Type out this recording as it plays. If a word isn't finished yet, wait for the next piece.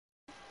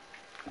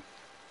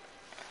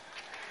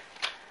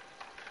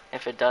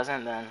If it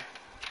doesn't, then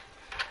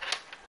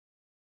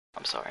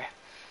I'm sorry.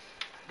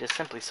 Just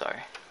simply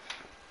sorry.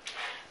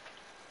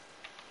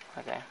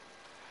 Okay.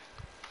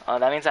 Oh,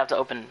 that means I have to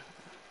open.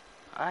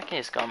 I can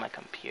just go on my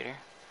computer.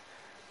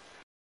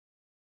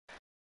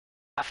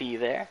 Rallfie, you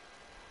there?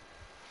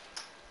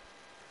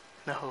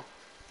 No.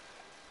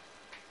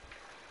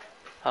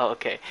 Oh,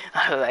 okay.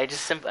 I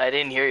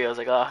didn't hear you. I was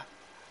like, oh.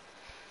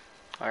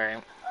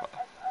 Alright.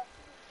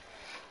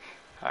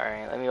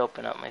 Alright, let me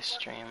open up my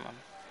stream.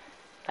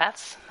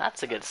 That's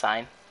a good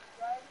sign.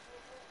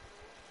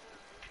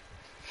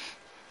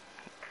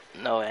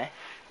 No way.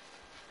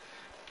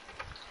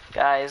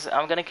 Guys,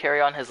 I'm gonna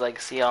carry on his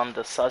legacy on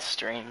the sus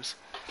streams.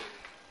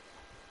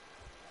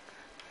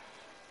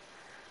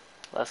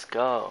 Let's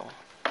go.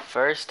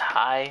 First,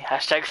 hi.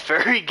 Hashtag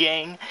furry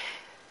gang.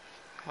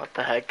 What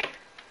the heck?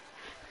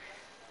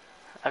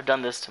 I've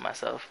done this to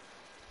myself.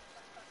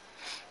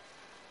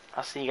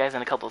 I'll see you guys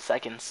in a couple of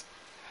seconds.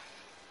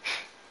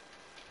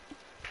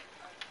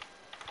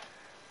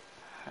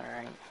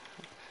 Alright.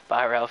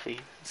 Bye,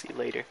 Rallfie. See you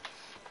later.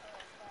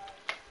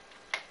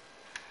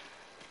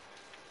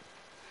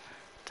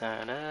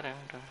 Dun, dun, dun,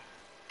 dun.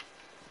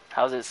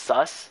 How's it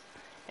sus?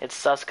 It's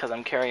sus because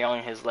I'm carrying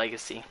on his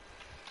legacy.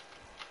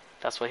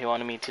 That's what he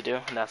wanted me to do,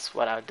 and that's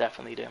what I would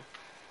definitely do.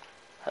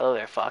 Hello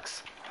there,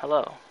 Fox.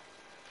 Hello.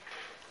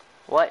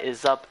 What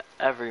is up,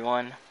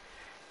 everyone?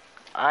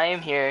 I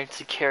am here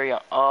to carry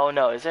on. Oh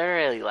no, is it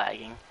really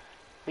lagging?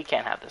 We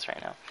can't have this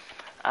right now.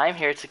 I'm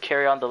here to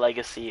carry on the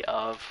legacy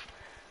of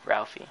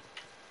Rallfie.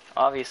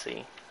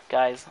 Obviously,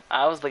 guys,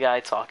 I was the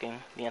guy talking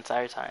the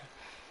entire time.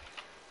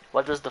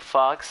 What does the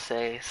fox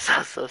say?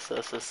 Sub.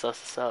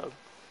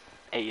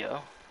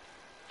 Ayo.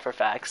 For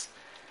facts.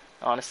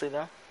 Honestly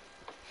though.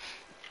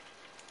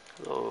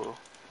 Hello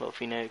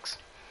Phoenix.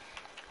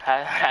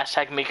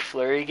 Hashtag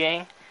McFlurry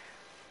gang.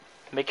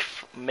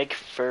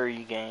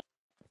 McFurry gang.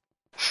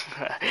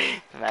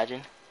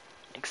 Imagine.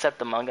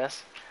 Except Among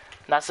Us.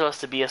 Not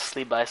supposed to be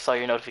asleep, but I saw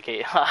your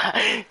notification.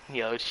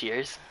 Yo,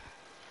 cheers.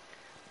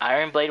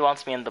 Iron Blade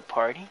wants me in the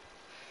party.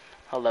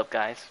 Hold up,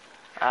 guys.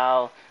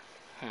 Ayo,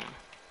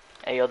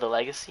 the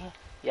legacy?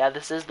 Yeah,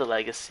 this is the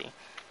legacy.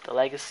 The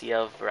legacy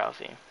of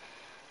Rallfie.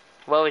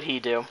 What would he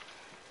do?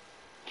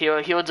 He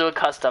would do a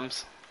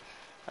customs.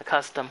 A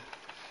custom.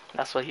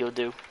 That's what he'll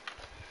do.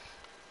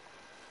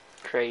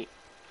 Great.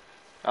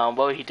 What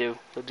would he do?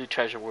 He'll do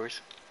Treasure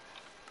Wars.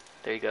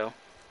 There you go.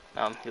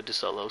 He'll do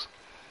solos.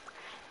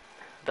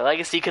 The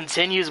legacy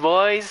continues,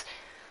 boys!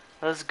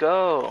 Let's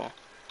go.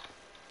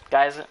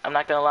 Guys, I'm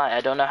not gonna lie.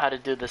 I don't know how to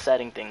do the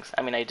setting things.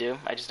 I mean, I do.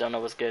 I just don't know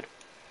what's good.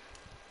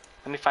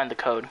 Let me find the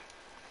code.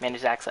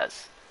 Manage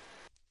access.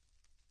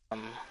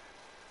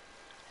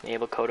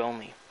 Enable code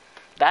only.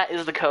 That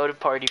is the code,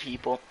 party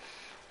people.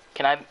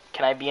 Can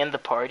I be in the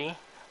party?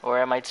 Or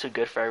am I too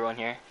good for everyone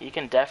here? You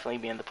can definitely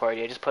be in the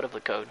party. I just put up the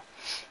code.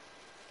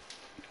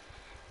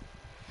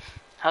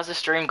 How's the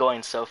stream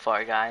going so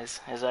far, guys?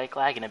 It's like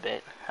lagging a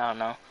bit. I don't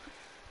know.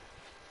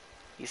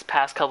 These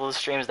past couple of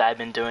streams that I've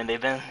been doing,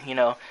 they've been, you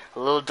know, a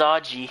little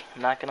dodgy.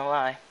 I'm not gonna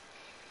lie.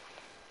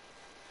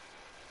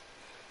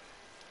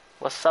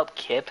 What's up,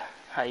 Kip?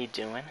 How you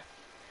doing?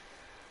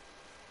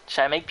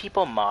 Should I make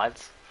people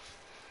mods?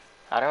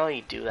 I don't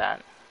really do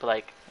that. But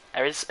like,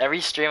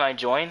 every stream I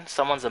join,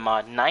 someone's a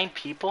mod. 9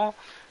 people?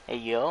 Hey,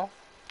 yo.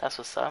 That's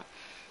what's up.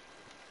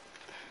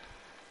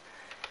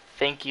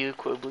 Thank you,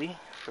 Quibbly,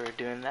 for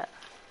doing that.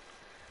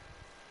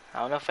 I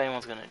don't know if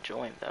anyone's gonna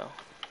join, though.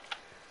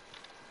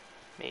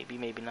 Maybe,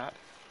 maybe not.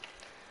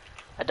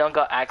 I don't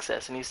got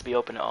access. It needs to be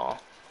open to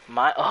all.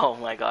 Oh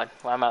my god.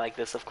 Why am I like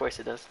this? Of course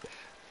it does.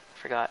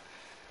 Forgot.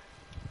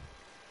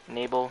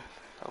 Enable,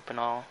 open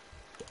all.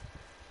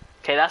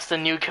 Okay, that's the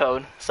new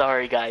code.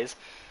 Sorry, guys.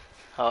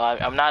 Oh,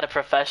 I'm not a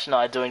professional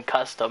at doing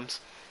customs.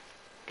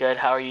 Good.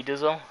 How are you,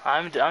 Dizzle?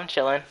 I'm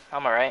chilling.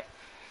 I'm alright.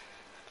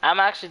 I'm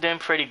actually doing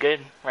pretty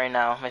good right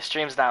now. My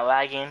stream's not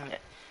lagging.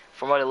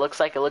 From what it looks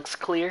like, it looks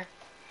clear.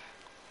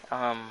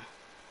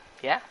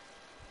 Yeah.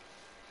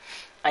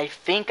 I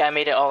think I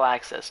made it all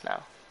access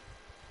now.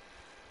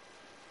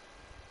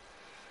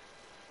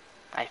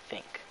 I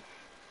think.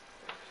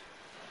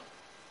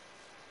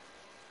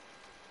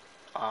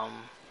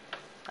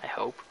 I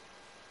hope.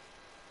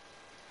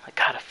 I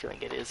got a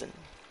feeling it isn't.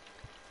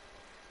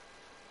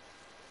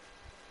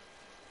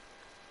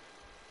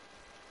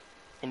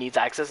 It needs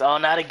access. Oh,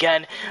 not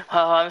again.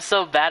 Oh, I'm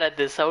so bad at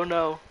this. Oh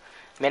no.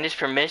 Manage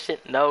permission.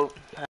 No.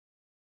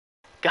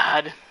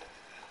 God.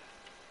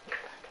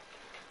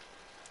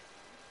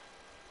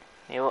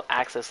 Enable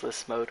access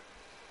list mode.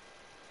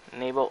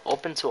 Enable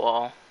open to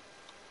all.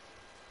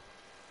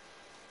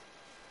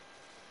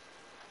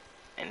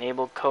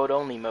 Enable code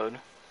only mode.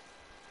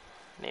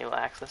 Enable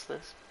access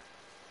list.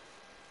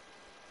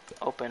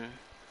 Open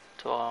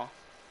to all.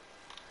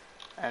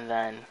 And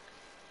then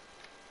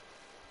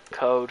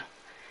code.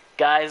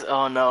 Guys,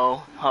 oh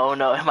no. Oh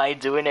no, am I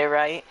doing it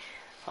right?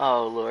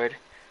 Oh lord.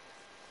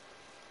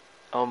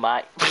 Oh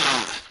my.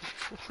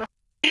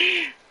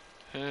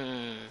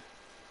 Hmm.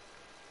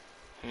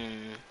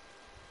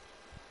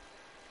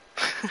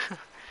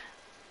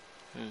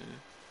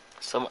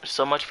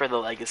 So much for the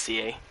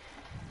legacy, eh?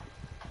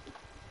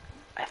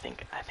 I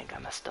think I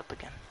messed up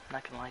again. I'm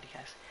not gonna lie to you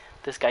guys.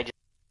 This guy just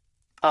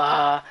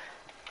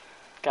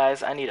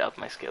guys, I need to up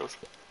my skills.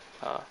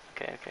 Oh,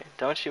 okay.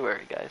 Don't you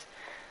worry, guys.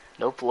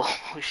 No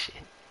bullshit.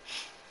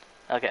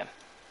 Okay,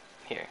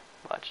 here,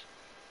 watch.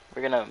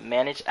 We're gonna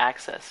manage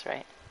access,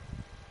 right?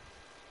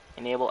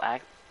 Enable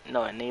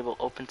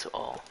open to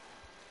all,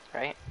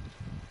 right?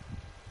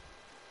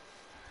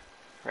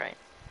 Right.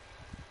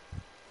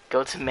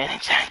 Go to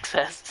manage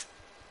access.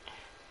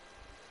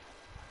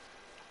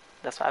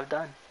 That's what I've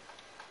done.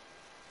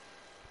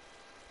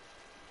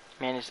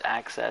 Manage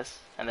access,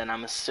 and then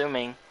I'm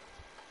assuming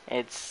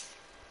it's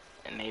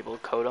enable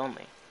code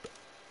only.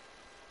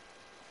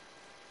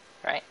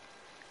 Right?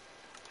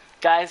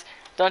 Guys,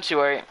 don't you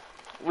worry.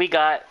 We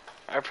got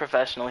our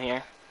professional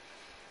here.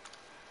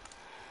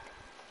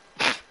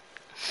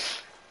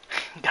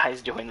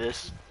 Guys, join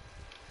this.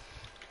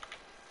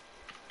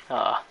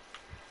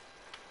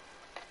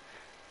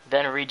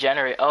 Then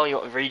regenerate. Oh,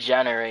 you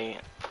regenerate.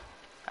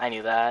 I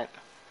knew that.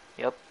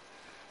 Yep.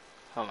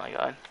 Oh my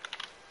god.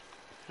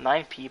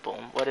 9 people.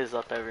 What is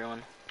up,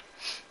 everyone?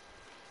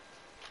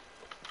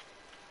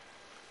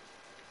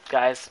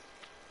 Guys.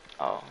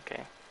 Oh,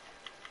 okay.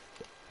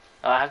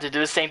 I have to do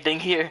the same thing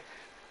here.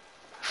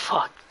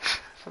 Fuck.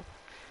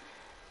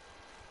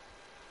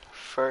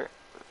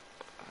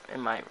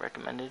 Am I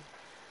recommended?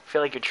 I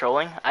feel like you're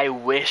trolling. I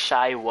wish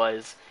I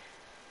was.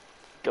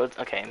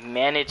 Okay,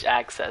 manage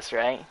access,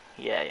 right?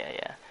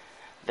 Yeah.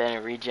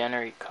 Then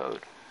regenerate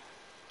code.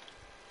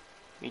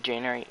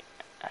 Regenerate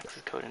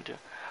access code into.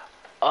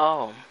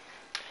 Oh.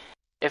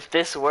 If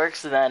this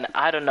works, then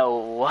I don't know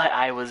what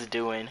I was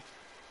doing.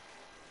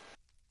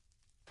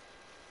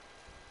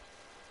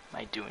 Am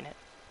I doing it?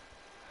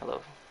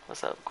 Hello.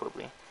 What's up,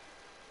 Quibbly?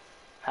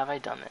 Have I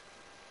done it?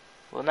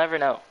 We'll never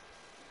know.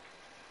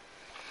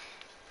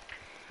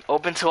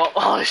 Open to all.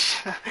 Oh,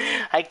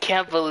 I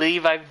can't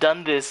believe I've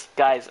done this.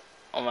 Guys,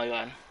 oh my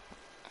god.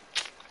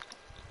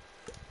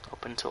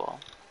 Open to all.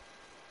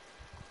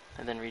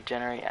 And then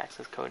regenerate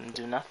access code and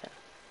do nothing.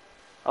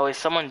 Oh wait,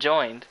 someone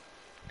joined.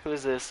 Who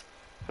is this?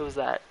 Who is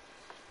that?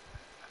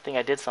 I think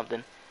I did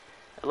something.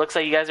 It looks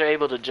like you guys are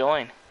able to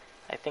join.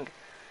 I think.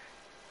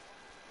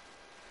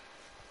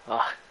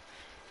 Oh.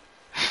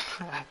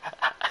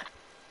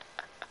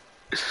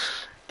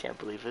 Can't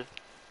believe it.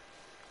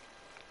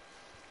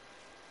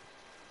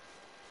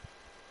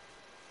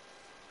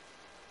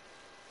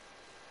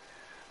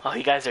 Oh,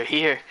 you guys are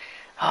here.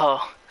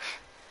 Oh.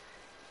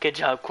 Good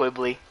job,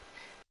 Quibbly.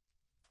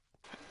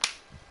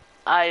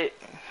 I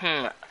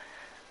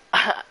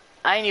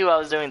knew I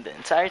was doing the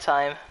entire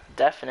time.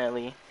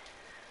 Definitely.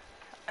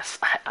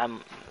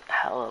 I'm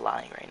hella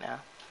lying right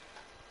now.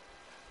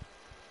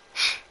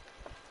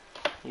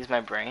 Use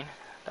my brain.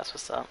 That's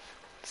what's up.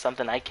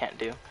 Something I can't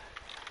do.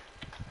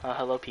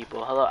 Hello,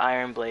 people. Hello,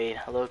 Iron Blade.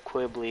 Hello,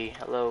 Quibbly.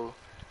 Hello,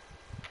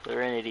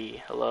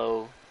 lyrinity.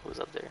 Hello, who's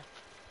up there?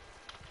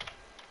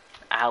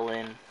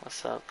 Alan.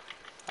 What's up?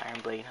 Iron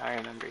Blade. I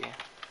remember you.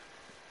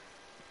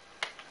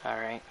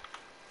 Alright.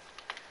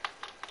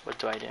 What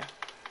do I do?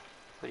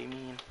 What do you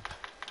mean?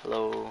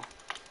 Hello.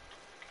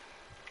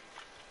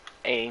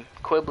 Hey,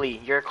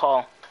 Quibbly, your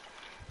call.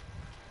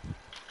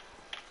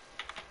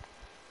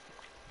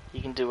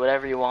 You can do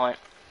whatever you want.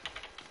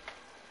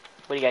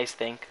 What do you guys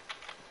think?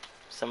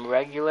 Some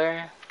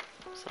regular?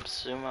 Some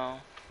sumo?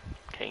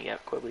 Okay, yeah,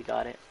 Quibbly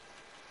got it.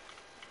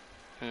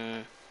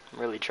 I'm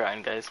really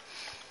trying, guys.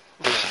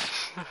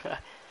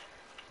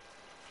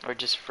 Or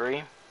just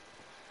free?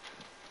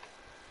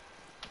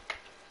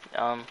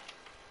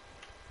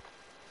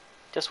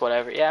 Just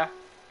whatever, yeah.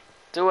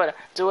 Do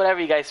whatever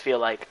you guys feel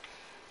like.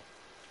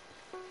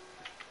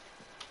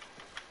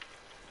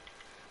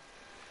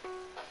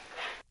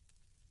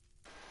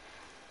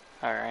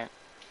 Alright.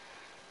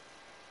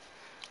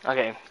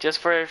 Okay, just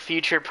for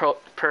future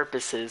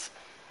purposes,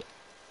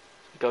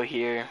 go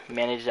here,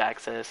 manage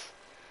access,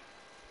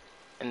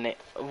 and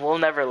we'll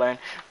never learn.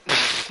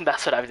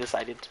 That's what I've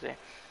decided to do.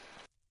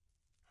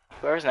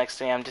 Whoever's next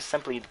to me, I'm just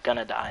simply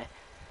gonna die.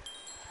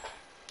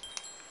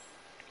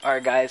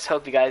 Alright guys,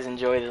 hope you guys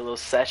enjoyed the little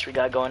sesh we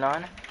got going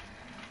on.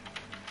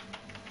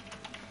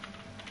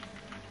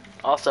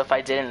 Also, if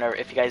I didn't, or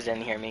if you guys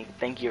didn't hear me,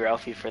 thank you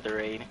Ralphie for the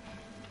raid.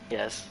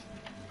 Yes.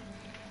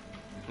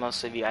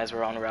 Most of you guys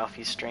were on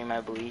Ralphie's stream, I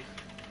believe.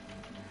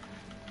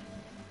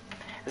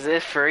 Is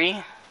it free?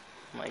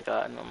 Oh my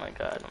god, oh my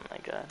god, oh my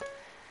god.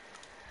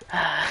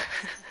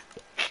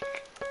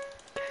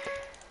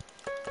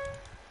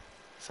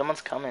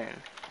 Someone's coming.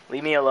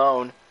 Leave me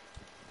alone.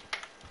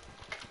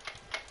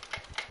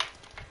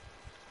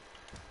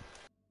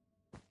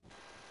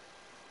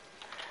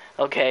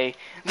 Okay.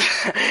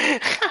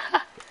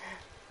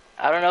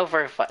 I don't know if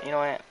you know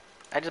what?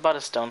 I just bought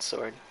a stone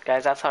sword.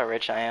 Guys, that's how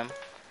rich I am.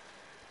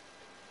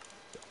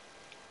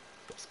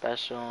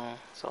 Special.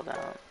 Sold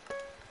out.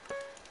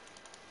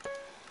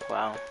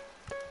 Wow.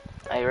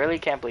 I really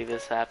can't believe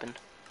this happened.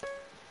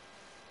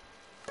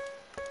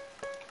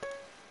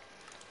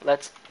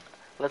 Let's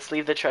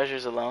leave the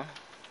treasures alone.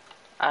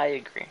 I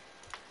agree.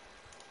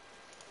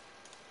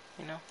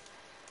 you know?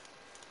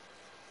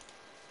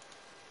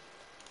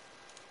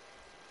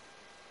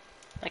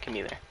 I can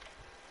be there.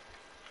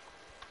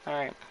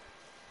 Alright.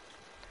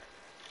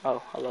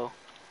 Oh, hello.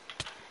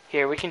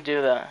 Here, we can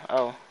do the,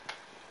 oh.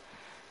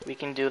 We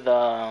can do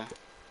the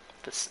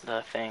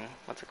thing.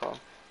 What's it called?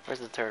 Where's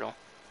the turtle?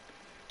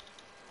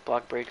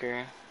 Block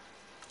breaker.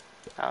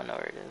 I don't know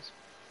where it is.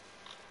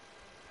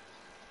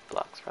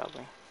 Blocks,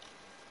 probably.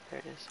 There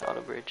it is.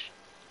 Auto bridge.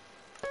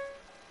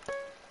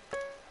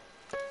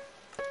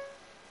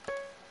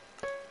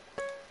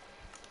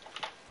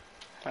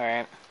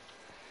 Alright.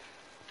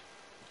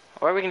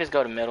 Or we can just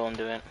go to middle and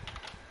do it.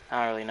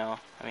 I don't really know.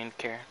 I mean,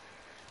 care.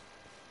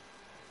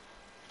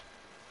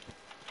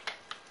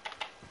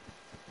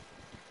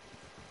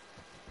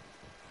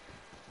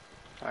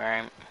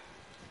 Alright.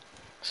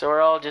 So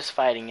we're all just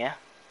fighting, yeah?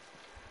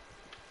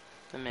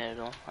 The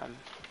middle.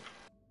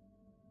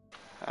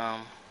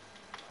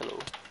 Hello.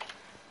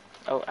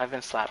 Oh, I've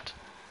been slapped.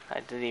 I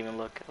didn't even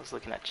look. I was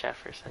looking at chat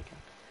for a second.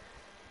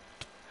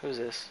 Who's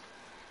this?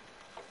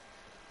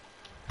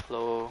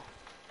 Hello.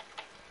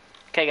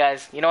 Okay,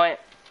 guys. You know what?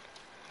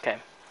 Okay.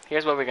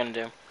 Here's what we're gonna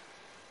do.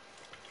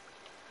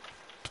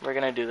 We're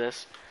gonna do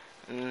this.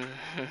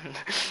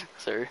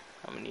 Sir,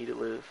 I'm gonna need to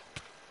live.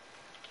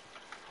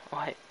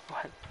 What?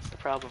 What's the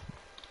problem?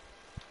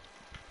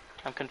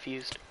 I'm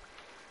confused.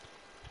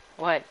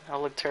 What?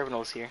 Oh, look,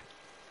 Terminal's here.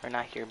 Or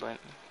not here, but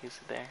he's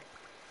there.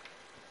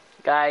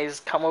 Guys,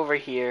 come over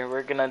here.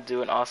 We're gonna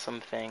do an awesome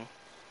thing.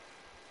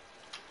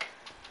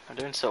 I'm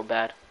doing so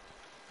bad.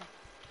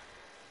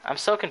 I'm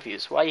so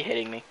confused. Why are you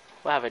hitting me?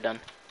 What have I done?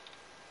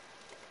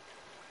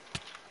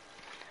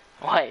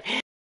 Why?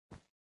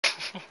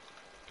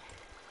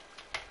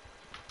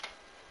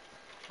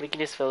 We can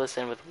just fill this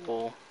in with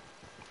wool.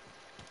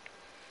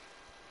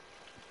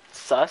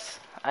 Sus?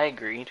 I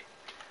agreed.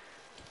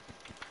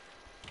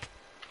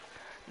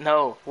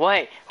 No.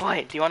 What?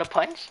 What? Do you want to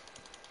punch?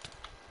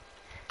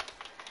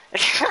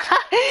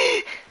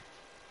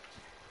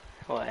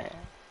 What?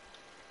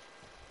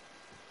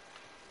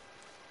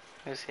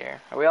 Who's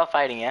here? Are we all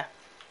fighting, yeah?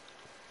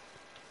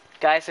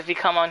 Guys, if you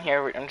come on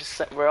here,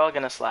 we're all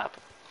gonna slap.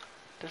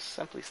 Just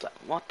simply slap.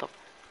 What the?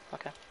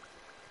 Okay.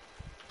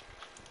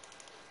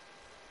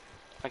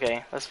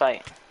 Okay, let's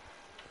fight.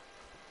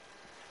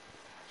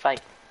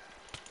 Fight.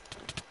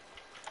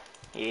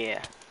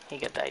 Yeah, he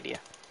got the idea.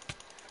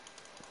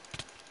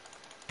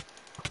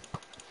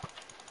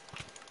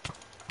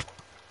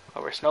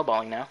 Oh, we're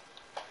snowballing now.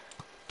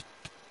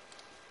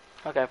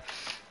 Okay.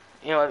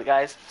 You know what,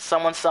 guys?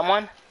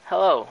 Someone?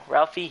 Hello,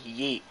 Rallfie,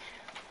 yeet.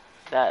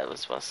 That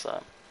was what's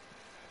up.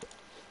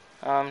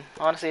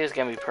 Honestly, it's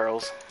gonna be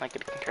pearls. I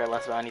could care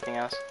less about anything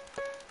else.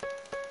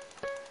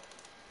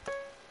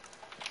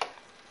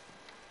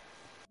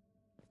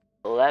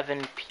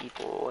 $11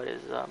 people. What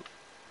is up?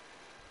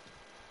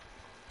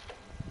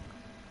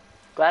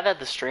 Glad that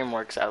the stream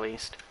works at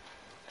least.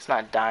 It's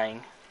not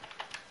dying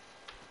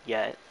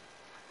yet.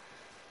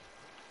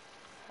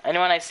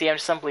 Anyone I see, I'm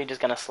simply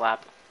just gonna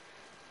slap.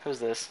 Who's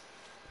this?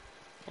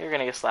 You're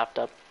gonna get slapped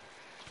up.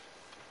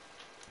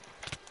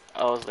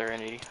 Oh, it's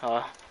lyrinity.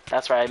 Oh,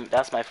 that's right.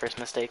 That's my first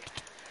mistake.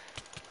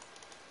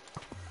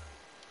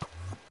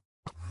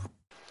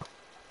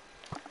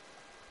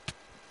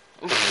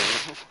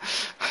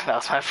 That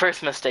was my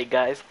first mistake,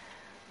 guys.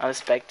 I'm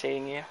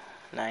spectating you.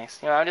 Nice.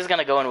 You know, I'm just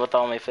gonna go in with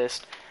all my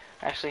fists.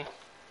 Actually,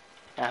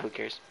 who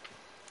cares?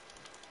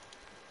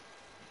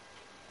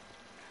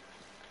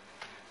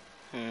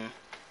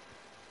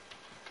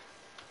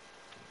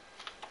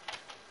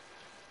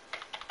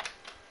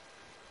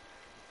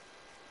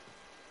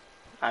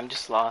 I'm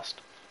just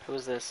lost. Who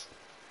is this?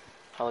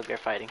 Oh, look, they're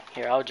fighting.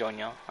 Here, I'll join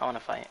y'all. I wanna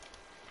fight.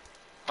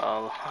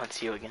 Oh,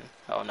 it's you again.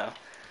 Oh no.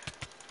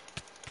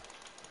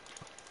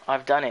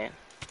 I've done it.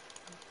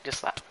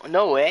 Just like,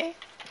 no way.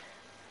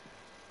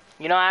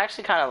 You know, I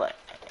actually kind of like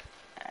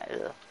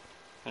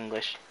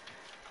English.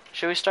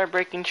 Should we start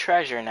breaking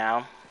treasure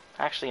now?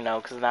 Actually,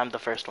 no, because I'm the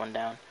first one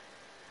down.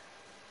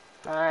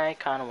 I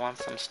kind of want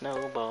some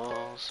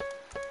snowballs.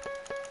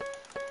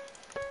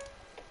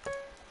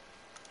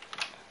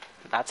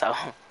 That's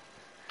how.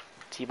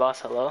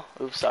 T-Boss, hello?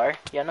 Oops, sorry.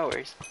 Yeah, no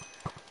worries.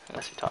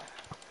 Unless you're talking.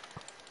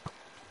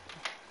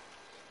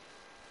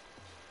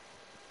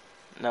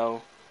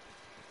 No.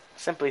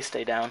 Simply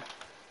stay down.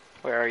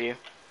 Where are you?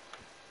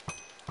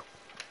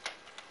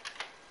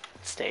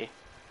 Stay.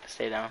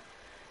 Stay down.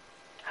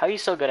 How are you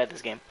so good at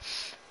this game?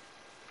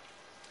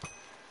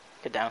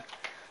 Get down.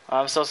 Oh,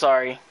 I'm so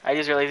sorry. I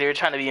just realized you were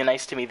trying to be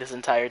nice to me this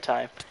entire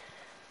time.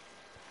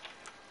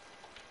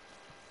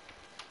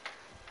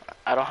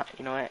 I don't...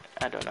 You know what?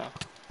 I don't know.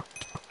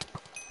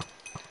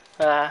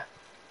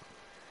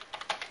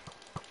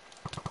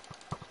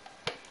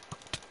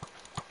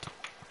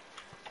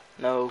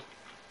 No.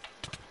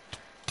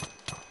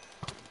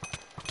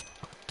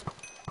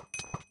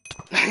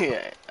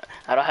 Yeah,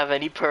 I don't have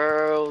any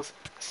pearls.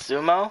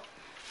 Sumo?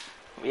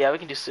 Yeah, we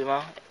can do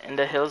sumo.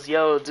 Indahillz.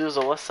 Yo,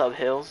 Doozle, what's up,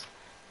 Hills?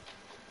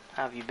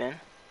 How have you been?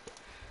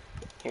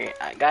 Here,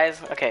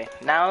 guys. Okay,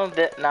 now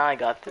I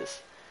got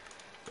this.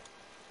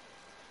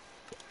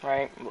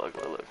 Right? Look,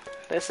 look, look.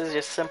 This is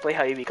just simply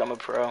how you become a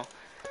pro.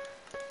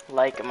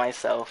 Like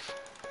myself.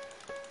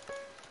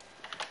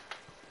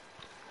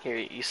 Here,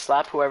 you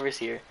slap whoever's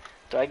here.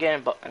 Do I get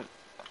in?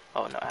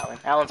 Oh no, Alan.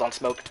 Alan's on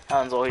smoke.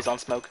 Alan's always on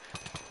smoke.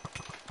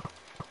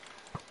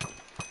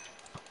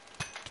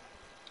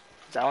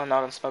 Is Alan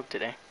not on smoke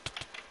today?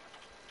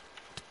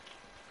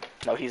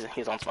 No, he's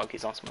on smoke.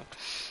 He's on smoke.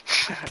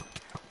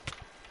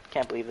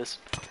 Can't believe this.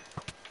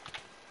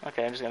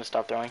 Okay, I'm just gonna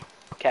stop throwing.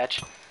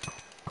 Catch.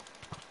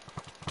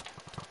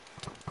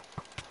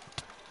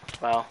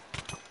 Wow.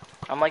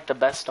 I'm like the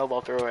best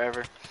snowball thrower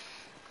ever.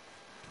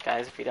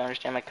 Guys, if you don't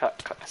understand my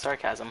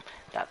sarcasm,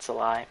 that's a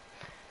lie.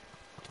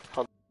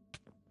 Hold on.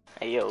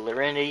 Hey yo,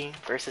 lyrinity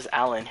versus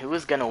Alan. Who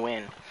is gonna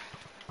win?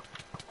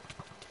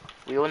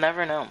 We will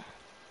never know.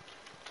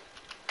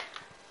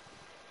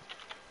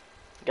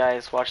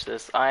 Guys, watch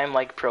this. I'm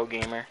like pro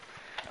gamer.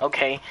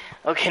 Okay,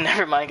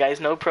 never mind, guys.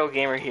 No pro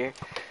gamer here.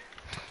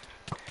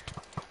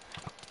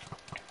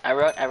 I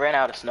ran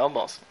out of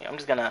snowballs. I'm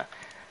just gonna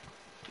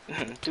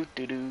do.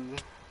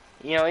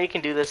 You know, you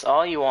can do this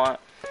all you want.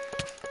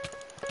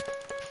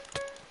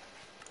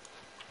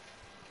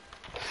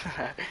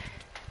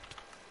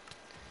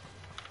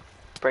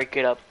 Break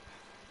it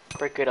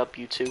up,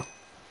 you two.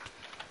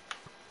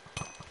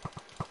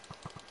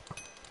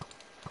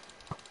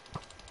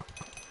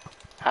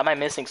 How am I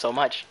missing so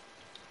much?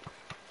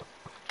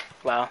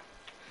 Wow,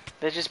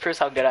 this just proves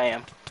how good I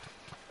am.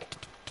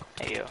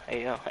 Hey yo,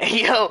 hey yo, hey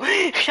yo!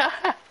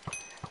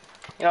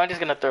 You know, I'm just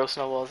gonna throw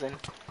snowballs in.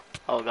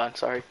 Oh god,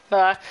 sorry.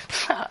 That's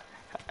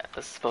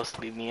supposed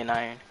to be me and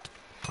iron.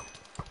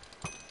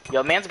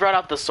 Yo, man's brought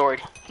out the sword.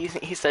 He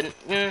said,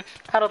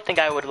 I don't think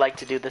I would like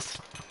to do this.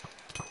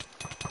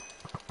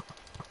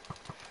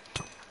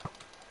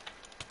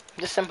 I'm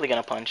just simply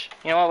gonna punch.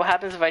 You know what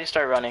happens if I just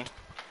start running?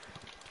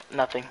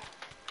 Nothing.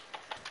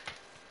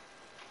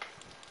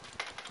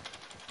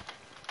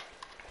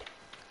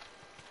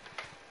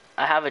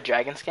 I have a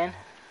dragon skin.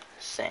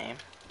 Same.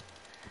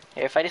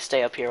 Here, if I just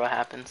stay up here, what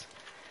happens?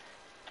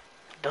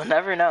 They'll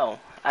never know.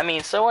 I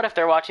mean, so what if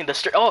they're watching the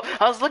stream? Oh,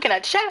 I was looking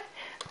at chat.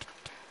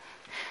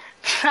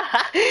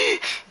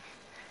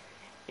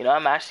 You know,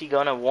 I'm actually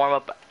gonna warm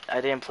up.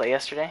 I didn't play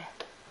yesterday.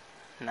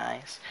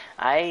 Nice.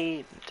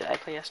 Did I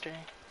play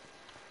yesterday?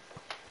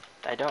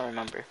 I don't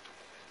remember.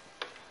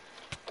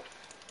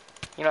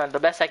 You know, the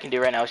best I can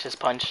do right now is just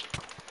punch.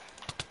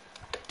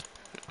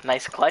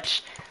 Nice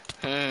clutch.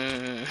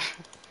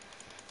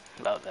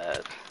 Love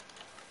that.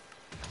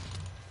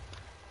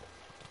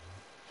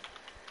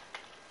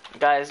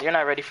 Guys, you're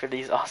not ready for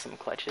these awesome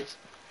clutches.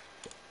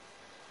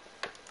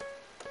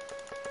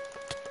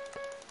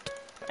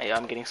 Hey, yo,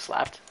 I'm getting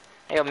slapped.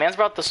 Hey, yo, man's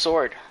brought the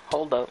sword.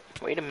 Hold up.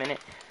 Wait a minute.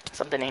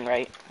 Something ain't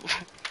right.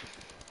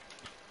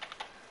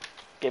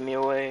 Get me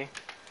away.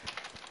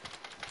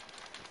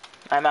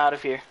 I'm out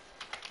of here.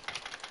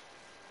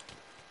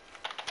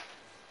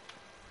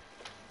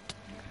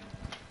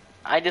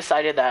 I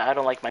decided that I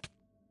don't like my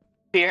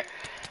here.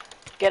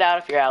 Get out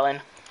of here,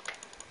 Alan.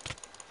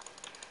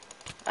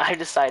 I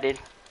decided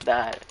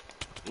that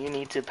you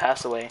need to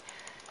pass away.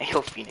 And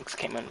yo, Phoenix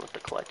came in with the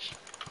clutch.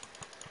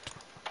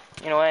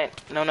 You know what?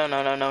 No. I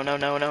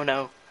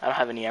don't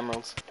have any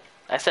emeralds.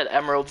 I said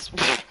emeralds.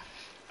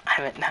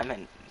 I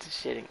meant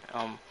shitting.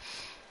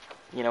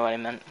 You know what I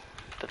meant.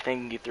 The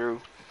thing you threw.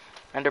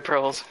 Ender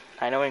pearls.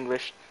 I know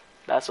English.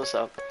 That's what's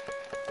up.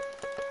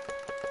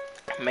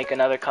 Make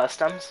another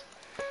customs.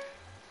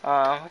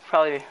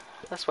 Probably.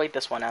 Let's wait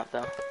this one out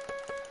though.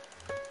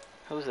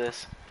 Who's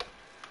this?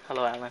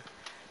 Hello, Alan.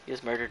 You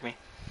just murdered me.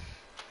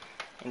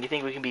 And you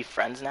think we can be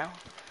friends now?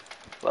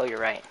 Well, you're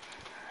right.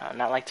 I'd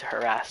not like to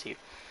harass you.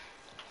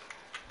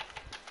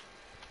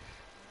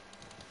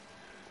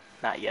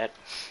 Not yet.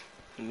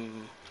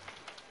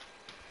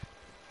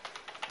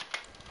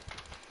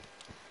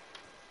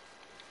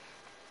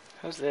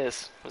 Who's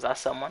this? Was that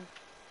someone?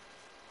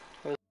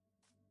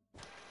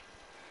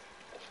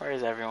 Where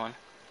is everyone?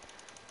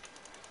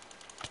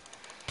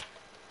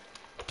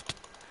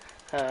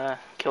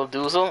 Kill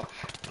Doozle?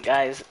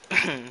 Guys,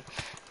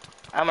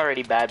 I'm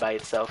already bad by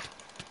itself.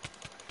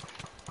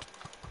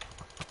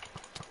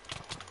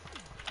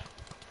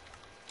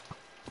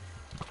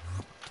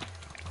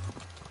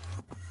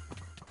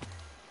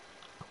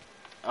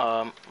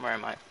 Where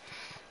am I?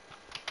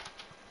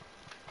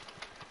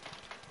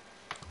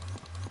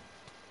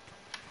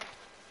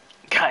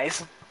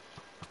 Guys.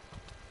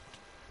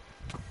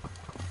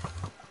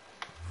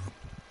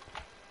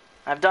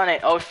 I've done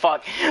it. Oh,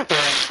 fuck.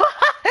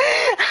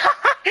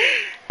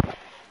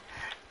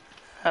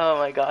 Oh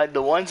my god,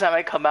 the one time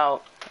I come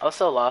out, I was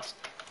so lost.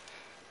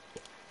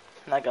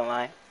 I'm not gonna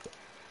lie.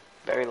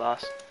 Very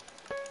lost.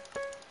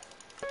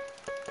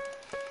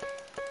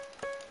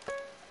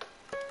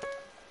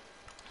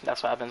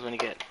 That's what happens when you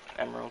get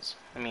emeralds.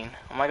 I mean,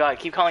 oh my god, I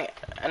keep calling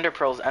ender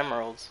pearls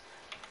emeralds.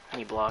 I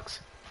need blocks.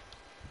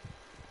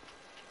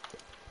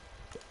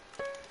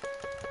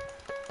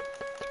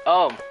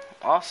 Oh,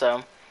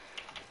 also,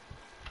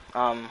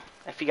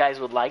 if you guys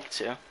would like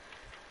to,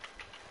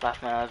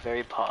 laugh my out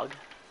very pog.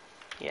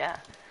 Yeah.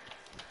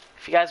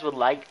 if you guys would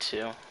like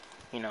to,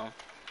 you know,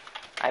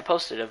 I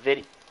posted a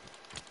video.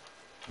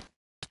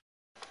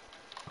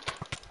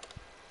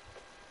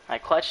 I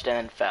clutched and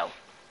then fell.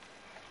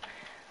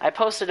 I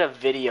posted a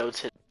video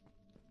today,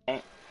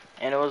 and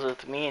it was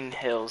with me and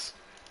Hills.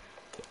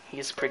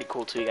 He's pretty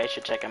cool too. You guys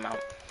should check him out.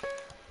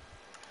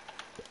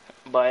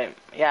 But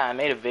yeah, I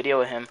made a video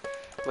with him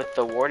with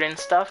the warden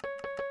stuff. That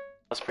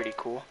was pretty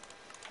cool.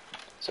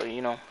 So,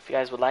 you know, if you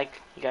guys would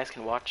like, you guys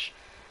can watch.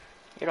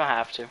 You don't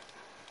have to.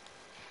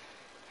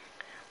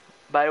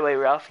 By the way,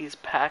 Ralphie's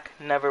pack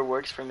never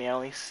works for me. I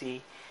only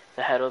see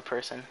the head of the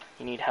person.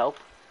 You need help?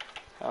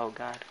 Oh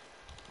god.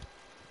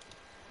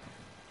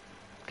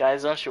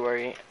 Guys, don't you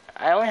worry.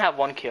 I only have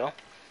 1 kill.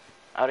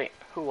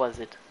 Who was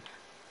it?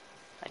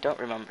 I don't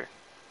remember.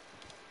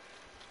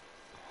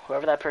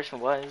 Whoever that person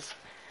was,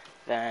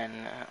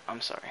 then I'm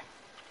sorry.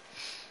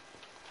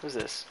 Who's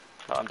this?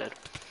 Oh, I'm dead.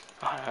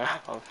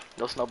 Oh,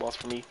 no snowballs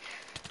for me.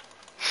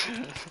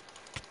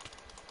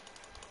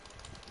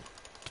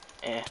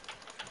 Eh.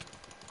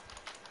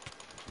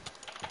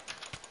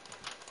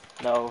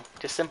 No,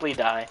 just simply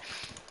die.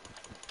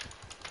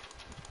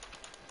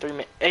 3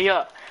 minutes. Hey,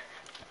 yo!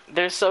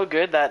 They're so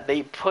good that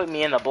they put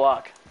me in the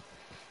block.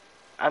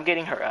 I'm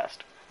getting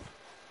harassed.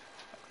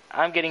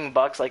 I'm getting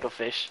bucks like a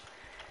fish.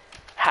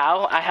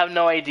 How? I have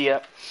no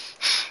idea.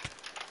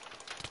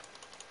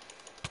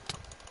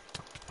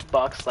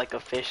 Bucks like a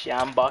fish.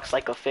 Yeah, I'm bucks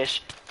like a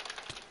fish.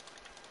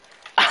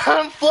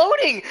 I'm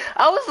floating!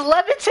 I was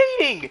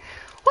levitating!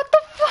 What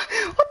the fuck?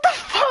 What the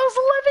fuck? I was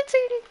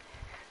levitating!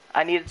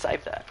 I need to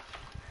type that.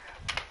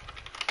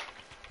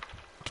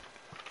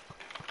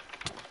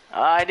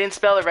 I didn't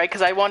spell it right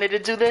because I wanted to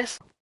do this.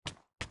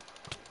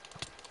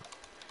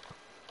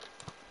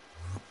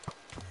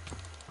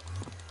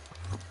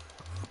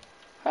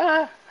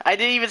 I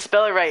didn't even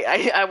spell it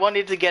right. I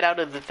wanted to get out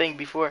of the thing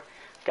before.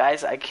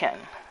 Guys, I can.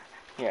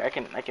 Here, I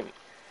can.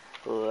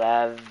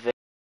 Levitating.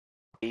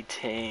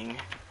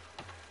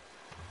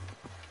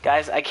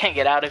 Guys, I can't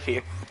get out of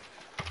here.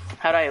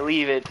 How do I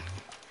leave it?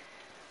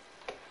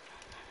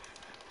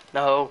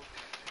 No.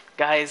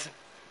 Guys.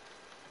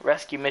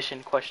 Rescue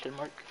mission, question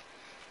mark.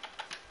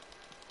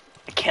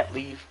 I can't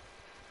leave.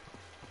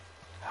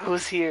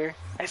 Who's here?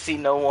 I see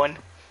no one.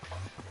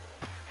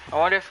 I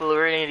wonder if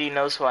Lyrinity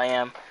knows who I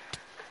am.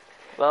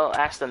 Well,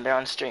 ask them. They're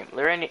on stream.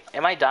 Lyrinity,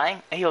 am I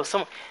dying? Hey, yo,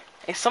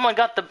 someone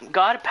got the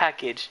God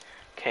package.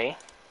 Okay.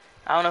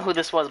 I don't know who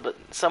this was, but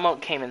someone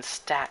came and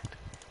stacked.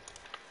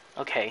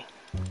 Okay.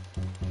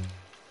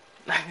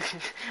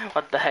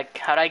 What the heck?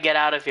 How'd I get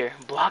out of here?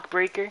 Block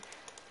breaker?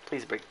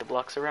 Please break the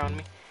blocks around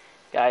me.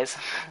 Guys,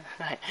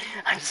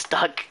 I'm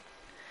stuck.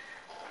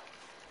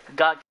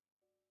 Got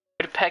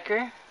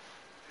Pecker?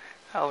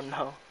 Oh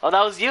no. Oh,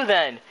 that was you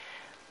then.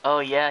 Oh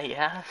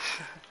yeah.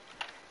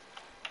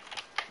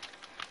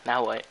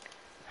 Now what?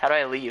 How do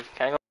I leave?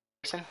 Can I go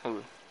person?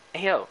 Ooh.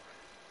 Hey yo.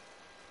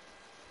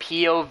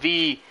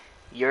 POV.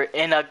 You're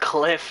in a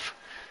cliff.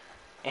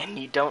 And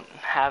you don't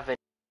have it.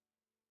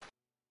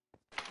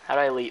 How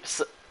do I leave?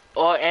 So,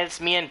 oh, and it's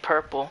me in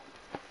purple.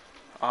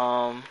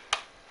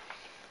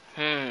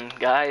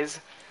 Guys.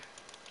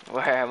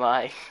 Where am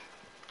I?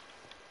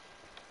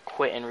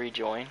 Quit and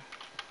rejoin.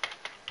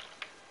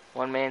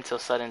 1 minute until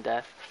sudden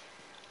death.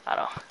 I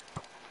don't.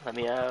 Let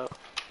me out.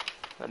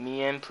 Let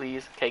me in,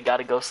 please. Okay,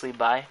 gotta go sleep.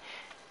 Bye.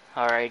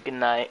 Alright, good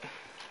night.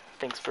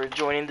 Thanks for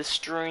joining the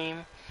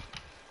stream.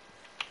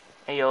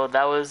 Hey, yo,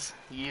 that was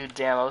you.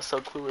 Damn, I was so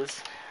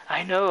clueless.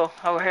 I know.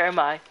 Oh, where am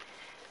I?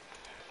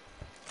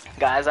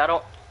 Guys, I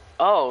don't.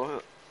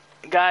 Oh,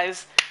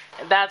 guys,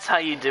 that's how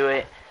you do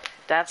it.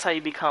 That's how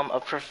you become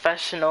a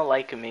professional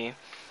like me.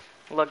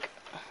 Look.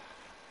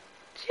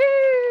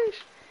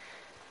 Sheesh.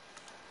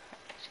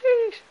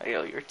 Sheesh.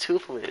 Yo, you're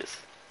toothless.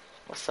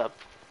 What's up?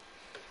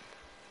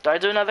 Do I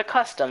do another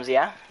customs?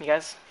 Yeah? You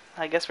guys?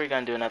 I guess we're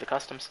gonna do another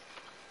customs.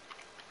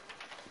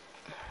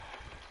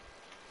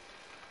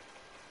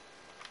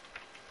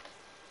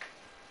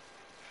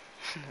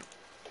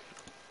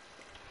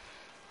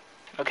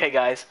 Okay,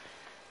 guys.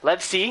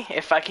 Let's see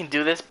if I can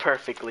do this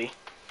perfectly.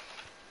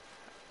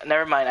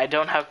 Never mind, I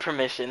don't have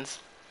permissions.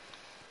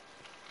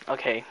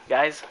 Okay,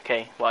 guys.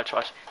 Okay, watch.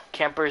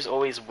 Campers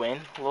always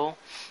win. Lol.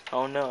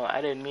 Oh no,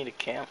 I didn't mean to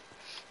camp.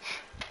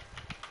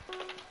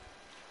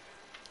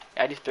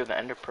 I just threw the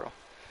ender pearl.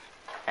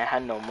 I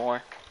had no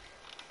more.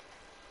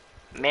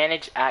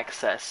 Manage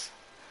access.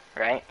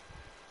 Right?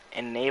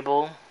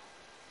 Enable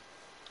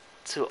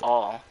to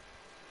all.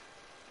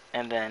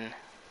 And then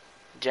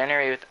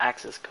generate with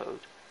access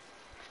code.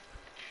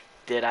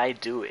 Did I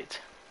do it?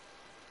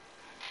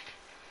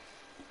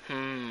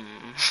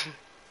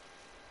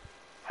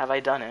 Have I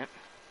done it?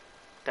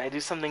 Did I do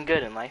something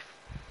good in life?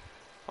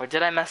 Or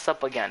did I mess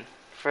up again?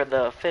 For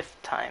the 5th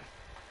time.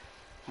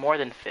 More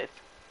than 5th.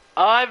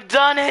 Oh, I've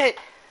done it!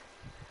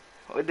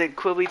 Did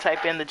Quibbly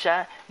type in the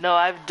chat? No,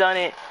 I've done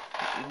it.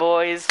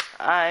 Boys,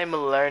 I'm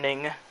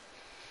learning.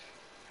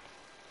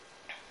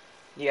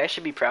 You guys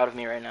should be proud of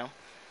me right now.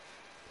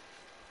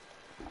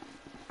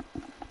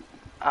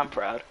 I'm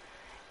proud.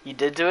 You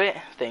did do it?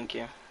 Thank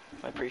you.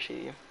 I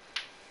appreciate you.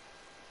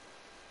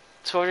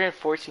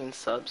 214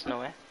 subs? No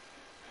way.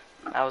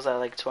 I was at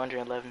like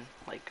 211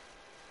 like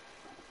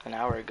an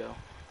hour ago.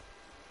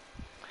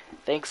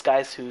 Thanks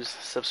guys who's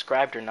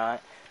subscribed or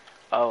not.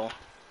 Oh,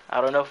 I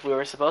don't know if we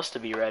were supposed to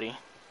be ready.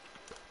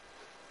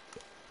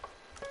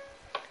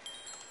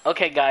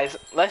 Okay guys,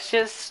 let's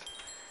just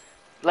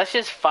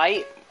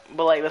fight,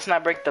 but like let's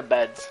not break the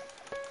beds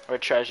or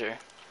treasure.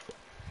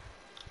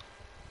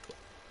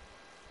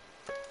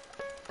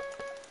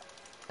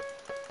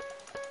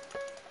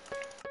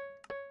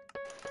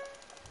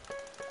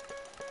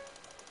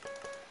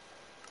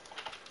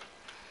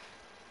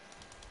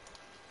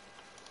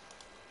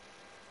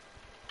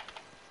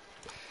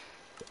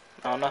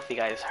 I don't know if you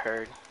guys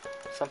heard.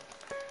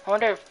 I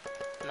wonder if...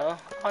 No?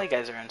 All you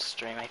guys are on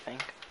stream, I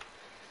think.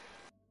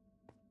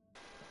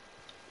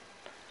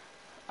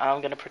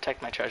 I'm gonna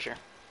protect my treasure.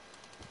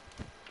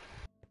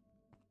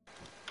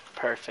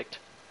 Perfect.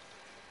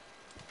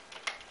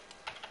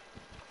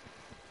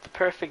 The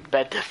perfect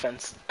bed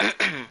defense.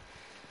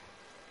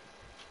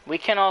 We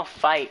can all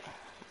fight,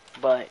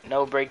 but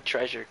no break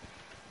treasure.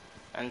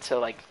 Until,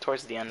 like,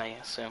 towards the end, I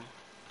assume.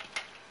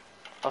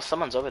 Oh,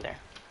 someone's over there.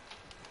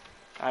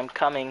 I'm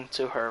coming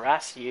to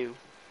harass you.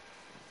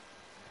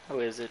 Who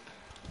is it?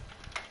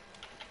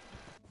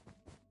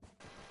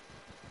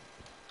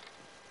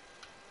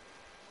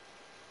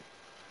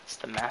 It's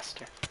the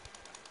master.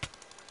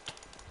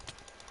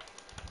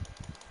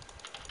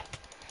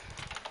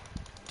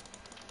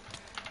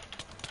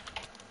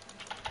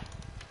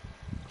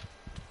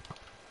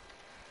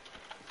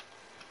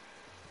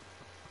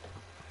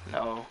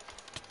 No.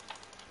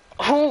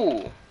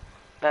 Ooh!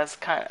 That's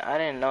kind of... I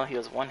didn't know he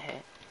was one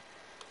hit.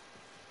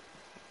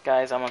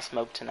 Guys, I'm gonna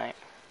smoke tonight.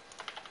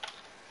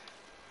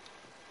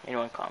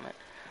 Anyone comment?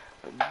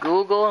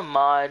 Google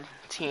mod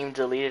team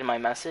deleted my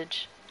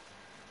message.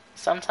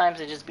 Sometimes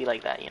it just be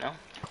like that, you know?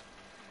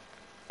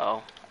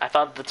 Oh, I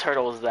thought the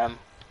turtle was them.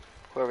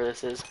 Whoever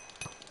this is.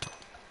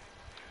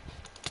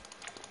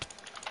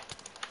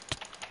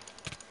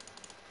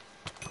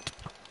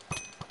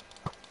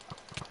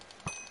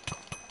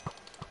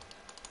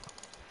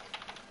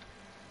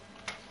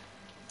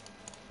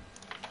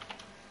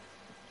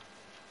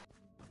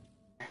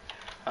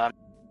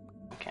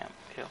 Camp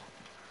kill.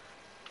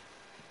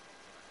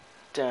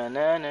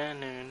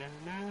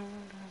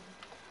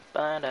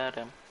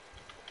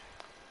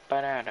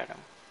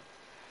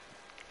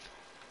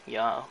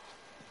 Yeah.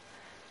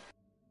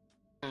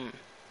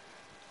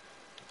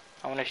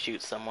 I want to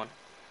shoot someone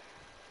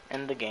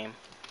in the game.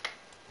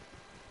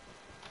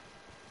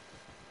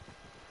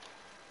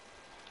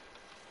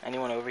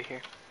 Anyone over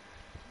here?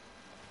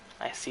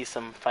 I see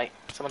some fight.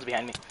 Someone's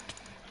behind me.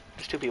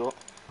 There's two people.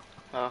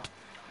 Oh,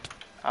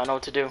 I don't know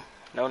what to do.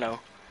 No, no,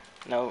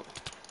 no.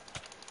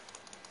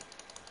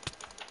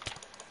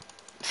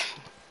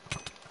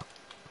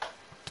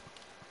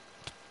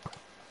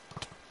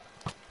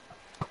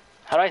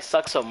 How do I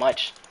suck so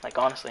much? Like,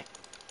 honestly.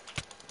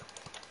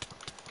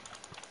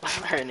 What's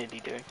lyrinity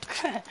doing?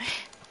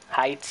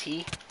 Hi,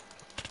 T.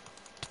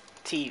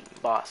 T,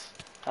 boss.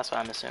 That's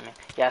what I'm assuming.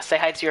 Yeah, say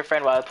hi to your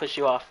friend while I push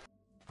you off.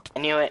 I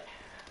knew it.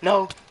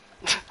 No!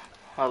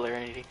 Oh,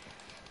 lyrinity.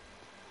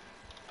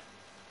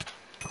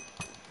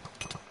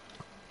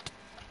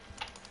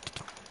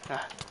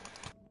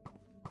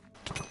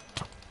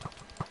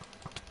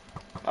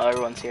 Oh,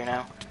 everyone's here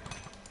now.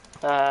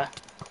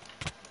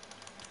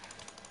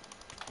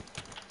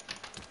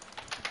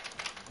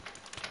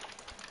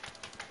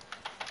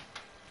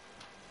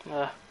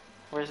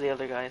 Where's the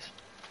other guys?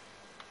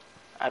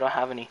 I don't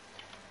have any.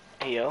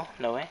 Hey, yo,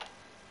 no way.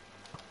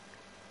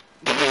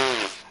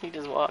 He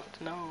just walked.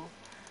 No.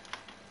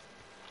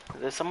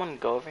 Did someone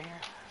go over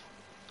here?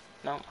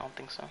 No, I don't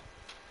think so.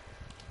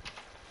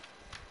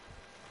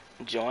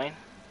 Join?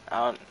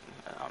 I don't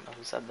know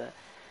who said that.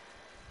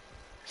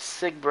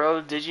 Sick, bro.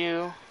 Did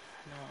you?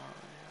 No.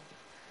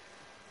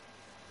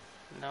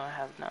 No, I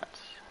have not.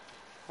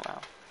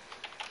 Wow.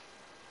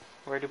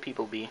 Where do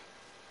people be?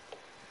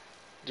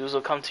 Dudes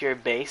will come to your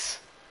base.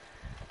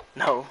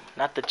 No,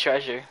 not the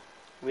treasure.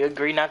 We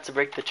agree not to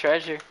break the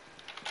treasure.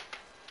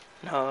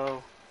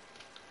 No.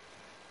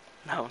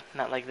 No,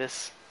 not like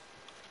this.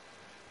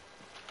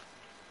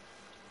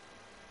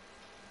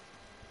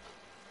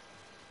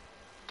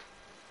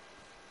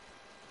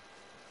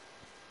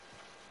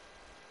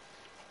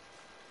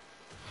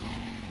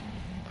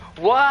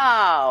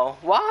 Wow!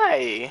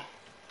 Why?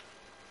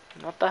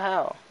 What the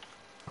hell?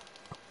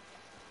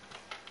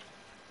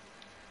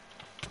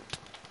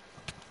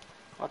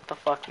 What the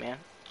fuck, man?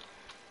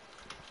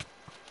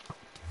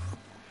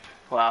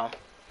 Wow.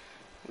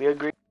 We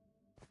agree.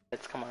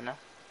 Let's come on now.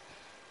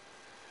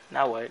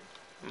 Now what?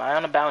 Am I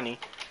on a bounty?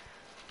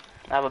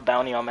 I have a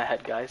bounty on my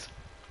head, guys.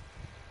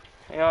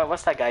 You know what?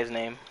 What's that guy's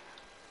name?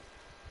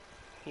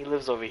 He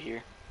lives over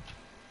here.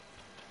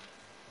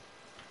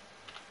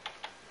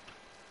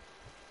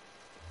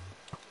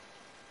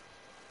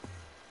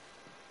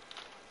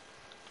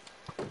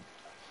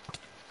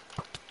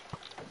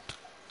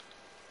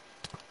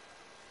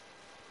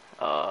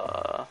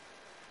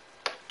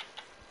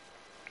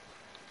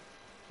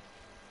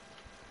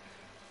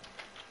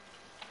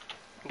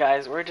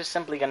 Guys, we're just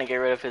simply gonna get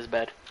rid of his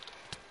bed.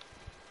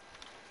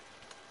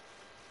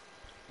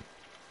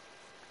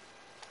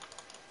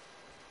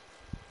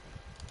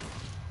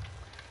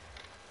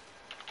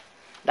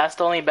 That's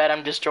the only bed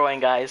I'm destroying,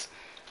 guys.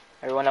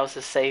 Everyone else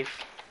is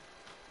safe.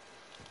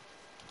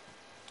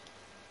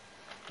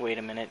 Wait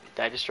a minute.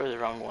 Did I destroy the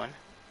wrong one?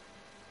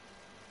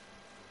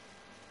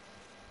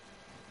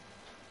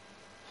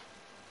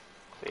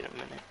 Wait a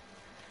minute.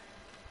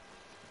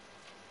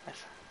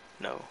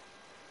 No.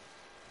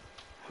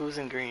 Who's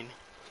in green?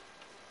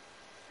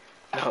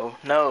 No,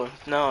 no,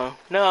 no,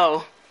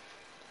 no!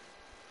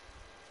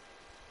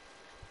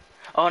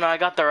 Oh no, I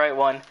got the right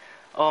one.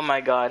 Oh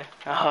my god.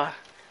 I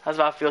was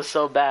about to feel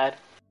so bad.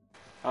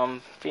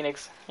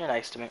 Phoenix, you're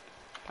nice to me.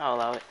 I'll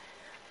allow it.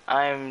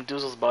 I'm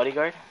Doozle's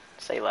bodyguard.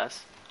 Say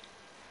less.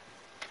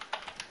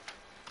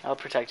 I'll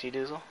protect you,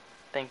 Doozle.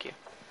 Thank you.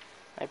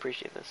 I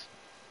appreciate this.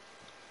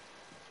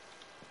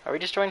 Are we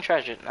destroying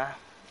treasure? Nah.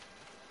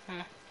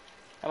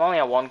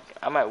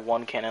 I'm at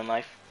 1 cannon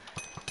life.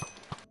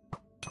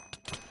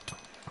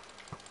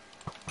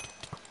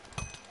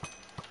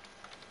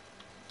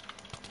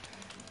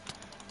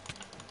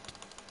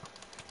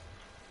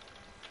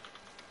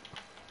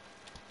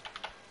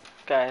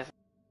 Guys,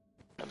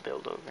 I'm gonna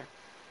build over.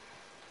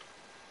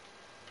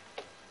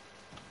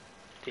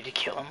 Did you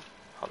kill him?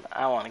 Hold on,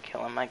 I want to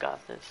kill him. I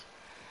got this.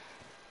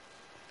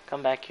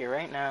 Come back here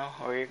right now,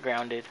 or you're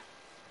grounded.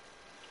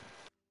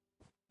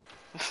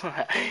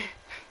 I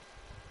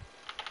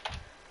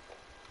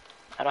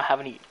don't have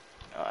any...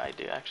 Oh, I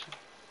do, actually.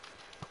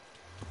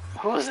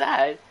 Who was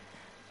that?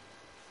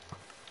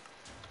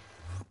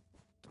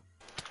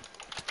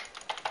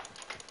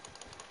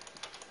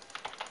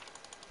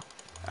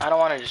 I don't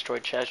want to destroy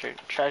treasure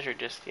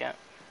just yet.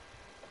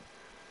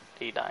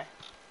 Did he die?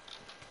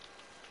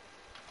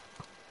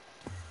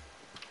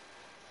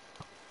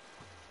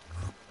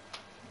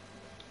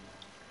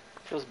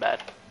 Feels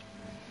bad.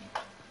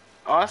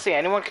 Honestly,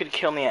 anyone could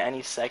kill me at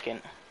any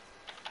second.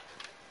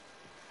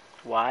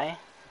 Why?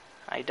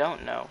 I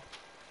don't know.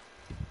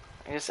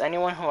 I guess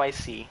anyone who I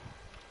see.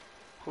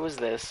 Who is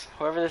this?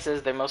 Whoever this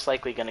is, they're most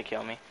likely gonna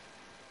kill me.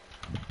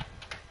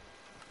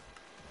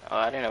 Oh,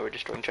 I didn't know we're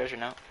destroying treasure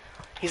now.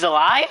 He's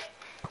alive?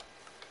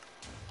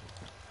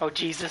 Oh,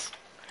 Jesus.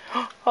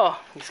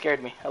 Oh, he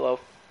scared me. Hello.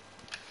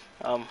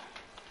 Oh,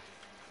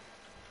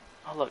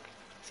 look.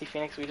 See,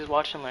 Phoenix, we just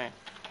watched him learn.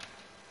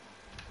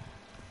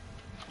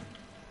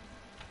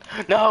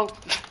 No!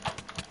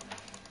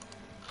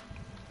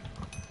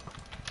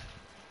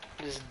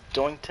 Just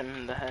doinked him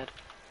in the head.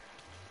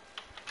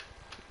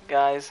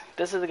 Guys,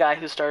 this is the guy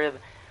who started...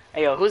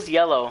 Hey, yo, who's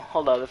yellow?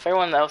 Hold up, if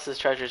everyone else's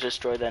treasure is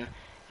destroyed, then,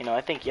 you know, I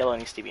think yellow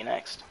needs to be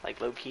next.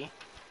 Like, low-key.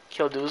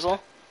 Kill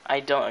Doozle? I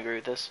don't agree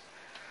with this.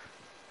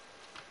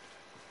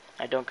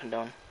 I don't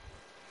condone.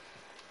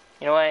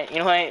 You know what? You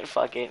know what?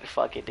 Fuck it.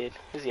 Fuck it, dude.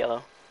 Who's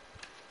yellow?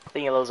 I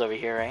think yellow's over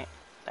here, right?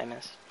 I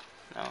missed.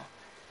 No.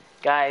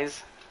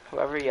 Guys,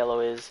 whoever yellow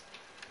is...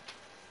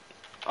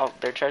 Oh,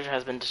 their treasure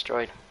has been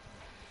destroyed.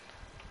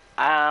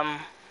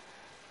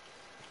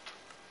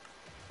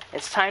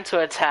 It's time to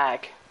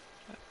attack.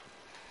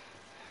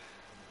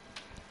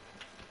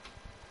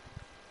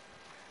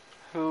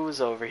 Who's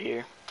over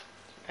here?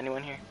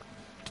 Anyone here?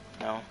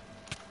 No.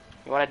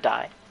 You wanna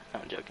die? No,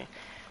 I'm joking.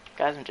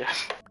 Guys, I'm joking.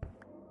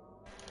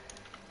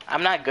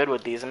 I'm not good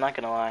with these, I'm not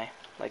gonna lie.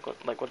 Like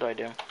what do I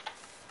do?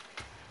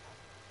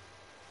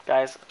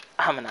 Guys,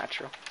 I'm a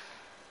natural.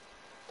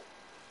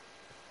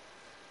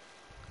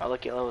 Oh,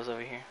 look, yellow is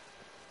over here.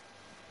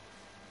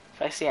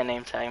 If I see a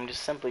name tag, I'm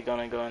just simply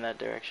gonna go in that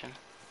direction.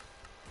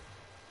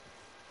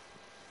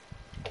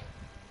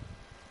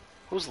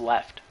 Who's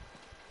left?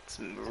 It's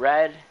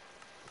red,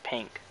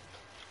 pink.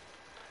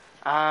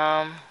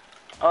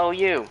 Oh,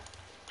 you.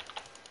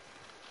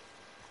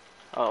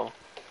 Oh,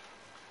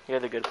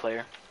 you're the good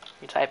player.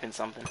 You typing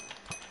something.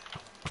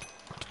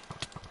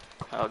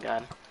 Oh,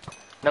 God.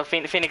 No,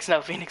 Phoenix,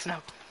 no, Phoenix, no.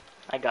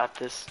 I got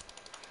this.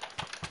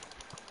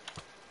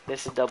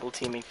 This is double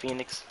teaming.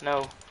 Phoenix,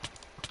 no.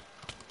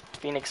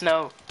 Phoenix,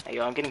 no. Hey,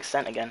 yo, I'm getting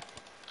sent again.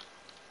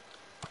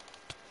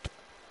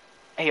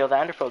 Hey, yo, the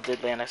Enderpearl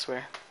did land, I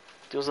swear.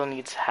 Doozle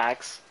needs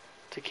hacks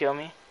to kill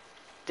me.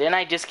 Didn't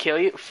I just kill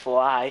you?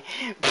 Fly.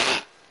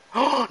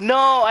 Oh,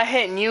 no, I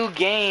hit new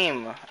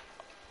game.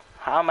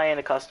 How am I in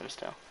the custom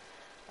still?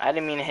 I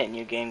didn't mean to hit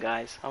new game,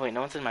 guys. Oh, wait,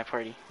 no one's in my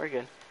party. We're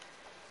good.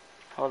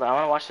 Hold on, I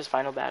want to watch this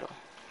final battle.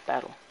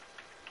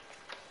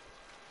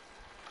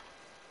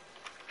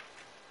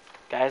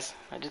 Guys,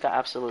 I just got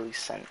absolutely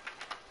sent.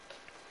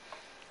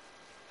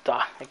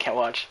 Duh, I can't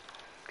watch.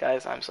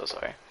 Guys, I'm so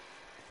sorry.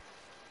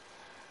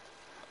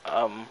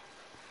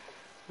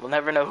 We'll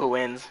never know who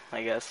wins,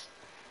 I guess.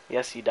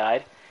 Yes, you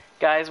died.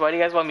 Guys, why do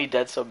you guys want me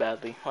dead so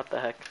badly? What the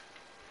heck?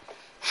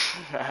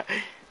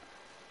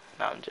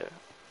 No, I'm joking.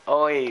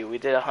 Oh, wait, we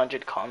did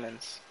 100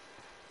 comments.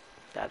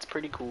 That's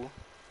pretty cool.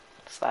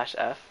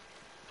 /F.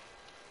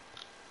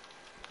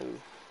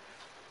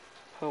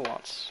 Who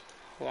wants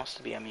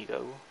to be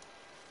amigo?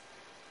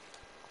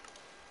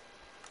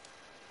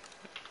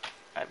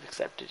 I've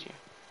accepted you.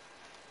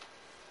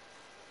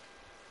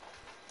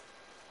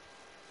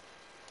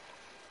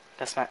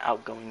 That's not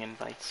outgoing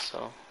invites,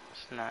 so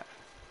it's not.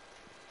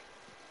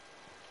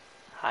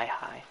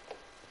 Hi.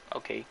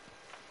 Okay.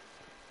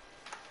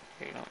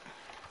 Here you go.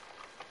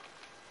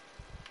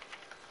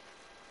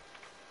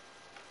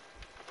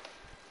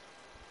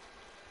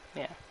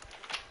 Yeah.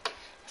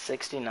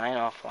 69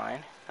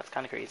 offline. That's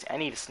kind of crazy. I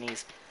need to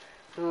sneeze.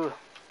 Ooh.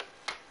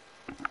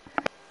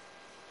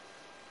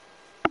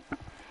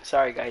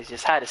 Sorry guys,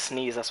 just had to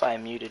sneeze. That's why I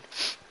muted.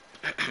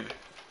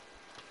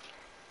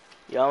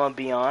 Yo, I'm gonna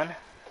be on.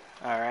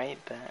 Alright,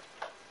 bet.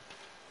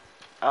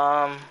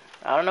 I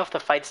don't know if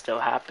the fight's still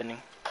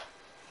happening.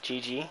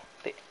 GG.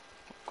 They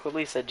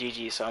quickly said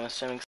GG, so I'm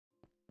assuming.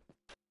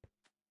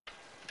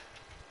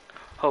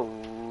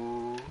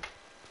 Oh.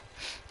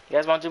 You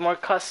guys want to do more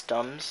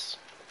customs?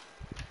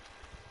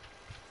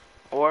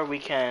 Or we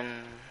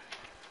can.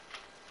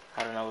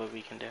 I don't know what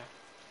we can do.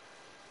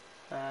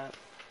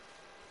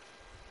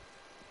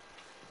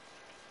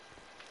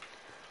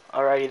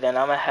 Alrighty then,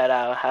 I'm gonna head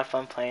out. Have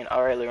fun playing.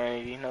 Alright,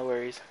 lyrinity, no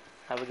worries.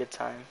 Have a good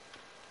time.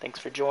 Thanks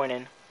for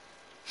joining.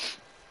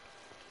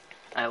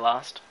 I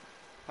lost.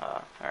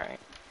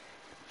 Alright.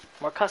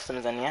 More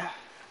customs then, yeah?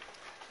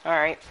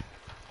 Alright.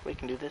 We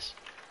can do this.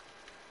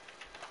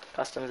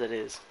 Customs it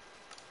is.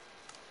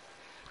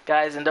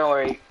 Guys, and don't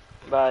worry,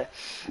 but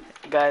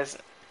guys,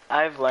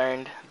 I've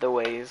learned the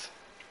ways.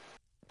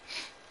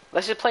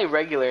 Let's just play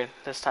regular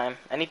this time.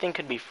 Anything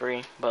could be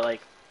free, but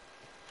like,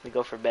 we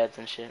go for beds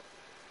and shit.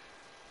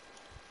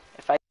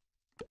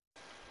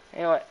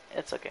 You know what?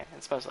 It's okay.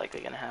 It's most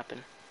likely gonna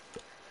happen.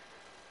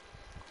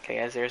 Okay,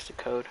 guys, there's the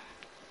code.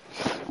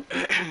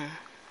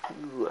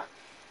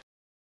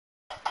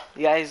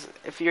 You guys,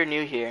 if you're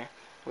new here,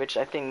 which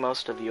I think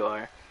most of you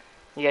are,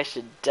 you guys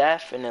should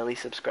definitely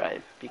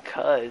subscribe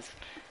because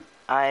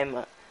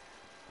I'm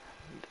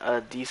a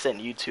decent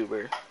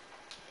YouTuber,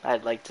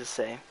 I'd like to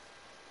say.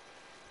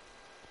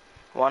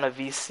 Want a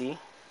VC?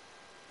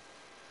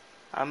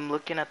 I'm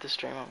looking at the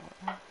stream.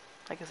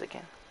 I guess I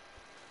can.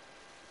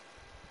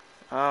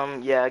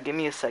 Yeah, give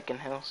me a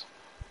second, Hills.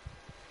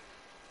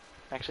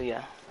 Actually,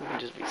 yeah, we can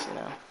just VC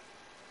now.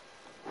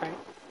 Right?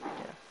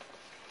 Yeah.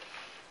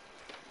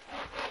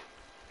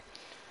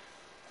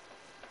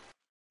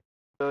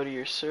 Go to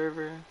your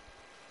server.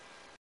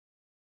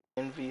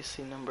 In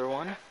VC number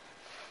 1.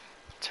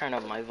 Turn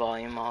up my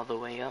volume all the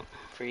way up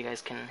for you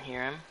guys can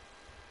hear him.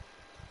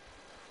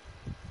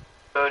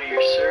 Go to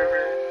your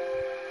server.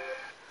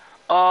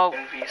 Oh,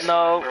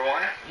 no,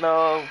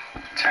 no.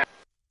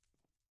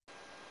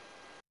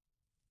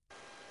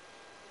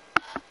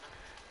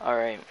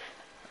 Alright,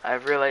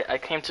 I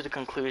came to the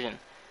conclusion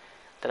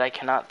that I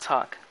cannot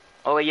talk.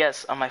 Oh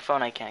yes, on my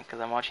phone I can't because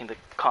I'm watching the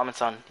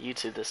comments on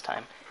YouTube this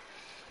time.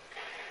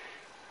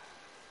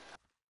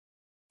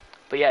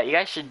 But yeah, you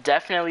guys should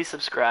definitely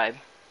subscribe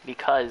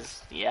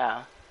because,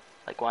 yeah,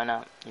 like why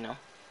not, you know?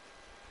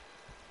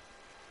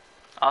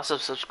 Also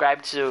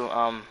subscribe to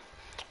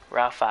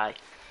Rallfie.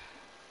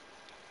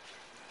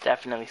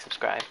 Definitely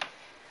subscribe.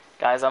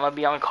 Guys, I'm gonna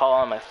be on call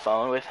on my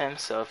phone with him,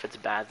 so if it's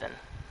bad then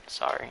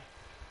sorry.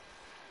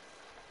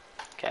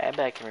 Okay, I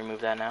bet I can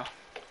remove that now.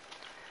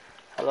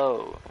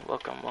 Hello,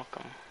 welcome.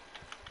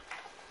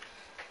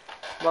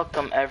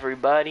 Welcome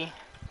everybody.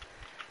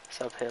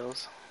 What's up,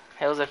 Hills?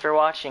 Hills, if you're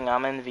watching,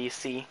 I'm in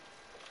VC.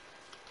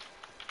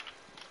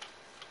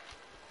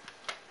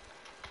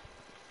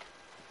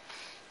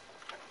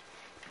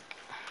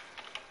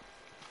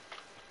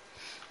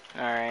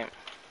 Alright.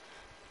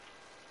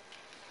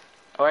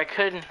 Or I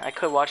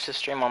could watch the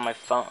stream on my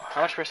phone. How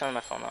much percent on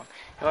my phone on?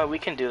 You know what, we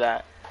can do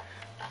that.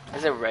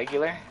 Is it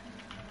regular?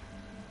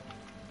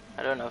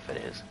 I don't know if it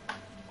is.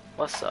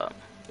 What's up?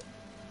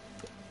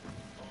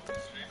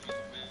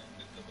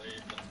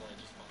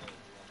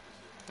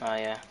 Oh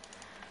yeah.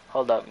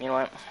 Hold up. You know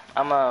what?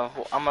 I'm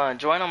gonna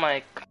join on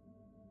my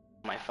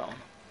phone.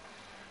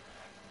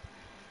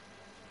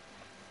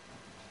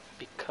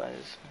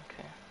 Because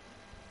okay.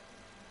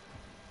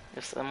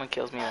 If someone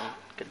kills me, then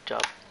good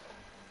job.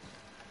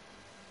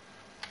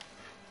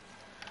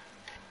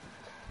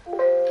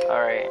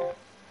 Alright.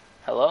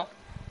 Hello?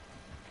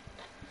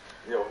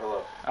 Yo,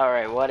 hello.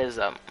 Alright, what is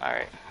up?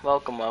 Alright.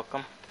 Welcome.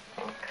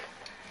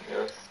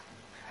 Yes.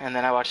 And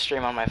then I watch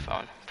stream on my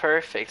phone.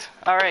 Perfect.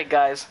 Alright,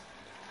 guys.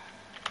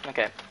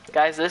 Okay.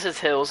 Guys, this is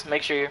Hills.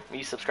 Make sure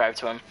you subscribe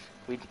to him.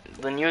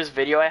 The newest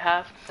video I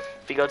have,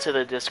 if you go to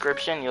the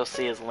description, you'll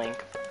see his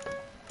link.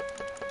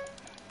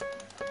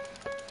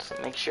 So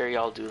make sure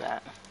y'all do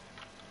that.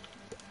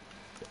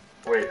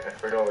 Wait, I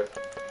forgot what...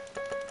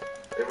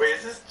 Wait,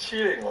 is this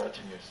cheating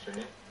watching your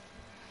stream?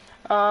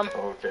 Oh,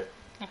 okay.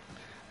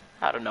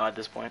 I don't know at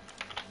this point.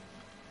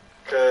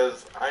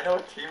 Cause I know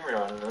what team you're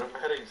on and I'm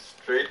heading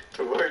straight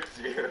towards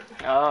you.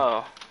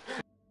 Oh.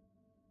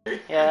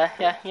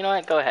 Yeah, you know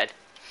what? Go ahead.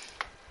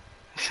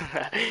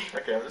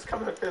 Okay, I'm just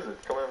coming to visit,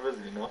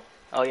 you know?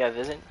 Oh yeah,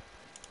 visit?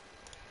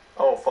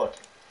 Oh fuck.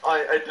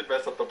 I did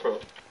mess up the pro.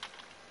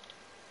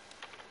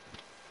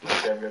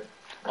 Okay, I'm good.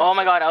 Oh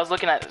my god, I was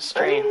looking at the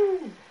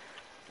stream.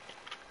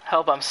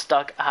 Help, I'm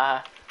stuck.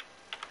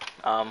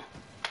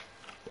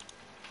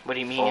 What do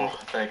you mean? Oh,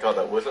 thank god,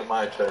 that wasn't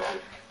my treasure.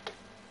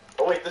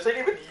 Oh wait, this ain't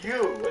even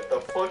you. What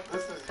the fuck?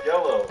 This is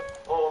yellow.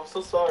 Oh, I'm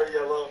so sorry,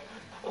 yellow.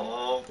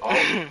 Oh,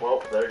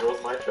 well, there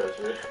goes my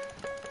treasure.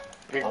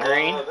 You're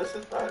green. This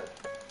is bad.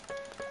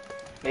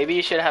 Maybe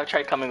you should have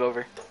tried coming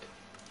over.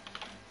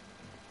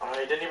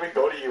 I didn't even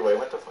go to you. I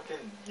went to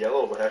fucking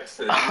yellow by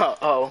accident.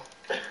 Oh.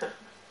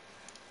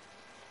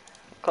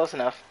 Close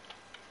enough.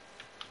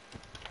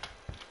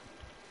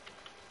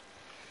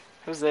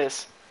 Who's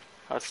this?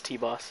 Oh, it's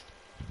T-Boss.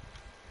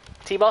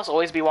 T-Boss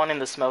always be wanting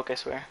the smoke, I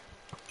swear.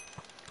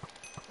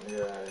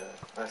 Yeah.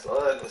 I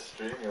saw that in the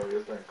stream, yo. He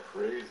was going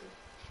crazy.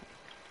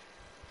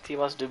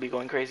 T-Boss do be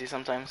going crazy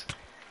sometimes.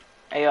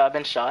 Hey, I've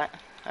been shot.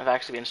 I've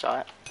actually been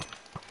shot.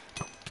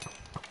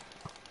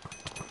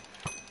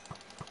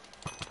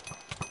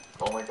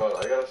 Oh my god,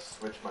 I gotta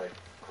switch my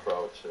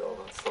crouch, yo.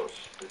 That's so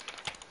shit.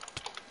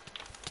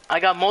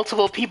 I got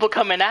multiple people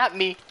coming at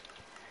me.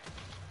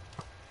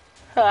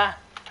 Ah,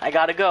 I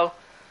gotta go.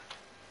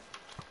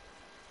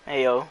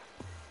 Hey, yo.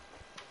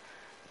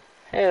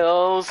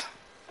 Hills.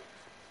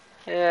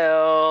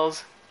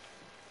 Hills.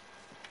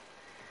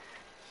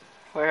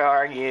 Where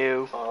are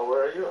you?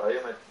 Where are you?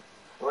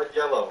 I'm at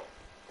yellow.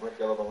 I'm at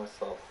yellow by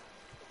myself.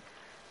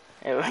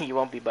 You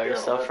won't be by Yeah,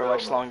 yourself for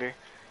much longer.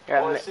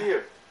 Oh, I see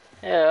you.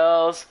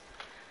 Hills.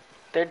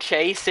 They're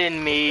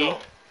chasing me. Yo.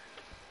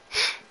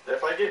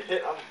 If I get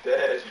hit, I'm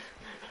dead.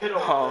 I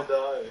don't want to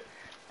die.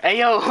 Hey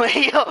yo,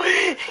 hey yo.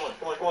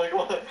 Come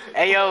on.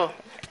 Hey yo.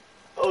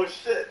 Oh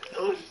shit.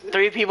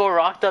 3 people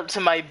rocked up to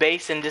my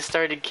base and just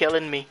started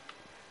killing me.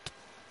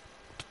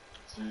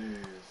 Jeez.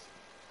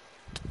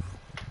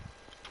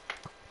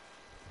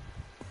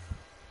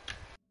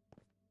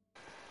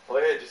 Oh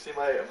yeah, did you see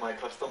my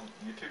custom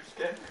YouTube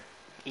skin?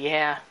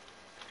 Yeah.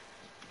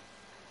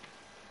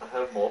 I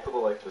have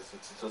multiple like this.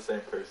 It's the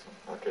same person.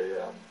 Okay,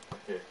 yeah.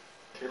 Okay.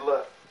 To the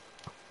left.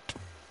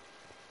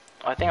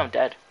 Oh, I think I'm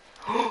dead.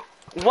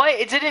 What?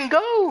 It didn't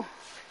go!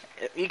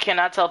 You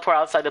cannot teleport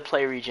outside the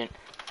play region.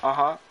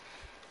 Uh-huh.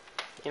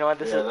 You know what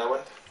this is? Yeah, that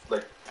went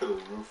like to the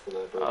roof of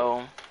that building.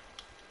 Oh.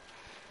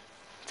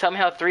 Tell me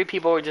how 3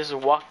 people were just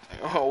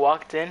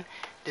walked in,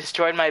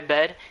 destroyed my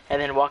bed, and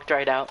then walked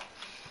right out.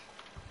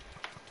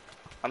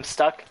 I'm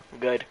stuck?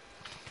 Good.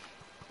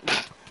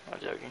 I'm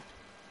joking.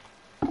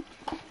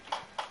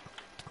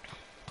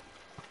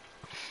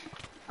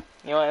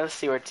 You know what? Let's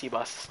see where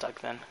T-Boss is stuck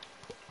then.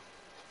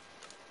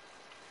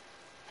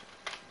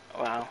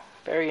 Wow.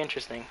 Very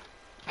interesting.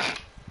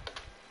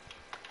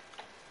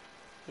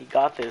 You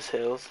got this,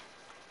 Hills.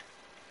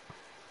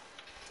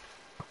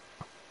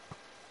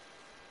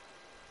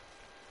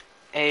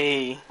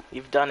 Hey,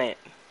 you've done it.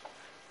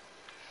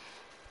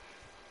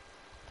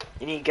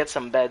 You need to get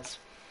some beds.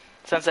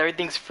 Since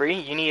everything's free,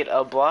 you need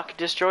a block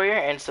destroyer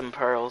and some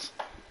pearls.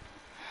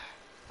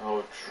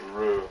 Oh,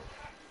 true.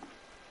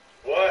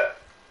 What?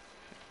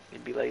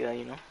 It'd be like that,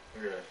 you know?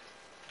 Okay.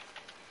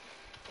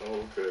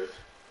 Oh, good.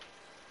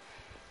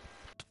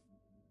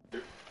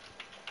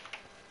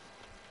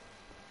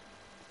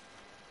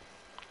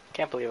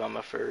 Can't believe I'm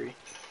a furry.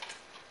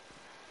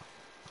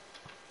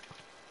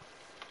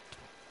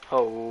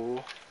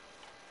 Oh.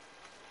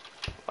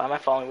 Why am I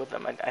falling with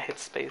them? I hit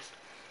space.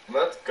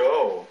 Let's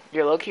go.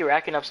 You're low-key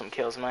racking up some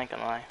kills, I'm not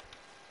gonna lie.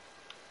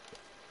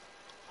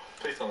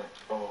 Please tell me.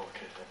 Oh,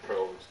 okay. That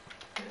pearls.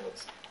 Yeah,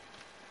 let's...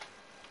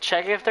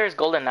 Check if there's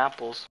golden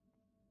apples.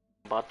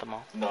 Bought them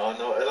all. No.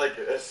 Like,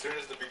 as soon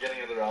as the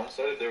beginning of the round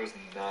started, there was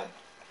none.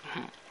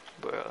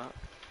 Bruh.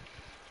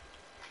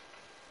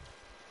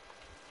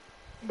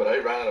 But I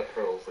ran out of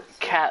pearls. Like,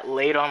 Cat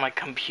laid on my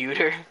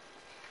computer.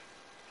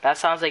 That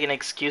sounds like an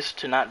excuse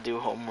to not do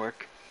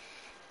homework.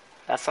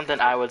 That's something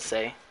I would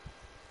say.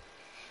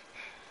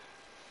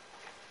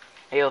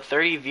 Hey, yo,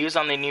 30 views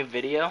on the new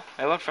video.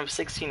 I went from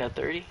 16 to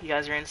 30. You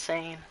guys are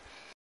insane.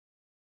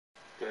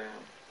 Damn.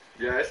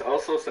 Yeah, I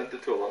also sent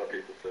it to a lot of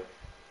people too.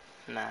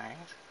 Nice.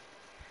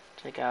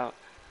 Check out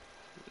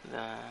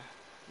the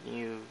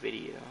new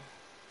video.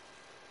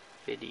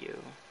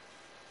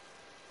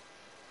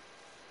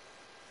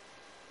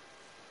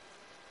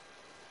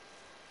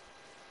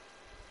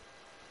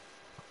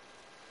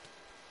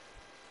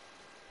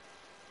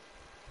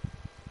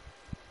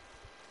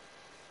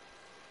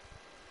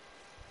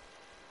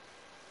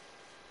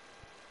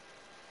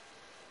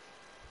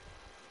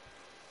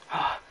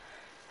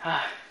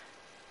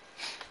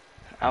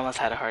 I almost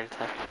had a heart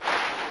attack.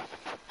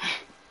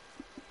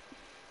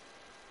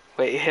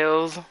 Wait,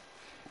 Hills,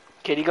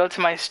 can you go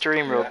to my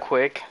stream real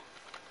quick?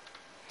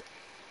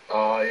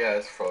 Oh, yeah,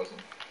 it's frozen.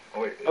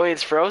 Oh, wait. Oh, wait,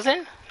 it's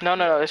frozen?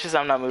 No, it's just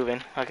I'm not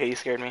moving. Okay, you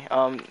scared me.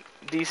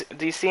 Do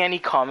you see any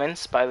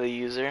comments by the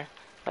user?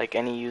 Like,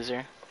 any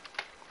user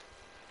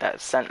that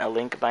sent a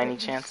link by any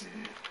chance?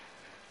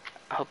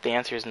 I hope the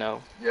answer is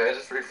no. Yeah, I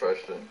just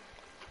refreshed it.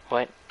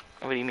 What?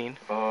 What do you mean?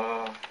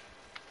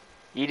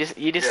 You just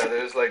yeah,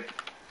 there's like...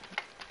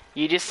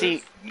 You just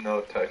see...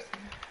 no texting.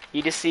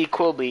 You just see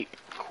Quilby,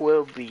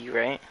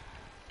 right?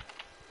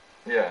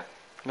 Yeah.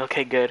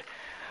 Okay, good.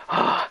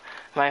 Oh,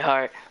 my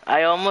heart.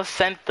 I almost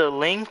sent the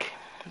link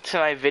to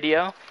my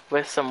video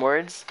with some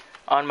words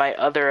on my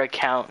other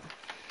account.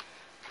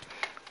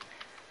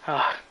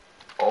 Oh.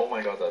 Oh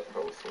my god, that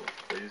pro was so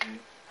crazy.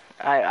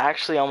 I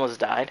actually almost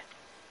died.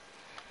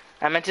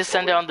 I meant to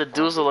send it on the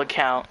Doozle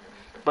account,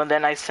 but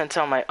then I sent it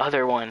on my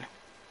other one.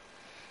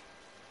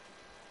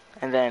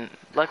 And then,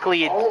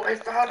 luckily... Oh, I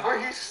found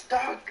where he's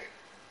stuck!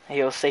 Hey,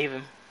 yo, save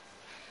him.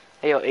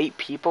 Hey, yo, 8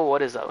 people?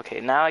 What is that? Okay,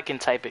 now I can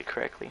type it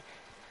correctly.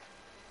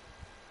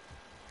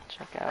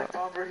 Check I out.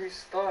 found where he's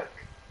stuck.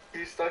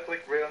 He's stuck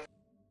like right on.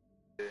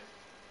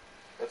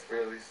 That's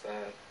really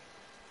sad.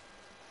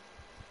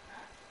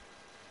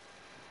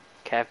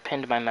 Okay, I've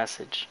pinned my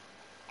message.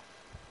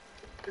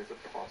 Is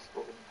it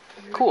possible?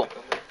 Cool.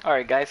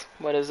 Alright, guys,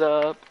 what is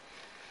up?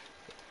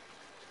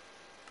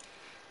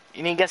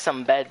 You need to get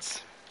some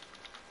beds.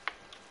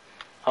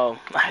 Oh,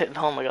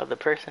 oh my god, the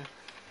person.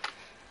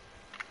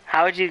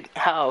 How would you,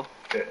 how?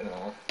 Okay,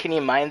 no. Can you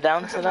mine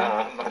down to them?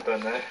 Nah, I'm not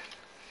done that.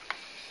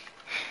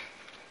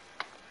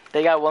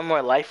 They got 1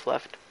 more life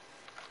left.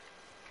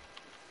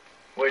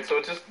 Wait, so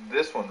it's just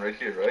this one right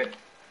here, right?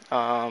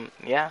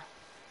 Yeah.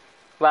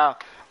 Wow,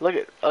 look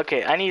at,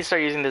 okay, I need to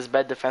start using this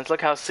bed defense.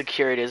 Look how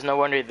secure it is. No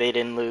wonder they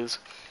didn't lose.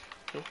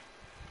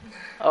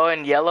 Oh,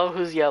 and yellow?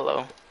 Who's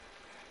yellow?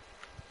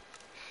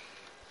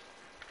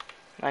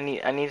 I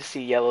need to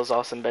see yellow's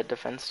awesome bed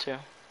defense too.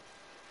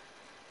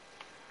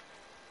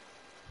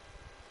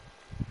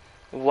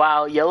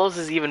 Wow, yellow's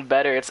is even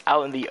better. It's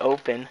out in the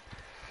open.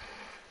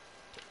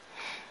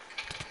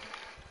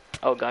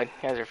 Oh god,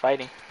 you guys are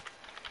fighting.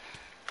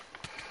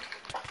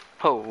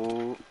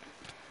 Oh.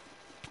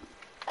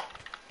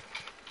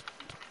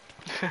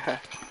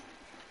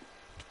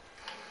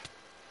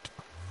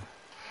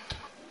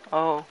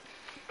 Oh.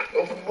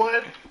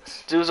 What?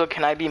 Duzo,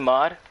 can I be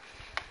mod?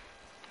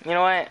 You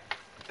know what?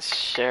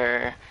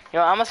 Sure. You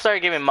know, I'm gonna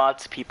start giving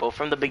mods to people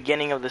from the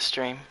beginning of the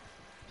stream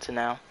to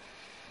now.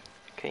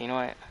 Okay, you know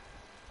what?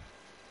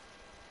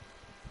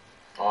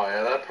 Oh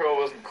yeah, that pro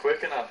wasn't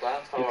quick enough.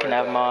 That's how You can I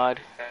have died. mod.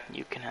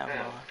 You can have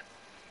Yeah. mod.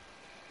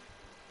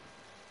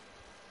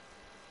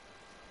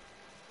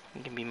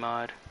 You can be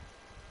mod.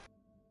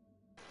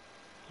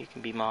 You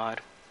can be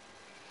mod.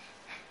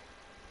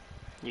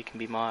 You can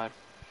be mod.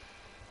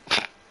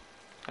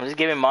 I'm just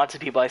giving mod to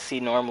people I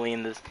see normally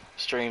in the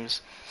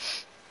streams.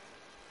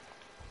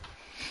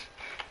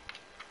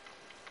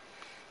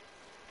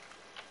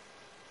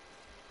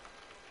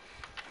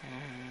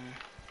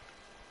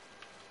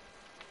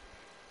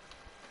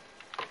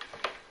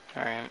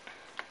 Alright.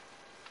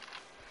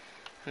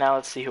 Now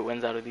let's see who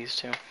wins out of these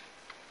two.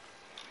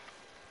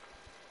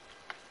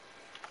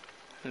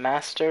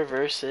 Master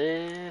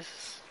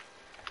versus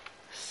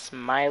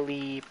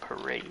Smiley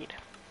Parade.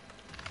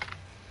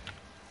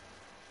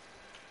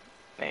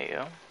 There you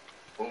go.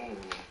 Ooh.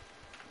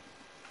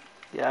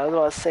 Yeah, I was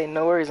about to say,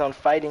 no worries on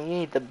fighting. You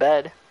need the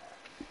bed.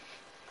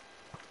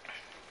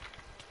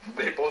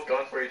 They both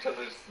gone for each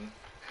other's.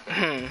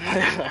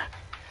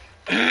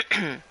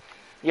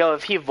 Yo,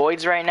 if he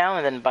voids right now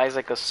and then buys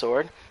like a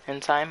sword in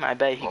time, I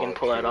bet he can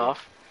pull that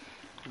off.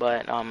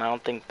 But I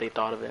don't think they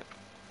thought of it.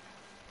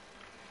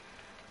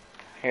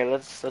 Here,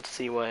 let's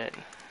see what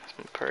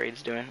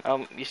Parade's doing.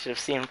 Oh, you should have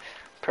seen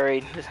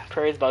Parade.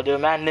 Parade's about to do a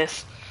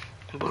madness.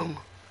 Boom.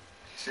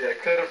 See, I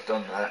could have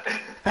done that.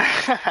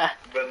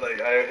 But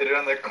like, I hit it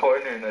on the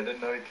corner and I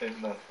didn't know he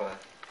came that far.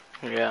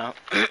 Yeah.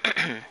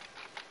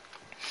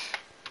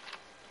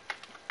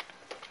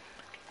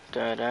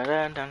 Da, da,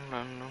 da, dun, dun,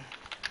 dun.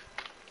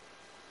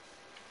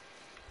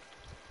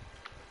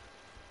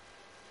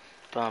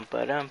 Bum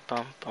ba dum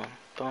bum bum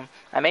bum.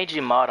 I made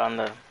you mod on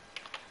the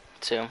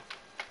too.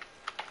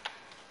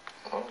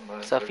 Oh,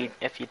 nice. So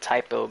if you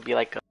type, it will be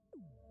like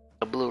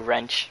a blue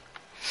wrench.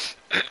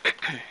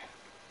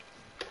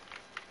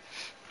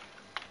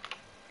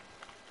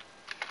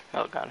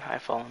 Oh god,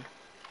 I've fallen.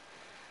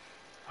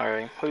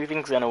 Alright, who do you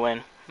think's gonna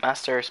win?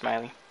 Master or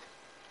Smiley?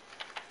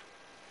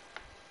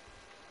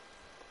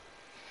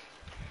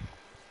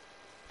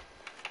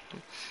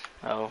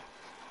 Oh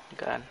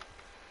god.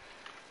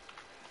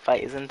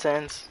 Fight is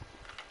intense.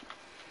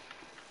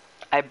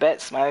 I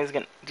bet Smiley's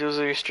gonna do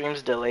your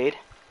streams delayed.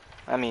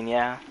 I mean,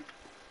 yeah.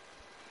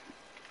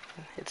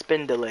 It's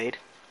been delayed.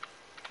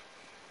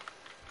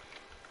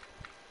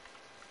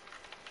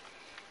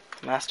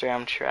 Master,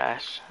 I'm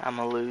trash.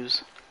 I'ma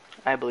lose.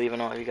 I believe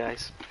in all you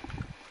guys.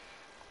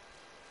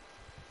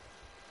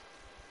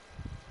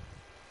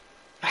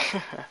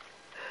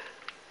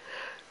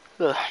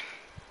 Ugh.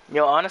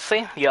 Yo,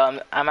 honestly,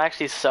 I'm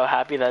actually so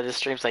happy that this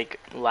stream's like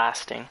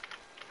lasting.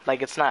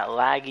 Like it's not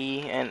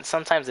laggy, and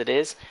sometimes it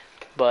is,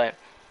 but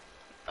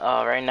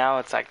right now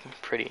it's like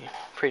pretty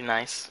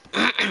nice,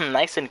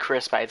 nice and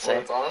crisp, I'd say.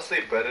 Well, it's honestly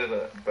better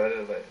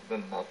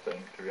than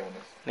nothing, to be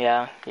honest.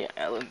 Yeah,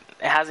 it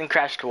hasn't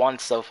crashed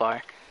once so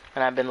far,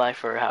 and I've been live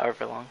for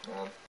however long.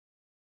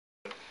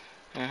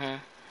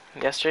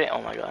 Yesterday,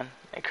 oh my god,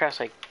 it crashed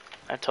like,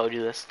 I told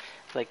you this,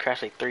 it like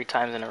crashed like 3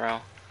 times in a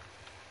row.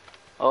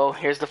 Oh,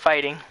 here's the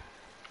fighting.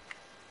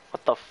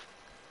 What the f...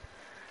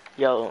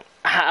 Yo,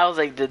 I was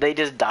like, did they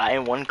just die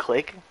in one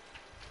click?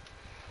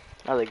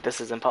 I was like, this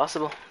is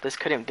impossible. This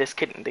can't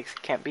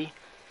be.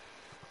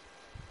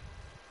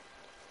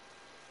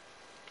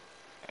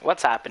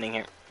 What's happening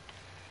here?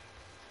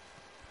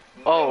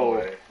 No Oh,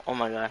 way. oh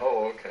my god.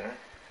 Oh, okay.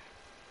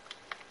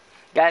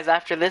 Guys,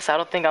 after this, I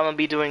don't think I'm gonna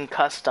be doing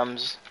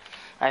customs.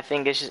 I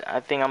think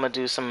I'm gonna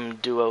do some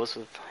duos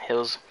with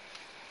Hills,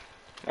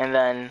 and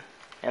then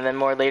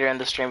more later in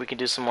the stream we can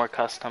do some more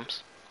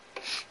customs.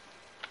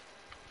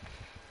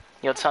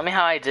 Yo, tell me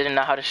how I didn't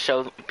know how to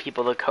show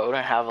people the code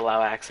and have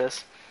allow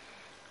access.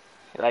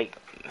 Like,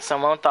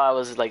 someone thought I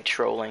was like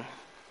trolling.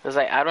 It was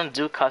like, I don't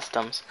do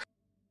customs.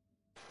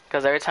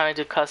 Because every time I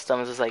do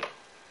customs, it's like,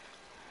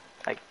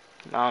 I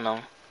don't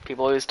know.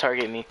 People always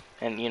target me.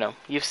 And, you know,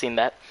 you've seen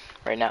that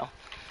right now.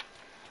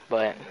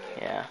 But,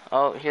 yeah.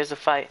 Oh, here's a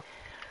fight.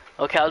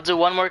 Okay, I'll do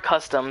one more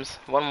customs.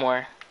 One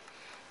more.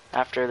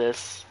 After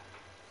this.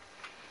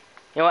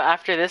 You know what?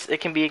 After this,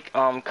 it can be,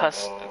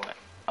 custom.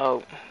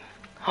 Oh.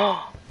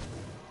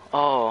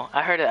 Oh,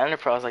 I heard at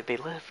Enterprise, like, they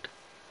lived.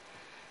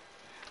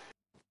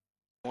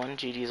 One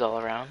GG's all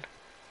around.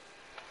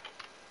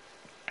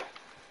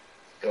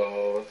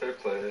 Go, third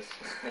place.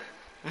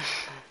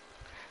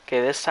 Okay,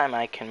 this time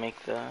I can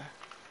make the...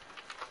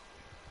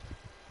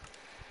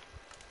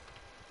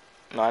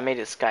 No, I made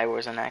it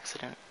Skywars on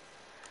accident.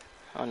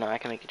 Oh no, I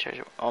can make a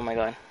treasure. Oh my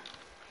god.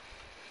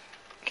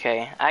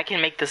 Okay, I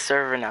can make the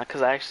server now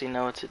because I actually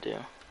know what to do.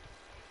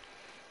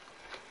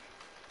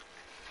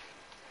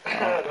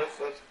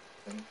 That's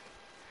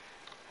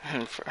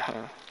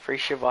Free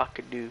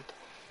Shavakadu.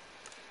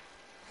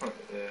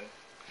 yeah.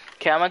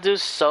 Okay, I'm gonna do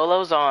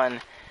solos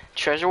on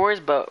Treasure Wars,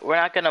 but we're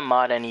not gonna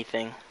mod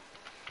anything.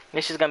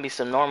 This is gonna be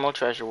some normal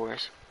Treasure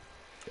Wars.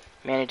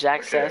 Manage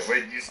access.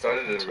 Okay, wait, you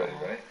started it already,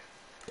 right?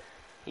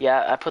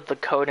 Yeah, I put the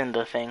code in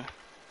the thing.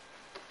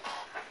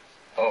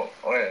 Oh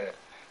yeah.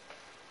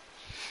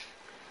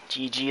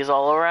 GG is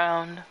all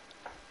around.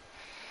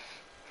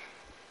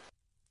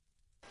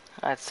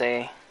 I'd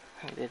say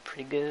I did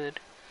pretty good.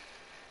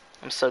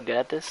 I'm so good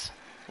at this.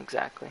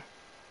 Exactly.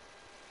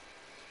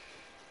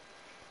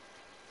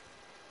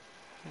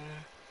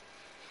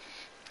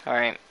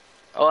 Alright.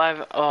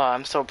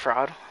 I'm so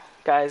proud.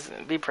 Guys,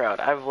 be proud.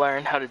 I've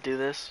learned how to do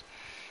this.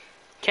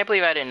 Can't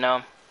believe I didn't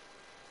know.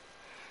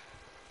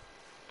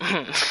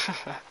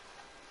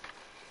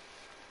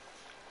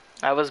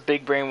 I was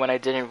big brain when I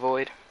didn't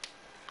void.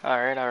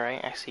 Alright,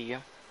 I see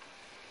you.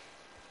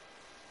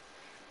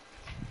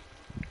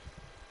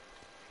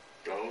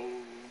 Go.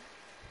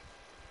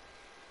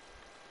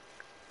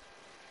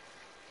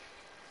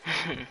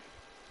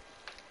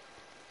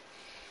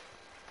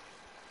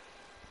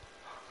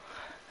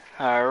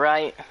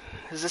 Alright.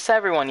 Is this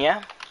everyone,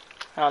 yeah?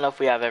 I don't know if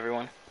we have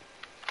everyone.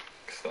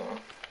 So.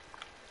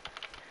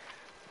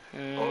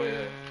 Oh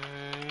yeah.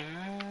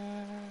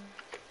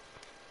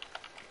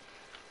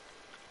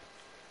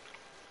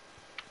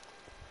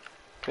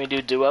 Can we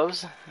do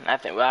duos? I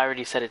think I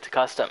already set it to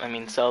custom. I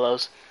mean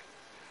solos.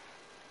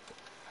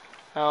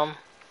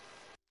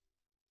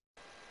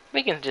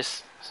 We can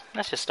just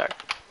let's just start.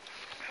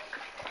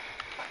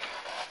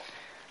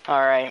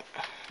 All right.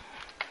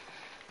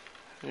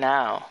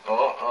 Now.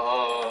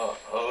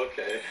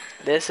 Okay.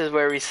 This is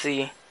where we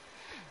see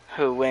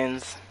who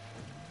wins.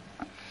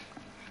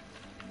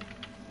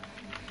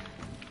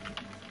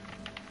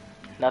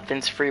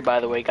 Nothing's free, by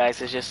the way,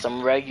 guys. It's just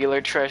some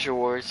regular Treasure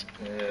Wars.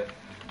 Yeah.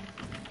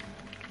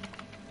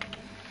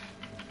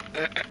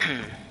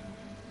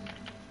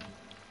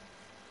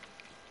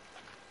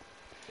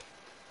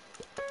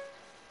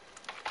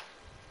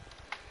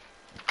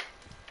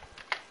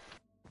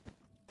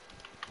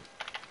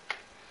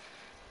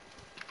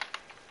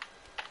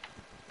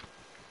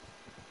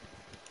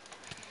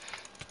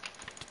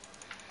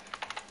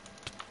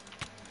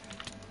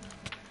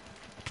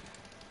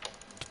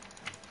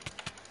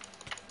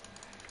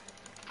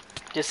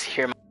 Just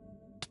hear my...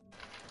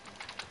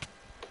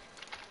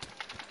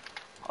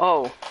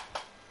 Oh.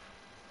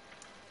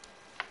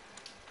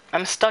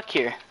 I'm stuck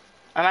here.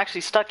 I'm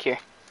actually stuck here.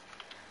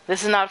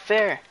 This is not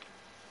fair.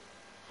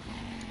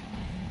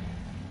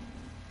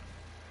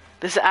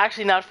 This is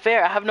actually not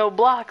fair. I have no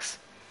blocks.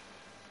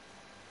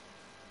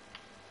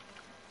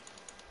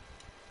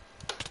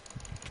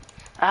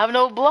 I have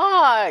no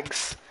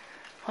blocks.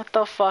 What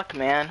the fuck,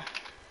 man?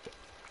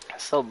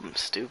 That's so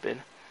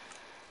stupid.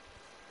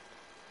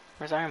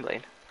 Where's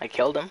Ironblade? I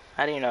killed him.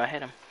 I didn't even know I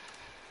hit him.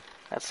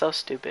 That's so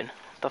stupid.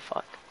 What the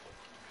fuck?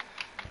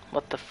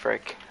 What the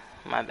frick?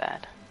 My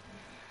bad.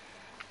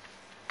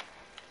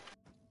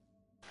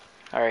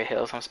 Alright,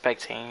 Hills, I'm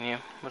spectating you.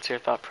 What's your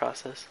thought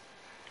process?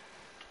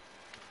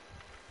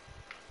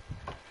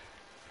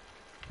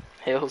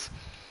 Hills?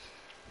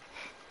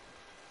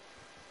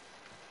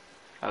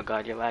 Oh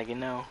god, you're lagging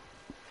now.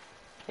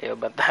 Yo,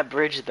 but that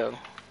bridge though.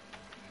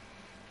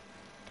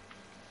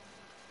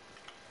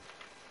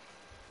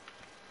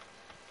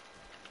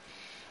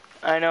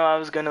 I know I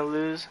was gonna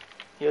lose.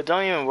 Yo,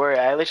 don't even worry.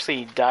 I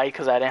literally died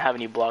because I didn't have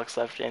any blocks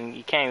left, and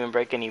you can't even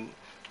break any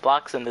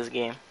blocks in this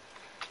game.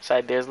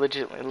 So there's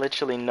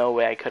literally no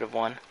way I could have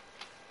won.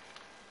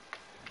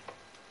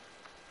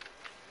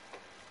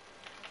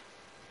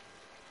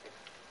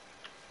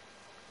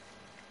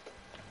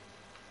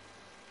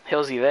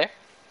 Hills, you there?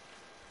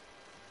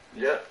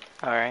 Yeah.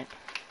 Alright.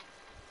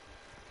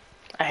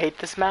 I hate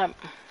this map.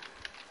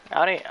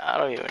 I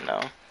don't even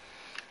know.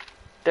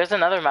 There's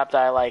another map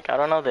that I like. I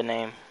don't know the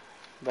name.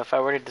 But if I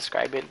were to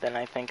describe it, then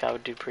I think I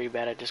would do pretty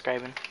bad at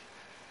describing.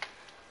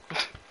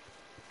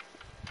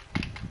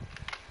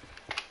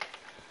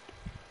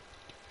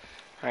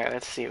 Alright,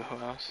 let's see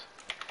who else.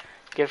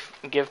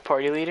 Give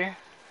party leader?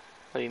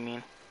 What do you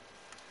mean?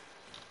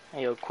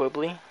 Hey, yo,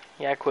 Quibbly?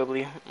 Yeah,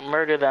 Quibbly.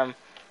 Murder them.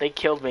 They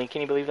killed me.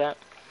 Can you believe that?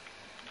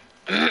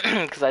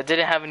 Because I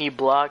didn't have any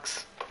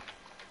blocks.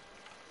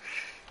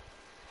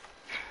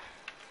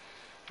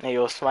 Hey,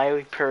 yo,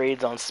 Smiley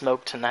parades on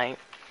smoke tonight.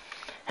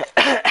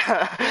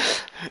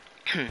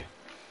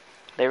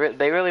 They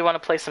really want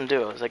to play some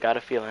duos. I got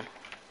a feeling.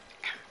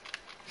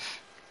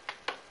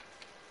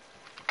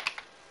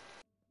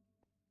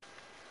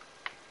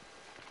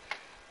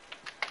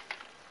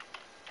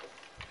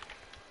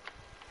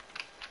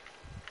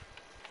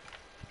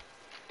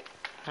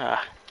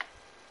 Ah.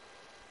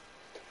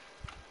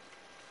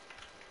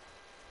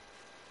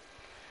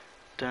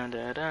 Dun,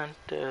 dun, dun,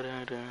 dun,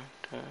 dun,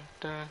 dun,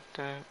 dun,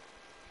 dun.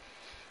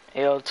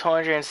 Yo,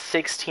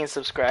 216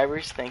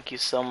 subscribers. Thank you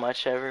so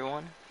much,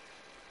 everyone.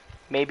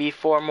 Maybe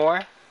 4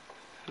 more.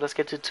 Let's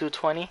get to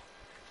 220.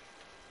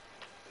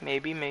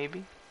 Maybe.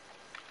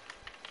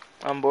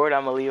 I'm bored.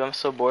 I'm gonna leave. I'm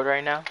so bored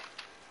right now.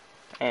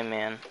 Hey,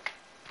 man.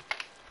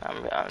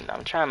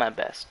 I'm trying my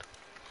best.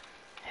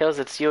 Hills,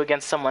 it's you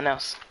against someone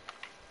else.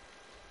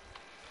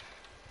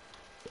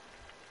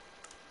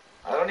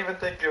 I don't even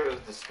think it was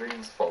the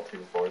stream's fault he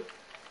was bored.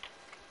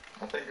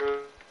 I think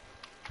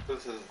it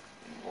was his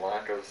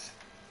lack of...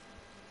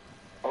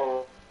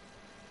 Oh.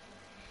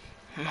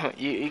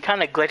 You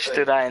kind of glitched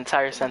through that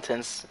entire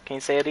sentence. Can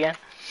you say it again?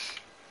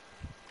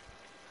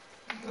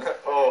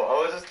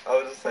 Oh, I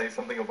was just saying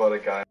something about a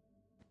guy.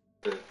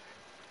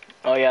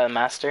 Oh yeah, the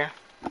master.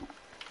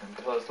 And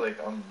because like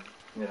I'm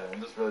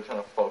just really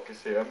trying to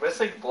focus here. I'm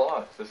missing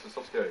blocks. This is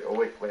so scary. Oh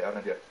wait, I have an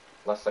idea.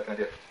 Last second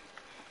idea.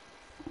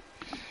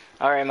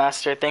 Alright,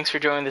 master. Thanks for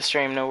joining the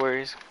stream. No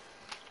worries.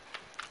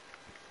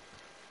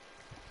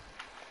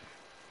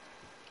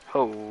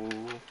 Oh,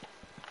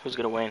 who's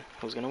gonna win?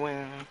 Who's gonna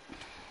win?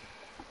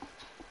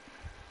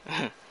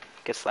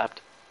 Get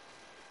slapped.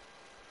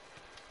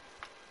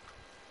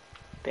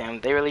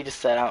 Damn, they really just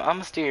said, I'm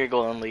gonna steal your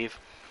goal and leave.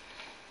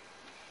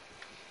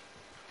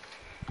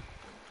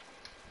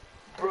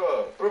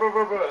 Bruh.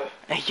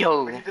 Hey,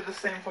 yo. But he did the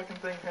same fucking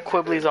thing.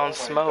 Quibbly's on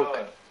smoke.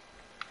 God.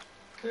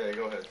 Yeah,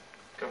 go ahead.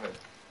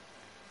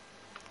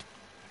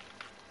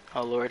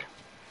 Oh, Lord.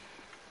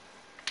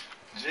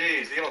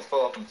 Jeez, he almost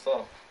fell off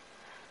himself.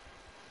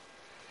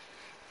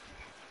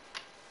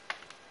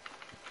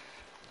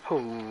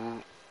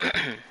 Ooh.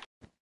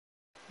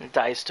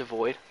 Dies to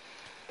void.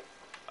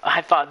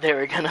 I thought they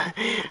were gonna...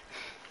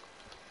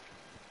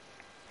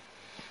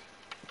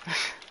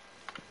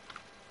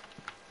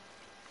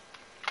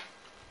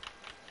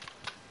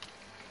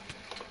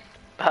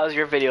 How's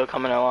your video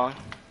coming along?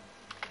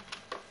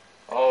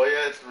 Oh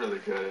yeah, it's really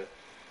good.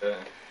 Yeah.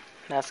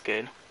 That's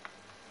good.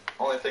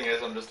 Only thing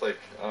is, I'm just like,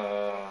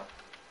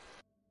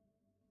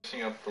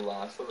 finishing up the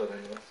last of it, I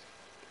guess.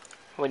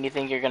 When do you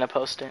think you're gonna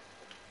post it?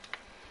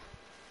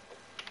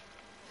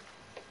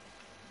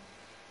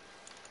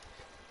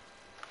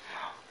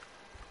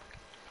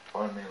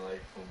 I mean,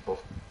 like,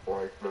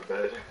 before I go to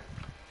bed.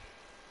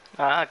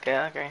 Ah,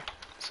 okay.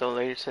 So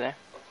later today.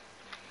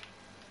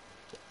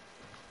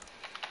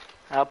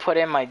 I'll put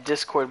in my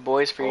Discord,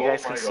 boys, for you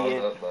guys can see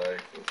it. That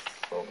lag was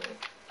so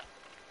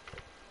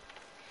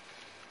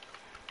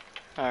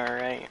bad.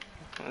 Alright.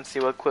 Let's see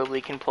what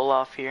Quibbly can pull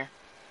off here.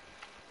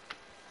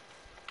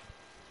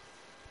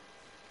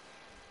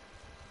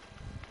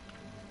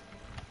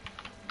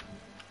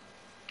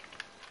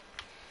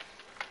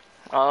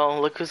 Oh,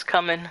 look who's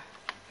coming.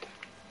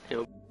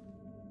 He'll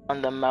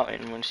on the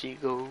mountain when she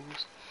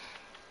goes.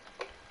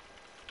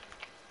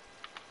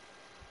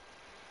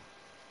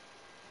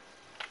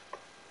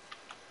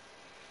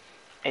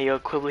 Hey, yo,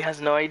 Quibbly has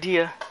no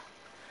idea.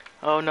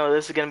 Oh no,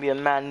 this is gonna be a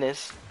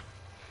madness.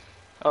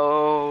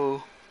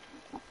 Oh.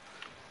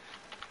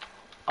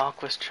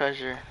 Aqua's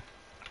treasure.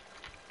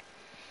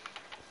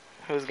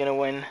 Who's gonna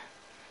win?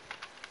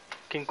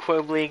 Can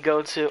Quibbly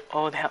go to...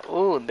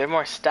 Oh, they're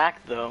more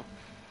stacked though.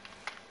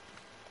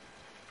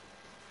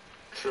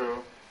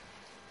 True.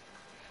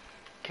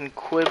 Can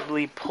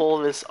Quibbly pull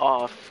this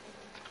off?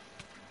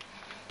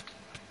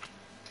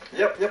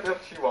 Yep,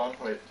 she won.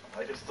 Wait,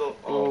 I can still...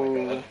 Oh Ooh.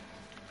 my god.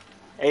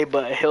 Hey,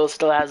 but Hill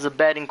still has a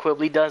bed and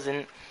Quibbly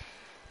doesn't.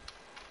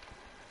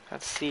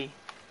 Let's see.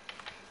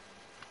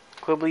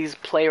 Quibbly's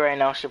play right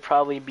now should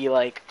probably be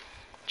like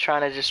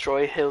trying to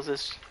destroy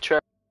Hill's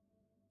treasure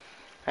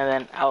and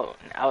then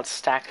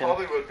outstack him.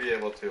 Probably would be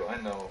able to. I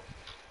know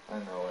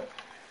it.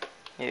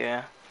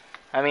 Yeah.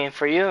 I mean,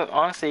 for you,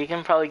 honestly, you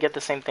can probably get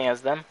the same thing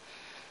as them.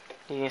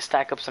 You can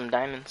stack up some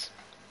diamonds.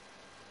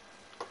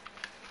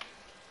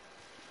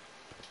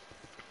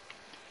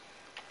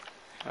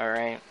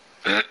 Alright.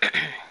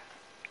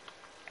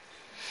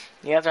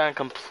 You guys are on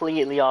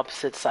completely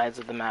opposite sides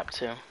of the map,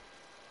 too.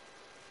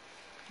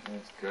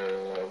 That's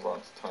good. I have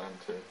lots of time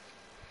too.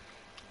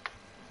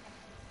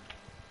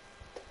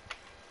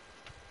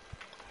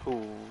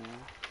 Ooh.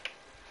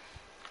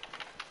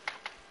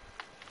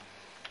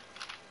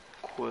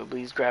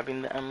 Quibbly's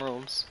grabbing the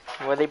emeralds.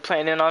 What are they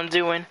planning on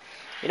doing?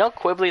 You know,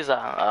 Quibbly's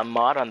a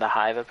mod on the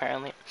Hive,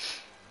 apparently.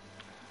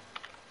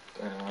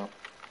 Damn.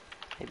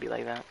 They'd be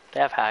like that. They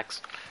have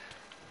hacks.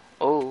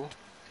 Oh.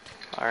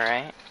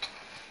 Alright.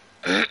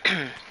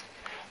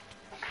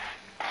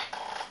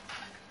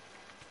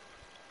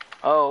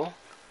 Oh.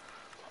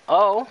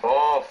 Oh.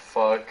 Oh,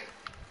 fuck.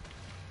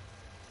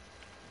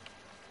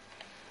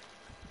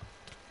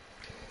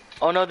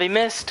 Oh no, they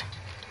missed.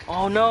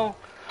 Oh no.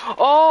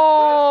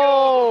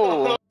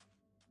 Oh.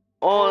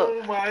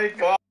 Oh. Oh my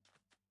god.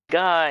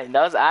 God,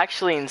 that was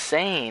actually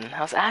insane.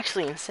 That was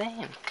actually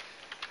insane.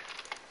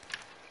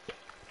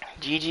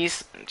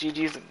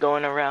 GG's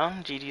going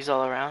around. GG's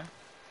all around.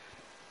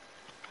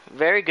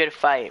 Very good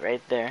fight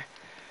right there.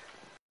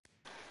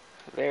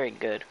 Very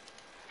good.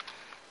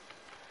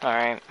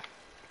 Alright.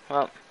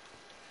 Well,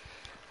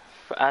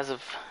 as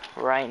of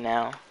right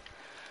now,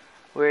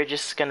 we're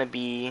just gonna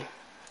be...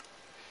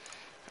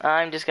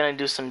 I'm just gonna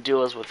do some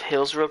duos with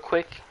Hills real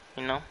quick,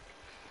 you know?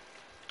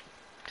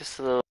 Just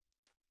a little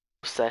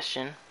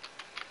session.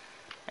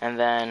 And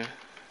then,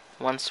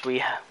 once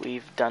we've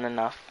done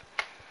enough,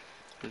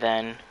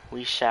 then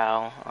we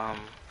shall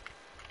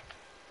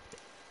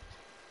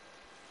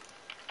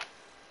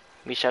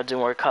do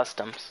more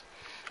customs.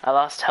 I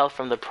lost health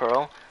from the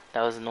pearl.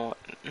 That was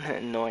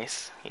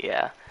noise.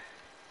 Yeah.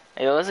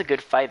 It was a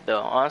good fight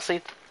though.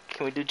 Honestly,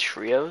 can we do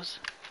trios?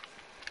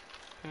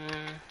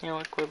 You know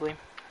what, Quibbly?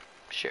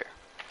 Sure.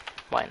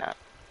 Why not?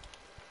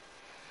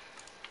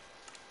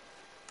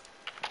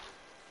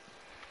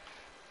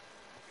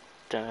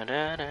 Wait,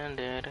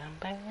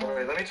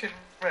 let me change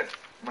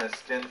my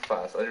skin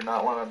fast. I do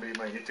not want to be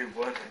my YouTube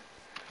one.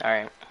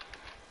 Alright.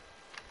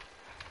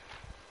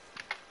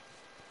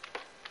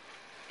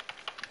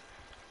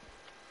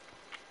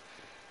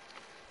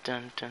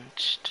 Dun dun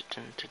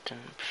dun dun dun.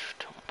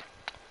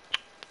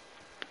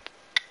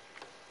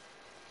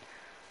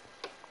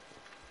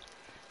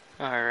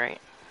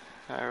 Alright.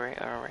 Alright.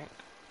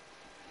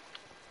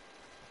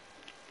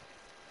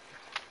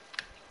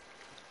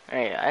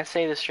 Alright, I'd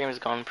say the stream has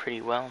gone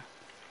pretty well.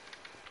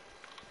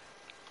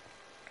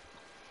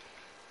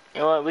 You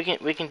know what,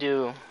 we can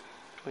do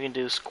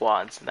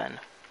squads then.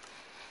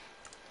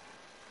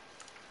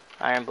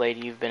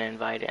 Ironblade, you've been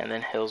invited, and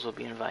then Hills will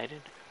be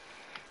invited.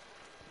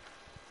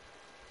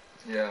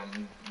 Yeah,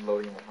 I'm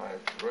loading the Hive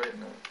right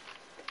now.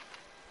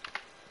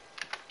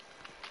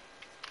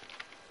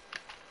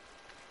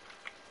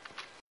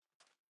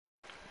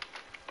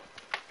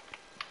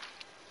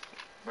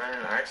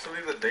 Man,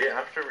 actually, the day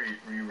after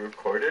we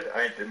recorded,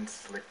 I didn't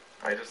sleep.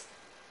 I just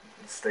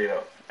stayed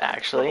up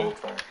Actually? the whole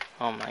time.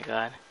 Oh my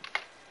god.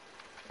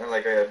 And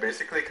like, I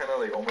basically kind of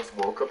like almost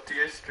woke up to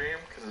your stream,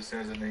 because as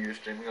soon as I knew you were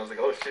streaming, I was like,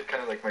 oh shit,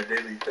 kind of like my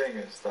daily thing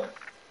and stuff.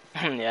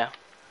 Yeah.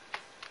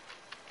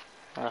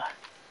 Ugh.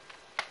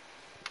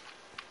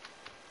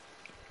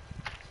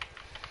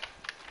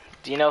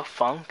 Do you know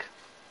Funk?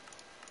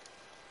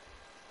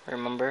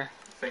 Remember?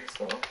 I think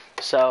so.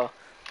 So,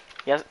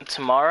 yes,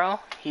 tomorrow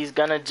he's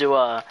gonna do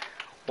a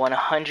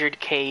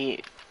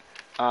 100k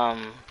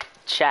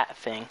chat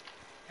thing,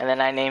 and then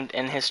I named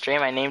in his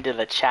stream I named it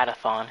a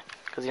chatathon,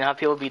 because you know how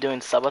people be doing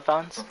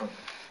subathons.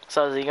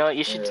 So I was like, you know what,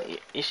 you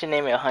should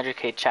name it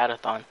 100k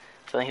chatathon.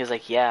 So then he was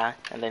like, yeah,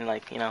 and then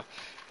like, you know,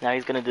 now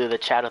he's gonna do the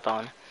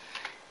chatathon,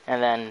 and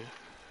then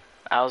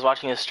I was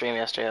watching his stream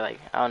yesterday,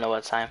 like I don't know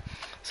what time.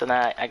 So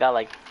then I got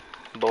like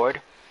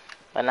bored,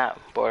 but not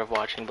bored of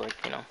watching, but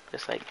like, you know,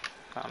 just like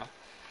I don't know.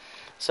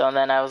 So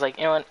then I was like,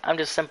 you know what, I'm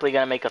just simply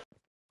gonna make a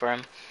for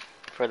him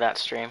for that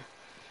stream,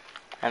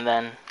 and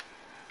then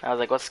I was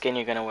like, what skin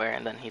you gonna wear?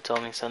 And then he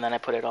told me, so then I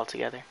put it all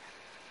together.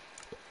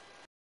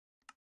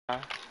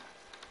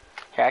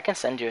 Here, I can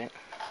send you it.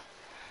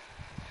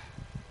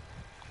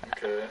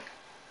 Okay.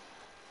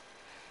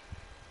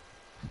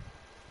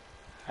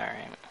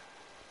 Alright.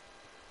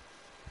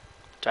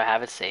 Do I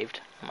have it saved?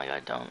 Oh my god, I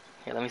don't.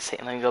 Here, let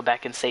me go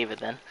back and save it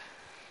then.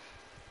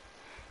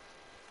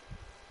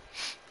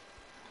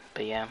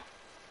 But yeah.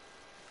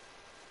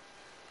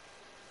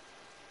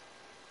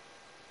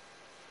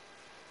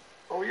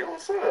 Oh, yo,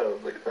 what's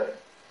up? Look at that.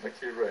 Look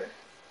to your right.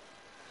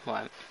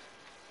 What?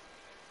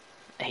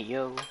 Hey,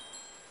 yo.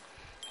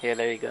 Here,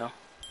 there you go.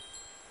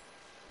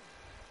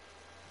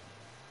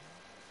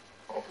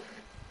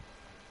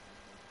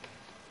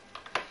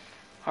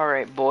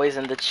 Alright, boys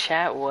in the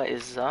chat, what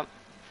is up?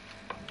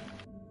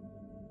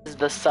 This is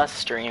the sus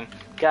stream.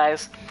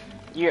 Guys,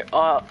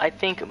 I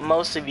think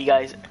most of you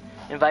guys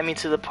invite me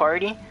to the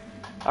party.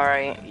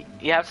 Alright,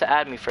 you have to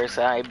add me first.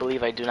 I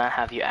believe I do not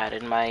have you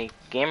added. My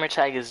gamer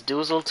tag is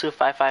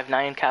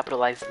Doozle2559,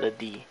 capitalize the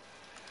D.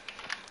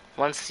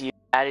 Once you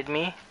added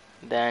me,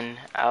 then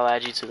I'll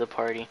add you to the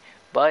party.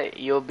 But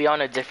you'll be on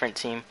a different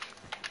team,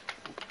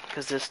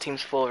 because this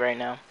team's full right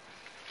now.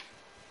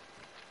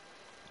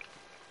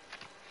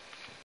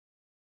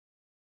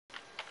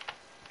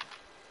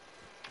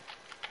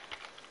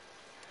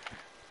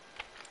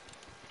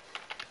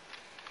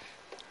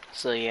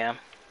 So yeah.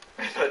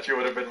 I thought you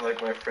would have been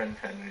like my friend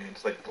Henry and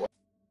just like block.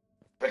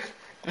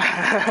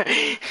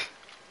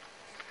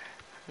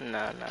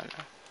 No, no,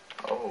 no.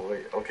 Oh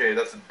wait, okay,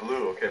 that's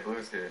blue. Okay,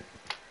 blue's here.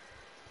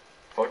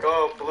 Fuck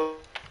off, blue.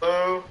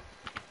 Blue.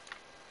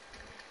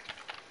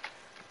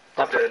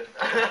 I'm That dead.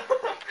 that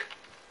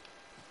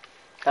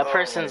Oh my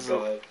person's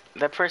god.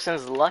 that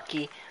person's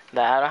lucky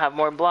that I don't have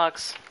more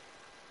blocks.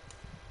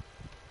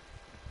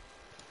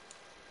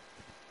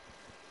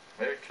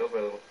 Maybe killed by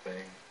a little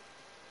thing.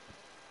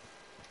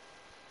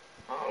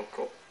 Oh,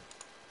 cool.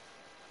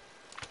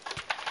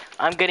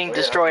 I'm getting Oh, yeah,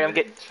 destroyed. I'm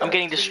reading I'm chat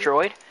getting too.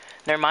 destroyed.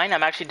 Never mind.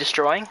 I'm actually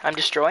destroying. I'm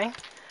destroying.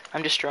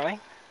 I'm destroying.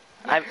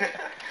 I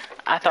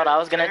thought I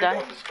was gonna die.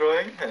 I'm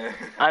destroying.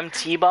 I'm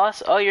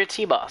T-boss. Oh, you're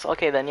T-boss.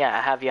 Okay, then yeah,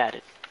 I have you at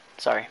it.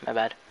 Sorry, my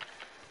bad.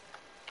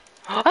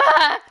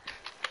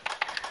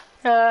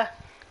 Ah!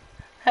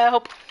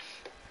 Help!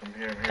 I'm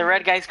here, The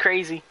red guy's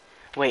crazy.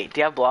 Wait, do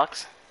you have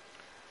blocks?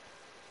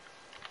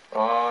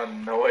 Oh,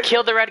 no way.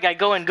 Kill the red guy.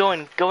 Go in, go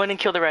in. Go in and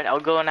kill the red. I'll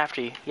go in after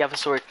you. You have a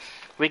sword.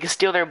 We can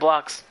steal their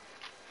blocks.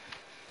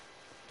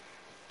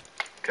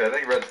 Okay, I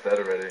think red's dead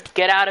already.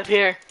 Get out of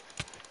here.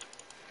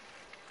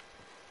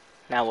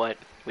 Now what?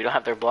 We don't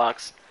have their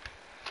blocks.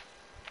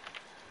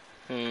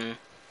 I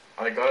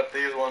got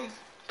these ones.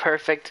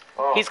 Perfect.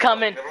 Oh, He's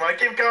coming. Never mind,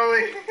 keep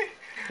going.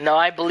 No,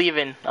 I believe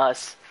in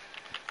us.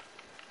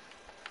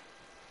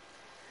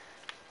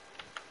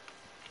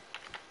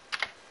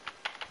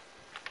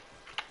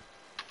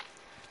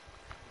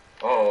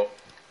 Oh.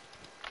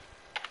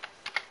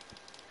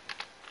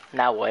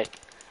 Now what?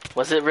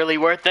 Was it really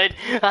worth it?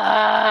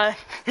 Ah!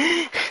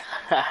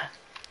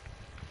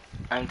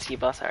 I'm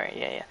T-boss. Alright,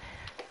 yeah, yeah.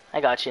 I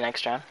got you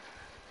next round.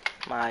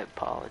 My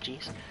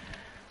apologies.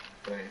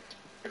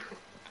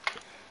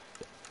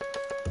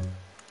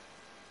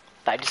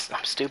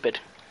 I'm stupid.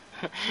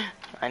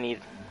 I need...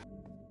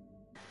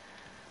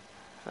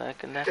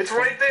 It's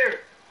right there.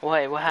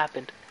 What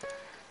happened?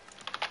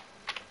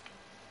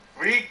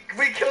 We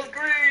killed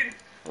green.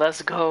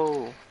 Let's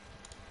go.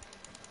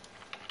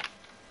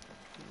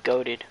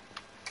 Goated.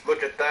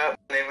 Look at that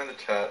name in the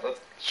chat. Let's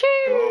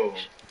go.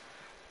 Sheesh.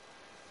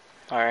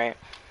 Alright.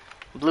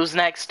 Blue's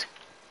next.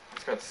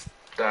 It's got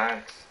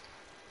stacks.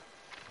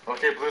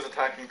 Okay, blue's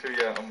attacking too.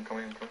 Yeah, I'm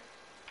coming.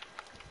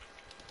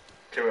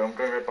 Okay, wait, I'm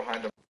going right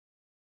behind him.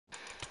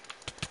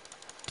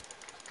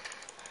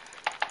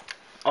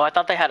 Oh, I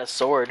thought they had a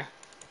sword.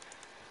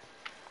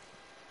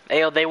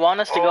 Ayo, they want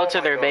us to go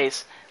to their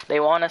base. They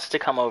want us to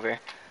come over.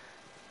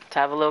 To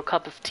have a little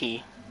cup of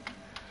tea.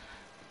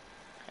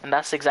 And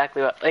that's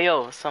exactly what...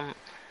 Ayo,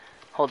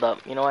 hold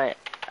up. You know what?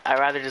 I'd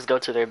rather just go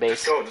to their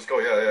base. Just go.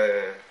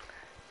 Yeah.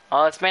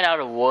 Oh, it's made out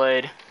of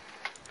wood.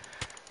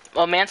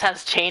 Oh, man's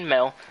has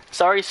chainmail.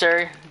 Sorry,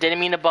 sir. Didn't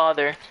mean to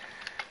bother.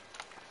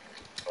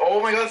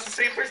 Oh my god, it's the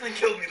same person that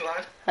killed me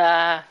last.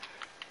 Ah.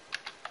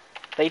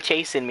 They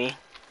chasing me.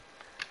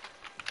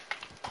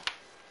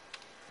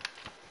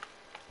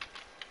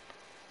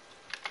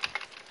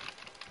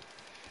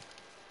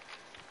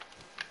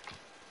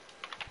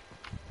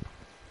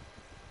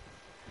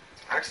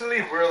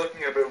 Actually, we're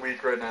looking a bit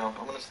weak right now.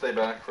 I'm gonna stay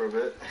back for a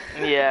bit.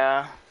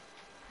 Yeah.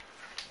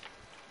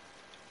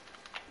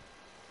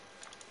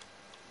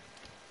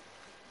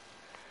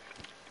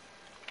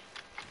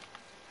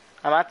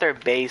 I'm at their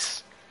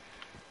base.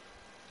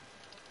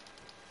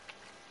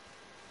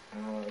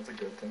 That's a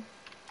good thing.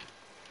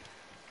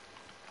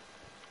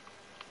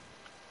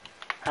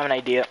 I have an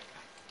idea.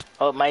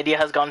 Oh, my idea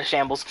has gone to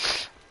shambles.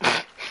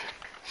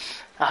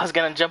 I was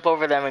gonna jump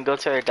over them and go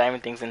to their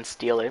diamond things and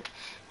steal it.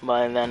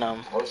 But then,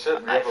 oh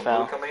shit, we I have a fell.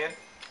 blue coming in?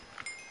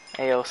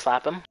 Ayo,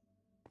 slap him. A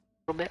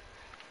little bit.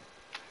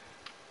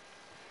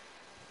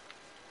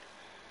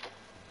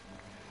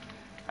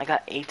 I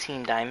got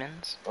 18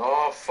 diamonds.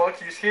 Oh fuck,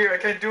 he's here, I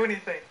can't do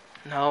anything.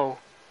 No.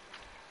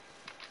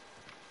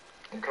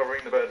 I'm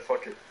covering the bed,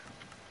 fuck it.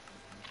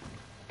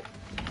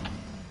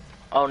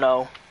 Oh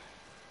no.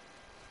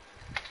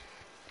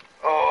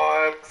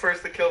 Oh, I'm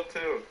first to kill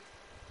too.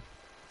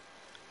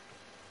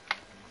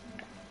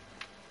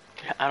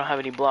 I don't have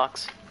any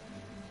blocks.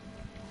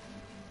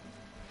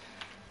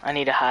 I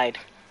need to hide.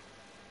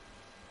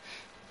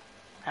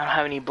 I don't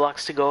have any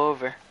blocks to go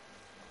over.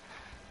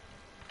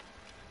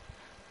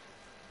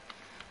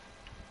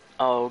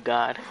 Oh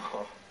god.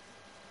 Oh,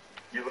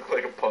 you look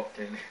like a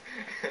pumpkin.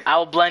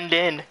 I'll blend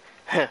in.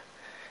 You're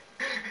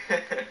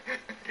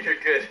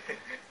good.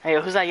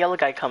 Hey, who's that yellow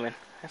guy coming?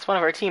 That's one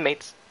of our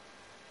teammates.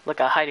 Look,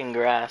 I hide in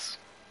grass.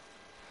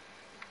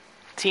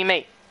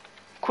 Teammate,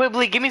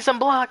 Quibbly, give me some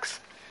blocks.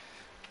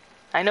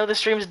 I know the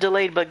stream's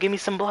delayed, but give me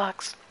some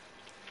blocks.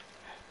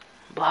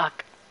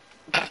 Block.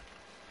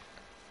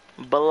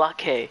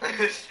 Blockade.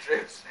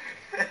 Strips.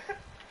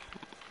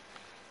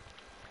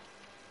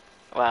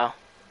 Wow.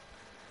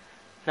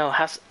 No,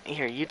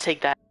 here, you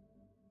take that.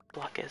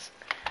 Block is.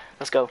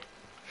 Let's go.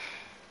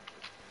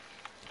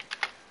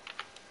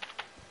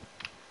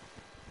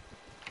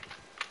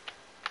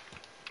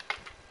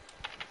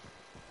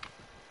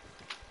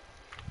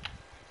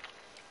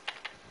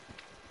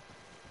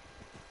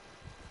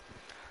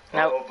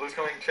 Now, oh, blue's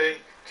coming,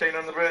 chain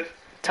on the bridge.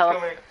 Tell him.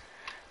 coming.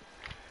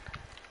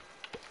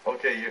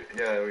 Okay,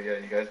 yeah,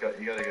 you guys got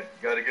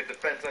a good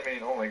defense. I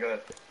mean, oh my god.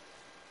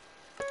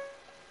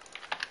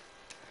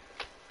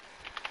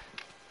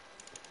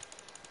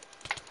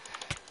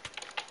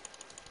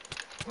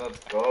 Let's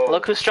go.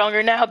 Look who's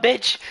stronger now,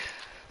 bitch.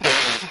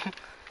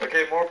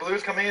 Okay, more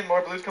blues coming in.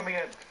 More blues coming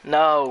in.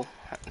 No.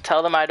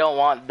 Tell them I don't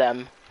want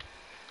them.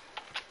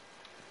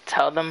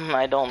 Tell them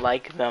I don't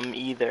like them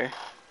either.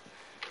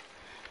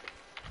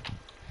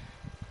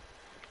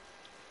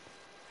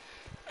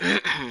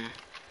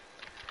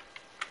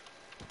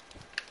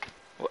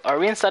 Are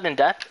we in sudden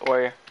death,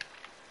 or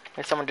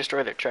did someone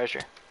destroy their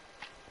treasure?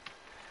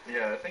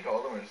 Yeah, I think all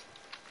of them are just...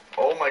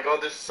 Oh my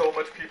god, there's so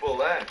much people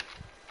left.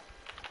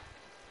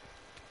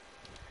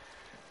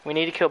 We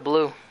need to kill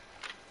blue.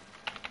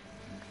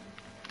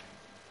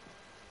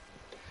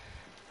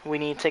 We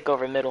need to take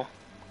over middle.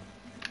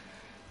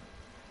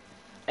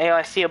 Hey,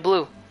 I see a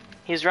blue.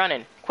 He's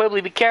running.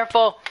 Quibbly, be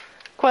careful!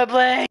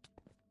 Quibbly!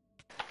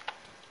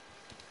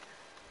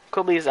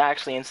 Quibbly is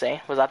actually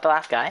insane. Was that the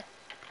last guy?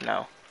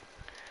 No.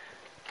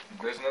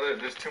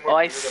 There's two more. Oh,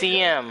 I see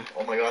him.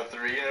 Oh my god,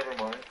 3,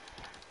 never mind.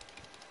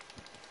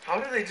 How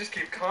do they just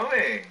keep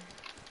coming?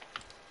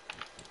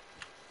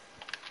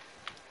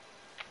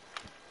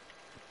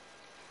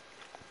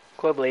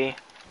 Quibbly.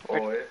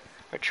 Oh, wait.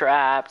 We're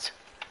trapped.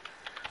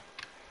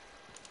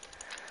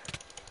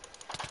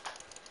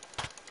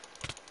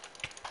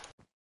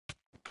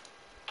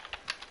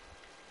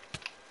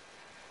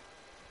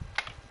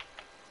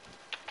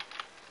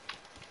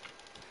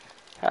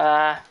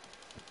 Oh,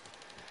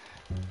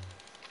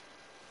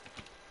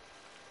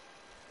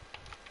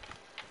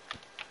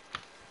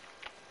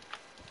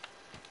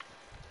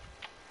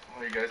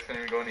 you guys can't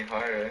even go any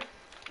higher,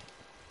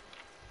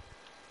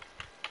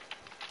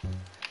 eh?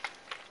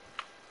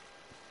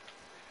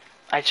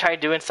 I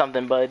tried doing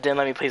something, but it didn't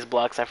let me place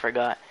blocks. I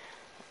forgot.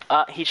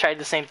 He tried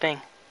the same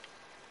thing.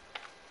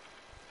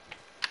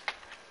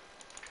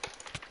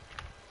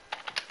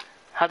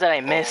 How did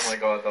I miss? Oh my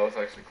god, that was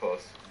actually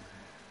close.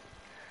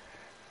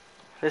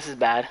 This is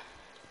bad.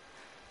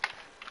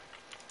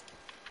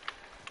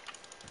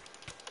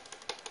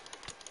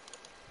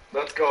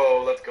 Let's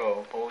go, let's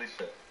go. Holy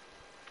shit.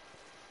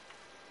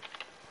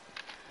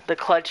 The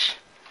clutch.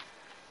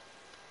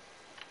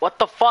 What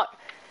the fuck?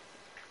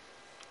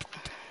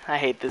 I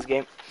hate this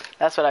game.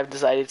 That's what I've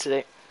decided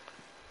today.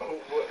 Oh,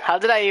 what? How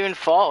did I even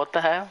fall? What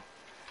the hell?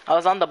 I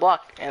was on the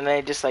block and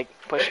they just like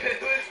pushed me.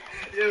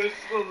 It was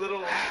so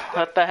little.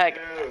 What the heck?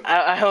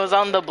 I was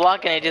on the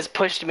block and it just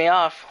pushed me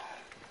off.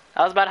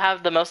 I was about to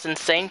have the most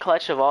insane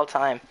clutch of all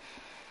time.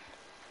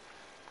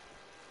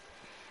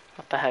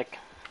 What the heck?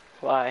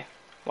 Why?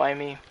 Why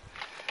me?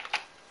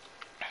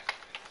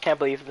 Can't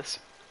believe this.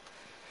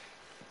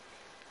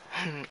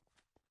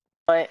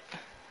 But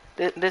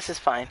this is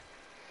fine.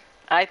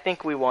 I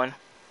think we won,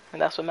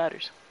 and that's what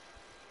matters.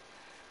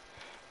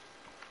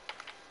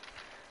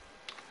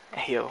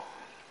 Hey, yo,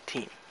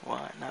 team,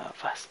 one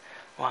of us,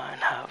 one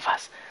of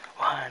us,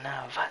 one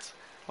of us,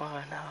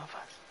 one of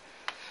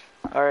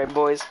us. Alright,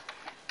 boys.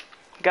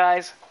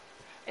 Guys,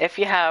 if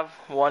you have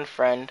one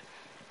friend,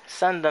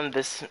 send them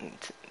this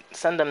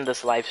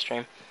live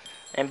stream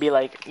and be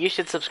like, you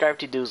should subscribe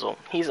to Doozle.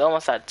 He's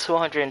almost at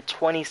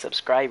 220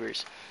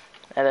 subscribers.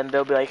 And then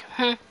they'll be like,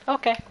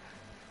 okay.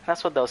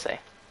 That's what they'll say.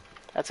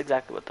 That's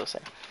exactly what they'll say.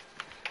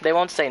 They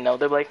won't say no.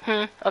 They'll be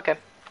like, okay.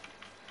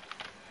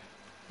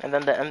 And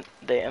then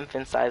they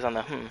emphasize on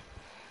the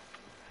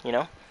you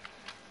know?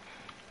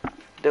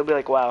 They'll be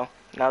like, wow,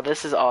 now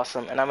this is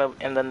awesome.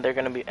 And then they're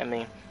gonna be, and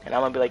I'm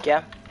gonna be like,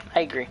 yeah, I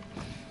agree.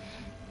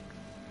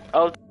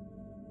 Oh,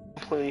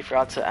 completely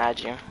forgot to add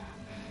you.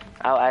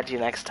 I'll add you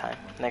next time,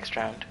 next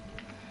round.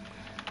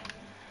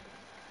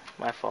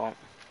 My fault.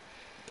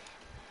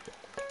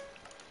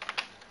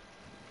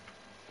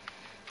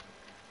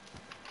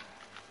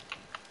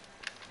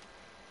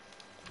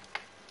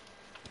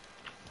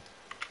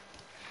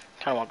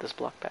 Kinda want this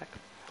block back.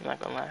 I'm not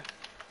gonna lie.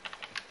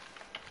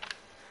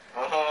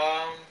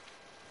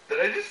 Did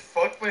I just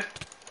fuck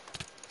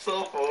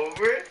myself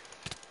over?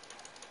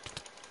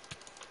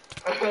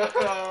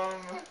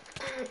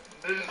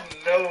 There's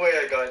no way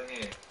I got in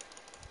here.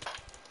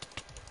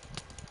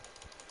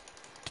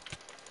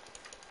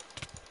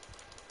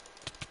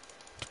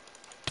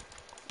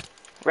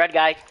 Red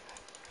guy,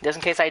 just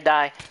in case I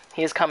die,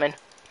 he is coming.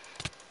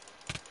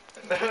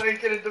 No, he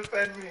couldn't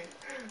defend me.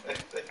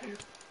 Thank you.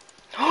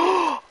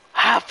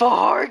 Half a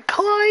hard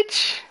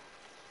clutch!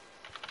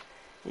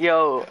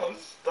 Yo. I'm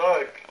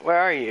stuck. Where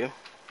are you?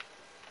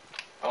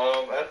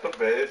 At the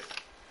base.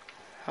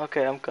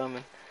 Okay, I'm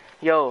coming.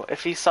 Yo,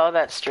 if you saw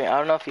that stream, I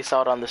don't know if you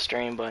saw it on the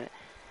stream, but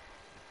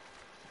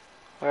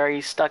where are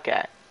you stuck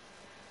at?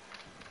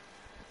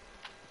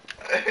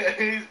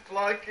 He's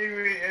blocking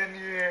me in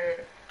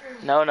here.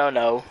 No, no,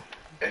 no.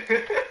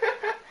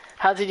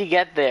 How did you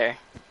get there?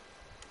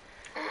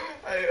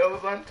 I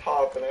was on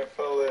top and I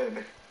fell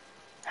in.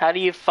 How do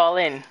you fall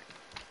in?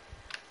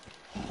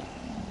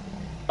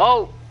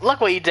 Oh,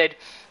 look what you did.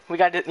 We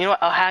got to, you know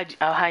what?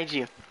 I'll hide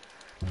you.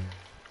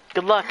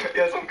 Good luck.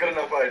 Yes, I'm good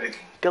enough hiding.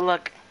 Good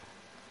luck.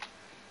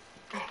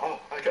 Oh,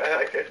 I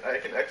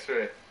can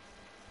X-ray.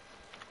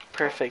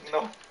 Perfect.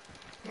 No,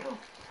 no,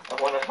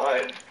 I want to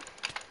hide.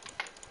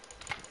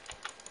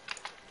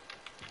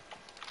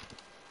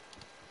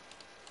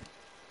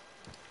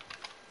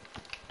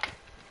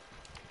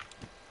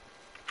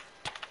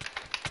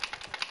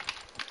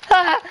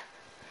 Ah!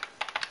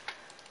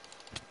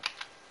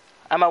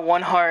 I'm at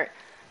 1 heart.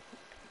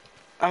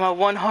 I'm at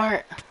 1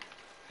 heart.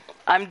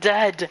 I'm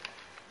dead.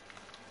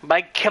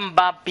 By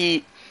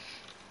Kimbapi.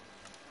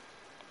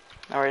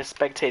 Now we're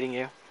spectating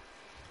you.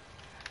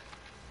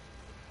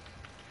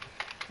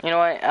 You know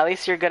what? At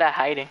least you're good at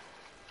hiding.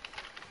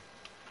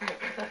 I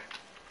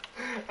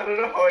don't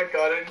know how I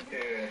got in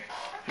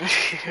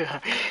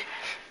here.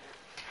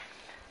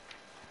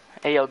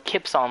 Hey yo,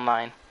 Kip's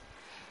online.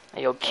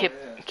 Hey yo, Kip,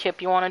 Oh, yeah.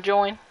 Kip, you wanna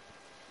join?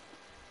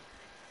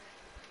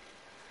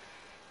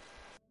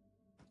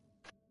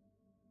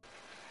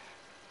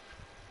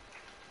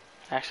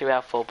 Actually, we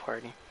have full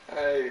party.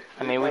 Hey,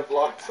 I mean, my we.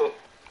 block so.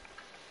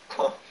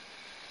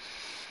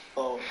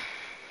 Oh.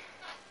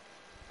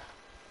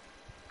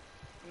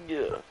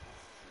 Yeah.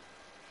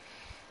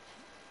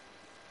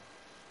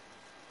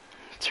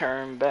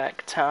 Turn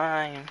back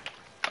time.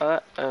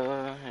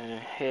 Uh-oh.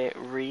 Hit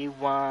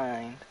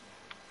rewind.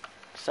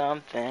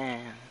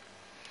 Something.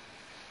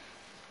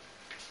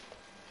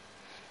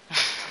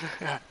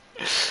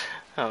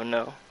 Oh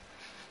no.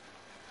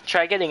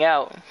 Try getting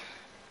out.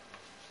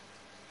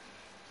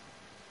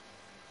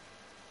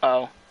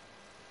 Oh.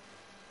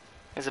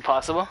 Is it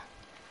possible?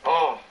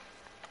 Oh.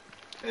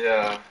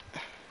 Yeah.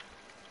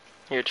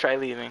 Here, try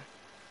leaving.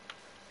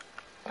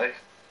 I.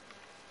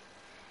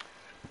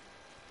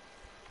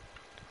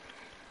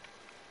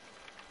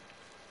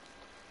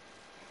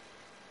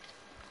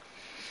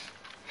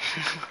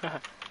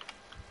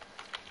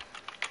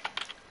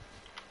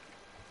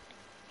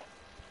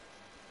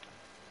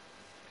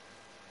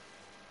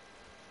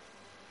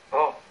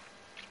 Oh.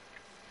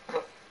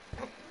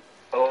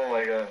 Oh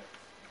my god.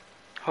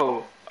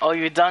 Oh. Oh,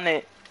 you done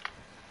it.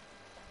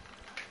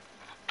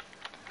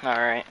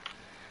 Alright.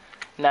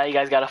 Now you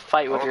guys gotta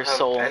fight I with don't your have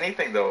soul.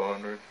 anything though,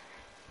 Andrew.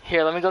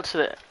 Here, let me go to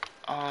the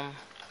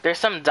there's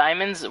some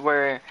diamonds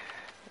where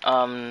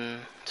to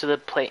the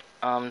plate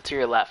to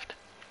your left.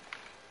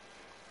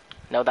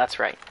 No, that's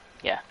right.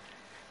 Yeah.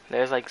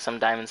 There's like some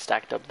diamonds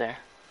stacked up there.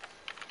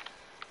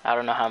 I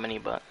don't know how many,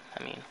 but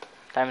I mean,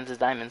 diamonds is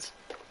diamonds.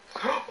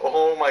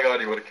 Oh my god,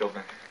 he would have killed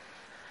me.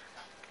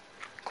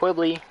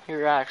 Quibbly,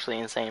 you're actually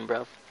insane,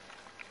 bro.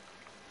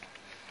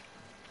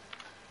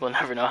 We'll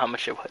never know how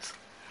much it was.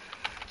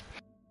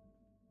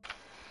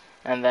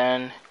 And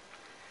then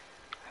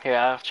here,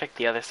 I'll check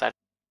the other side.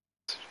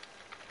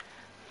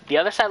 The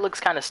other side looks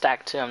kind of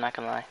stacked too, I'm not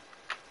gonna lie.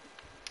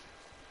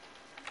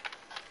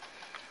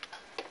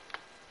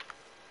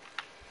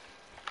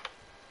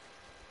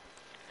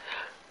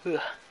 Ugh.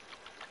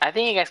 I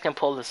think you guys can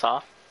pull this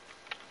off.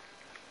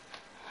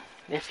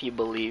 If you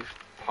believe.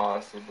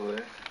 Possibly.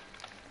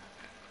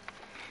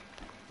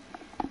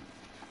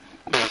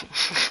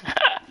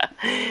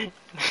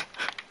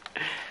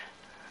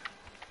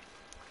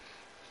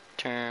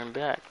 Turn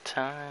back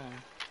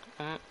time.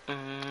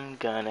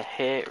 Gonna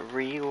hit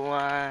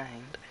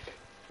rewind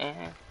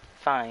and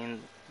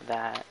find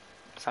that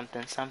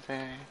something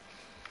something.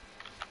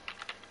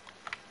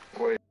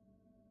 Wait.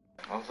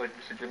 I was like,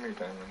 you should give me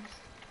diamonds.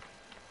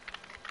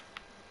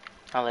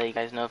 I'll let you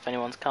guys know if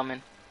anyone's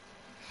coming.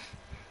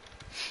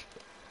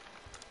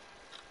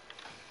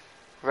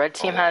 Red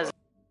team has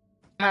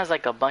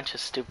like a bunch of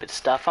stupid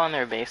stuff on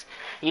their base.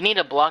 You need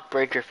a block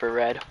breaker for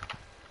red.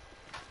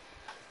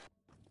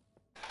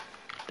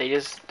 They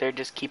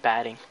just keep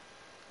adding.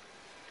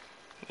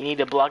 You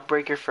need a block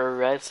breaker for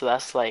red, so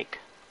that's like.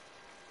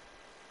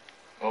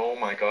 Oh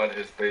my god,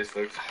 his base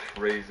looks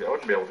crazy. I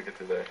wouldn't be able to get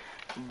to there.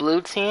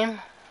 Blue team.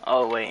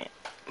 Oh wait.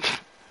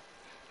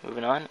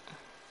 Moving on.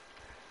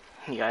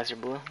 You guys are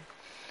blue.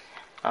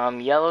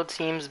 Yellow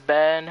team's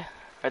bed,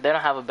 or they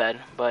don't have a bed,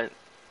 but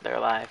they're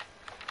alive.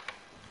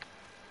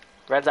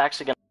 Red's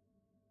actually gonna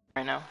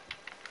right now.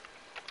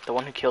 The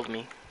one who killed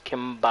me,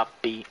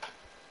 Kimbapi.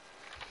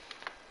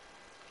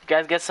 You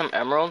guys get some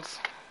emeralds.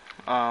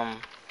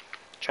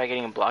 Try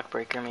getting a block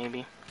breaker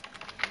maybe.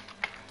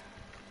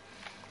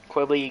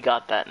 Quibbly, you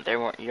got that.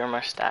 You're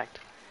more stacked.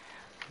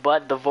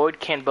 But the void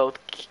can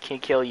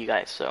kill you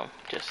guys, so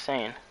just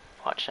saying,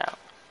 watch out.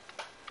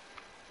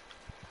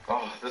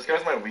 Oh, this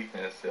guy's my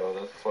weakness, yo.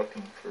 That's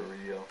fucking for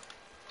real.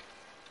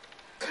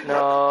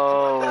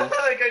 No.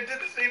 Like, I did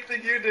the same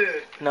thing you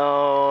did.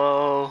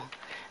 No.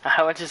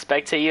 I went to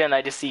spectate you and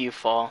I just see you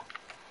fall.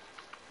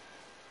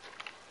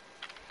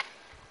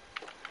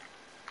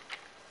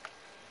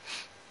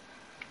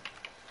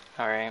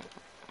 Alright.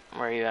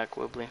 Where are you at,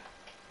 Quibbly?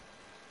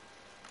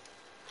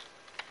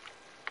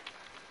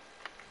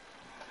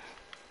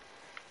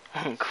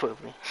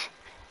 Quibbly.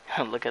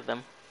 Look at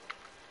them.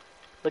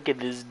 Look at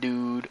this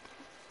dude.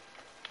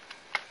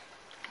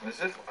 As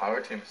if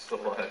our team's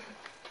still alive.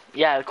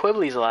 Yeah,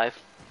 Quibbly's alive.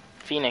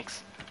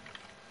 Phoenix.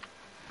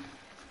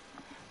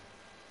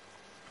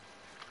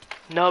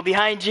 No,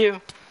 behind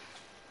you.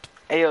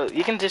 Hey, yo,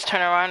 you can just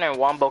turn around and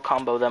wombo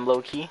combo them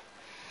low key.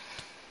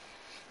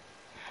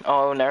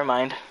 Oh, never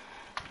mind.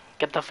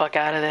 Get the fuck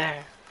out of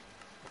there.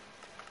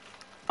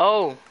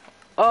 Oh.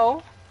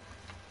 Oh.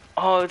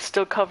 Oh, it's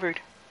still covered.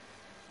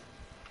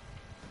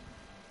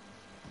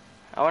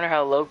 I wonder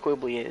how low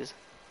Quibbly is.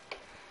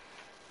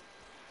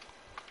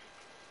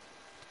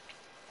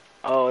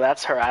 Oh,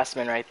 that's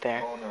harassment right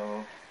there. Oh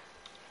no.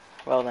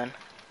 Well then.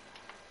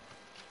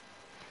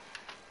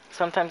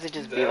 Sometimes it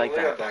just be like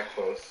They that. got that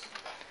close.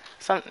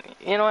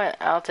 You know what?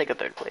 I'll take a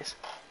third place.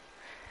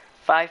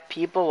 5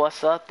 people,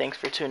 what's up? Thanks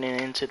for tuning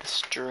into the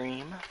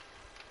stream.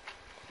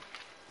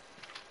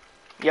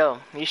 Yo,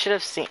 you should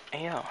have seen.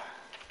 Yo.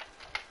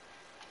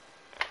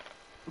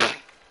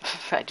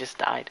 I just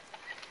died.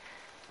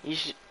 You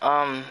should,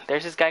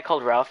 there's this guy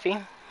called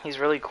Rallfie. He's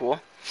really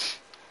cool.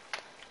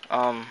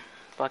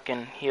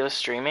 Fucking, he was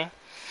streaming.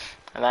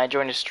 And then I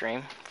joined his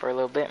stream for a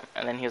little bit.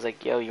 And then he was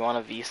like, yo, you want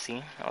a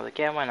VC? I was like,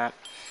 yeah, why not?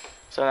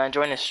 So then I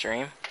joined his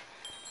stream.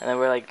 And then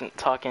we're like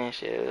talking and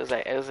shit.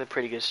 It was a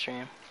pretty good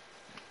stream.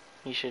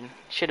 You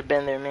should have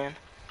been there, man.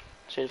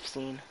 Should have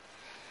seen.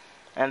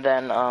 And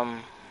then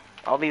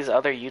all these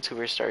other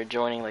YouTubers started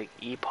joining, like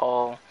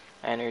epaul,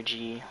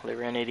 Energy,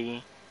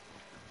 Lyrinity.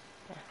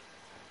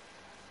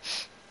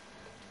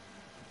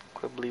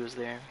 Quibbly was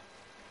there.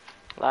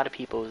 A lot of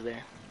people was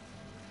there.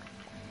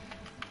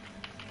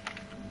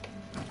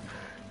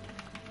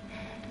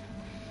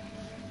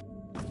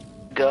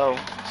 Go.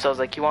 So I was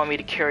like, you want me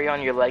to carry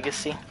on your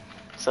legacy?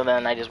 So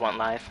then I just went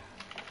live.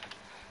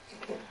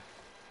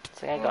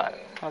 It's like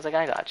I was like,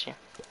 I got you.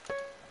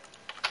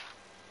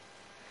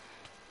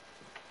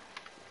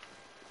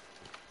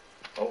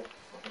 Oh,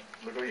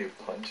 look how you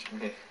punched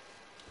me.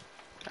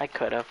 I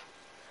could have.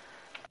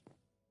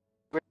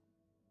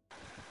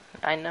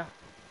 I know.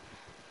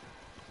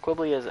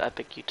 Quibbly is an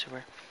epic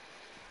YouTuber.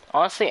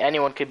 Honestly,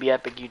 anyone could be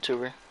epic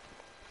YouTuber.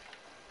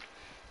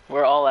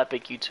 We're all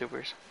epic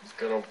YouTubers. Just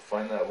gotta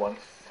find that one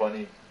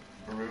funny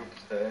group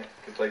there,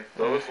 cause like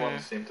those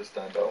ones seem to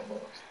stand out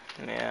most.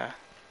 Yeah.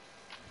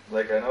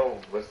 Like I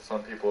know with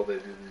some people they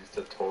do these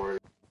tutorials,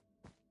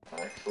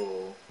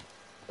 actual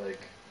like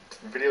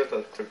videos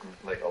that took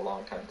like a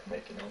long time to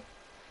make, you know.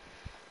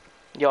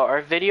 Yo,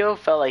 our video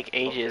felt like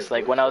ages. Okay,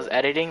 like when I was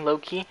editing low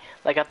key,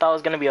 like I thought it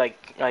was gonna be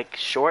like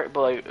short,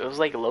 but like, it was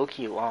like low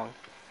key long.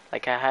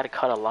 Like I had to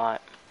cut a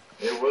lot.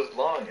 It was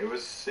long. It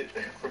was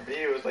for me.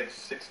 It was like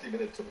 60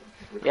 minutes. Of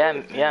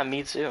Yeah,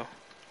 me too.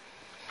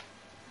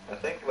 I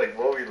think like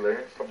what we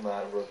learned from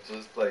that was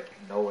just like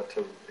know what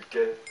to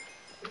get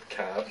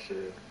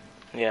captured.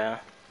 Yeah.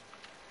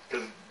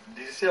 Cause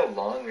do you see how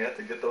long we had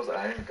to get those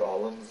iron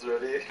golems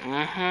ready?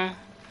 Mhm.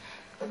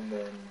 And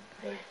then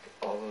like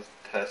all this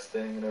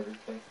testing and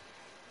everything.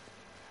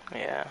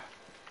 Yeah.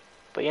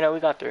 But you know, we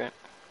got through it.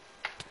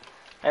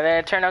 And then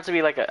it turned out to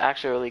be like an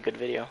actually really good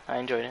video. I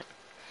enjoyed it.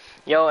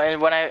 Yo,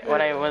 and when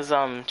I was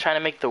trying to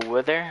make the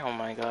wither, oh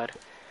my god.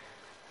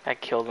 That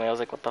killed me. I was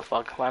like, what the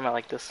fuck? Why am I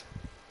like this?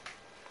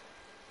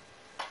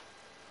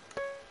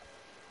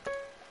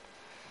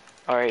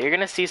 Alright, you're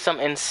gonna see some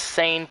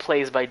insane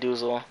plays by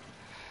Doozle.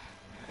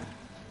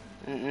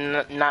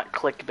 Not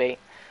clickbait.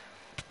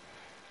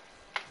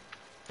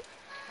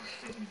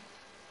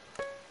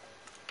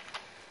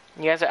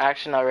 You guys are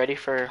actually not ready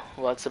for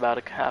what's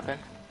about to happen?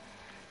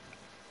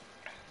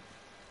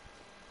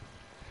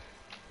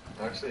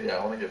 Actually, yeah,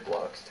 I want to get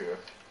blocks too.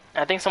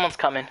 I think someone's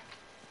coming.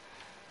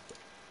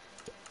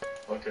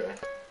 Okay.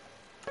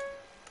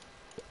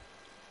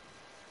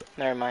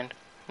 Never mind.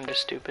 I'm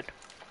just stupid.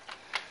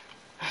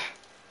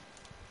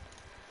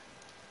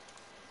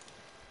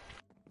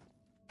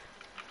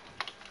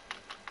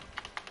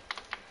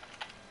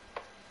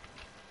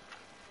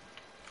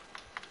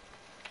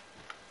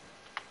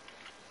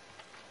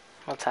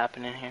 What's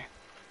happening here?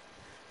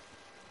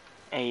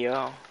 Hey,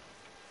 yo.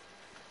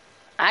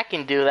 I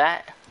can do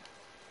that.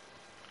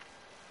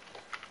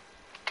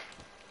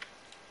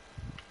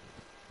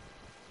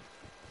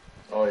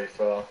 Oh, he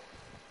fell.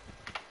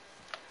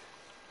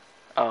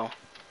 Oh.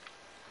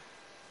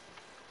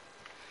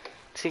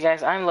 See,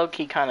 guys, I'm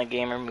low-key kind of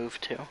gamer move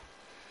too.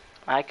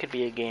 I could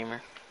be a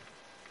gamer.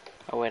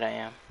 Oh, wait, I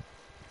am.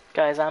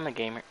 Guys, I'm a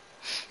gamer.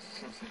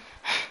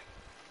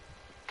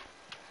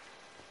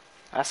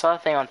 I saw a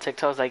thing on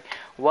TikTok, it was like,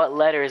 what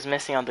letter is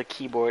missing on the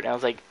keyboard? And I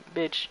was like,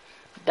 bitch,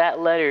 that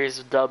letter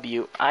is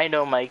W. I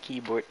know my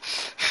keyboard.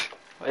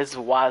 It's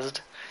WASD.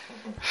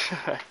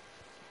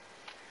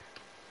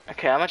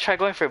 Okay, I'm gonna try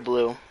going for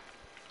blue.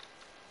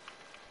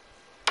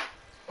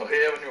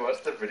 Okay, yeah, when you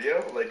watched the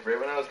video, like right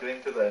when I was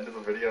getting to the end of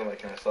the video,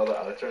 like and I saw the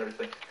outro and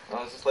everything,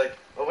 I was just like,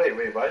 oh wait,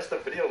 why is the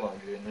video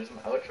longer? And there's an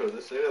outro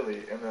this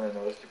early, and then I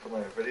noticed you put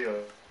my video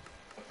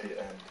at the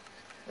end.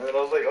 And then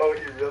I was like, oh,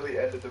 he really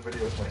ended the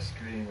video with my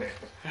scream.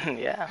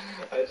 Yeah.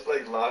 I just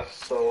like laughed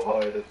so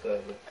hard at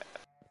that.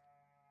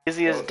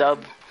 Easiest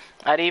dub.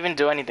 I didn't even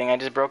do anything, I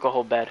just broke a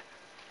whole bed.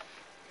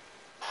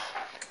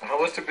 I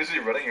was too busy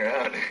running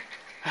around.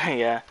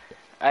 Yeah.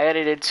 I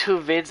edited 2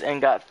 vids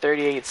and got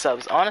 38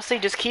 subs. Honestly,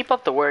 just keep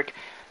up the work.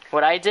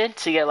 What I did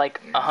to get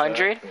like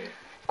 100,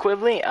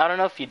 Quibbly, I don't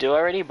know if you do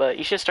already, but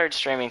you should start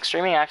streaming.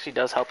 Streaming actually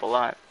does help a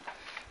lot.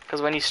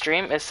 Because when you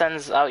stream, it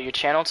sends out your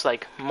channel to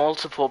like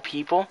multiple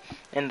people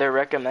and they're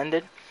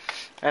recommended.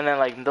 And then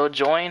like they'll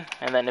join,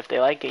 and then if they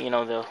like it, you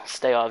know, they'll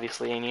stay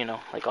obviously, and you know,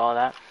 like all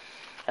that.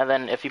 And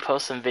then if you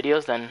post some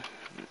videos, then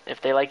if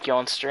they like you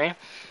on stream,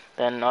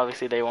 then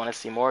obviously they want to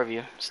see more of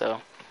you.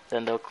 So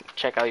then they'll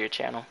check out your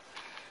channel.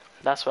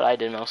 That's what I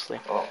did mostly.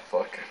 Oh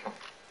fuck.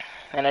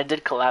 And I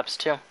did collabs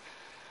too.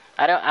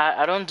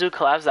 I don't do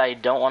collabs that I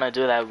don't want to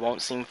do that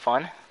won't seem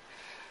fun.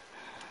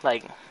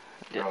 Like,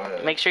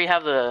 make sure you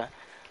have a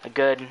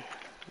good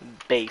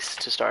base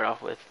to start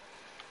off with.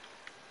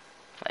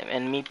 Like,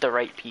 and meet the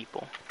right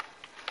people.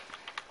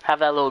 Have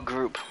that little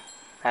group,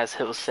 as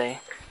he'll say.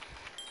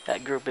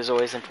 That group is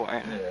always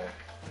important. Yeah.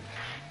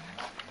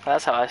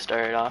 That's how I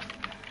started off.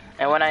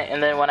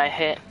 And then when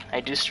I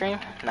do stream.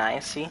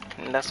 Nice, see?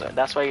 And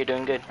that's why you're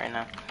doing good right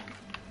now.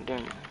 You're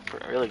doing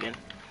really good.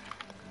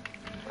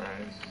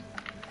 Nice.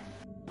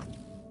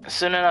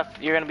 Soon enough,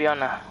 you're gonna be on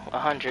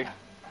 100.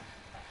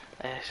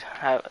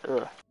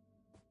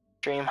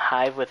 Stream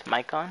Hive with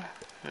mic on.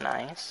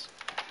 Nice.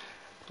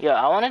 Yo,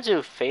 I want to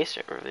do face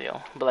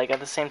reveal, but like at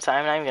the same time,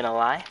 I'm not even gonna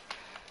lie.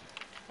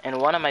 In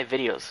one of my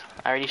videos,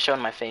 I already showed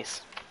my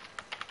face.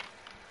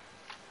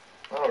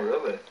 Oh,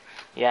 really?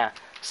 Yeah.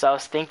 So I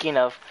was thinking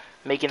of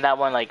making that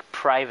one like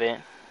private,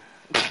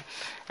 and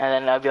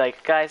then I'll be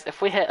like, guys,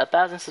 if we hit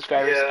 1,000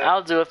 subscribers, Yeah.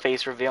 I'll do a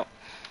face reveal.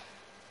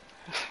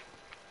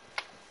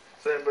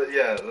 Same, but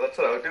yeah, that's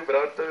what I would do. But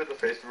I would do the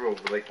face reveal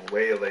like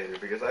way later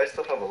because I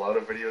still have a lot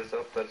of videos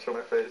up that show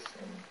my face,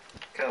 and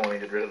kind of want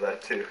to get rid of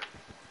that too.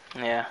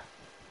 Yeah.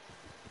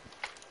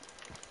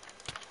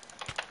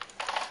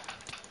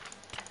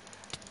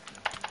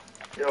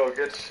 Yo,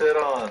 get shit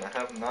on. I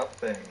have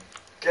nothing.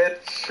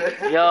 Get shit.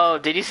 Yo,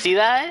 did you see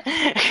that?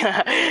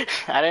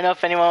 I don't know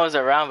if anyone was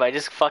around, but I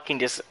just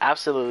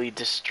absolutely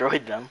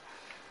destroyed them.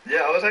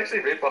 Yeah, I was actually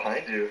right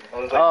behind you. I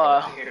was like,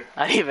 Oh,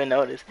 I didn't even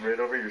notice. right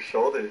over your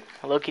shoulder.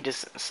 Loki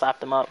just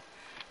slapped him up.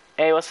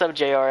 Hey, what's up,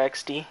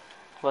 JRXD?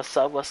 What's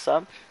up, what's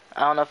up?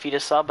 I don't know if you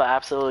just saw, but I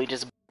absolutely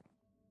just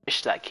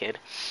bished that kid.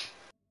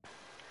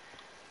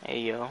 Hey,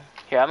 yo.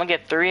 Here, I'm gonna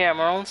get 3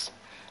 emeralds,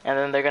 and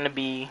then they're gonna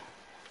be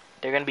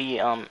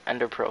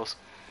Ender Pearls,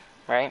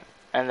 right?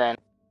 And then,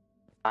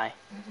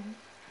 Mm-hmm.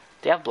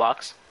 do you have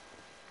blocks?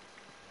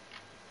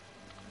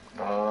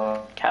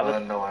 No,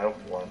 I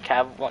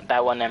have one.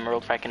 That one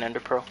emerald if I can Ender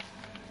Pearl.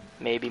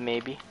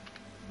 Maybe.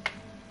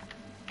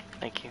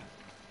 Thank you.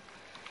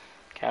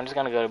 Okay, I'm just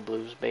gonna go to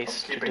Blue's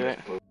base to do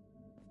it. Blue.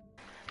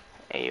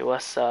 Hey,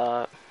 what's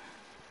up?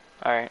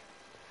 Alright.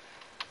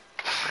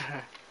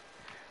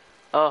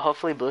 Oh,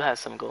 hopefully Blue has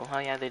some gold. Oh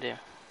yeah, they do.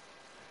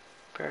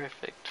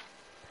 Perfect.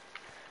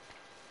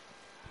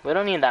 We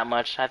don't need that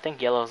much. I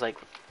think yellow's like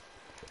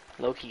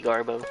low-key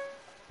Garbo.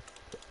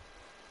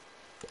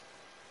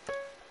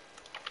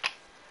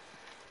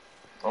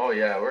 Oh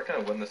yeah, we're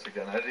gonna win this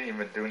again. I didn't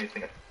even do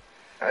anything.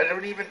 I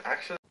don't even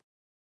actually.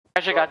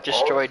 Treasure got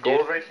destroyed, all this gold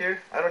dude. right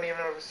here. I don't even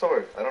have a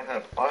sword. I don't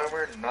have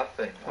armor,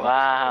 nothing. I'm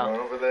Wow. just gonna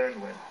run over there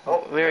and win.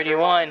 Oh, We already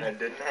won. I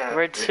didn't have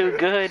We're to. too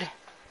good.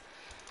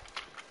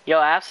 Yo,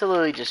 I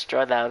absolutely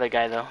destroyed that other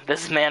guy though.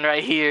 This man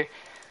right here.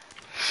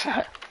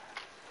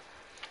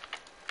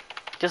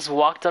 Just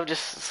walked up,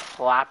 just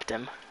slapped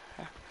him.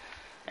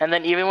 And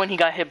then even when he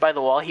got hit by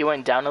the wall, he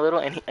went down a little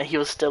and he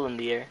was still in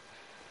the air.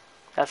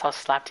 That's how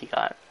slapped he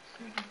got.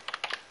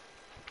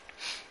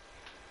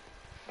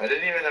 I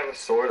didn't even have a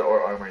sword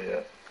or armor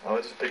yet. I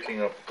was just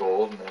picking up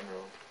gold and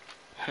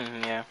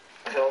emerald. Yeah.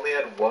 I only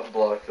had 1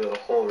 block for the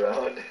whole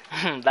round.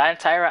 That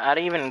entire round, I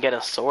didn't even get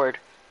a sword.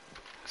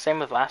 Same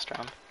with last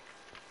round.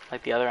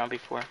 Like the other round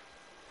before.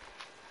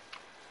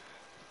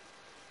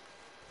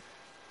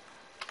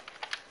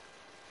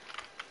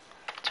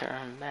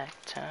 Turn back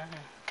time.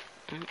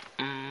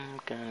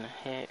 Gonna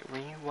hit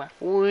rewind.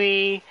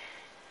 Wee.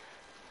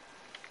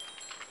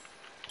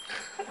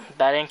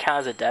 That didn't count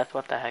as a death.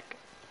 What the heck?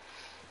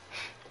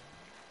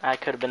 I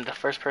could have been the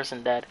first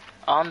person dead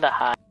on the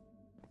high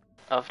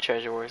of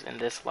Treasure Wars in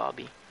this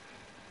lobby.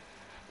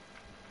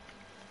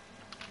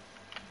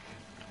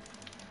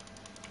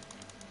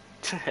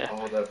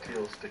 Oh, that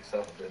peel sticks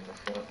out a bit in the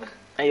front.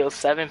 Hey, yo,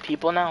 7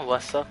 people now?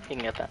 What's up? You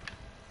can get that.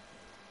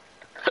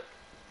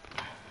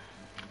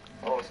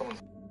 Oh, someone's.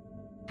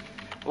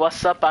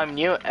 What's up? I'm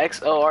new.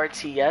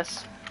 XORTS. Did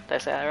I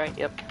say that right?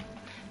 Yep.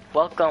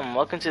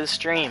 Welcome to the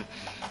stream.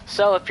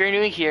 So, if you're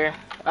new here,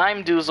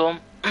 I'm Doozle,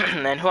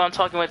 and who I'm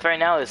talking with right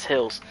now is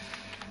Hills.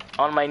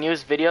 On my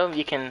newest video,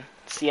 you can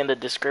see in the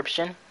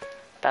description,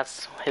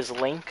 that's his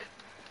link.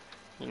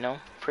 You know,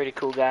 pretty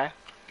cool guy.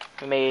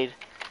 We made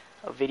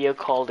a video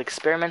called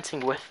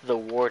Experimenting with the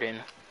Warden,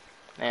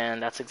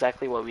 and that's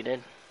exactly what we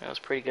did. It was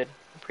pretty good,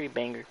 pretty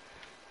banger.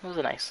 It was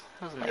nice.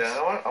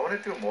 Yeah, I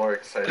want to do more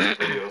exciting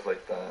videos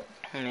like that.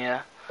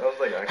 Yeah. That was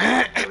like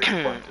actually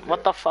really fun to do.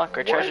 What the fuck?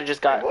 Our treasure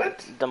just got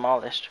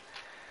demolished.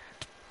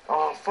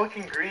 Oh,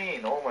 fucking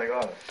green. Oh my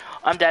god.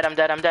 I'm dead. I'm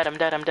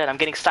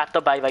getting slapped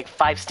up by like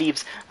 5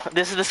 Steves.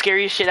 This is the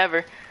scariest shit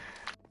ever.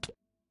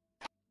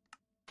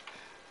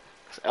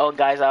 Oh,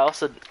 guys,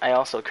 I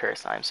also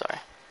curse. I'm sorry.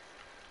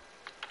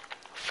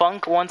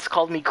 Funk once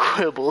called me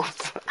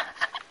Quibbles.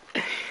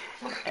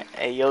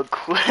 Hey, yo,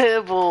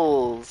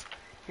 Quibbles.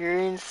 You're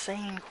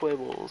insane,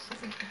 Quibbles.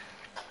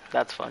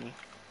 That's funny.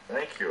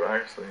 Thank you, I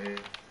actually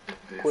need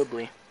these.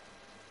 Quibbly.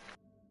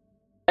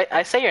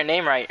 I say your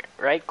name right,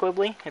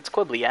 Quibbly? It's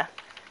Quibbly, yeah?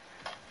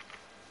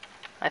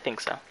 I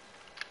think so.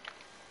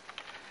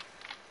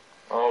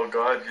 Oh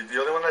god, you're the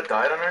only one that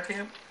died on our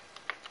team?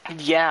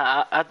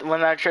 Yeah,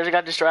 when our treasure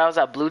got destroyed, I was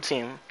at blue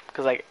team.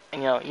 Cause like,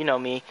 you know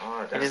me.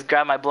 Oh, I damn. just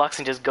grab my blocks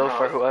and just go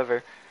for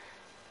whoever.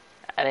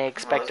 I didn't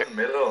expect I was in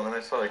the middle, and then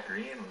I saw a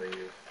green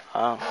leave.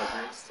 Oh.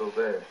 Green's still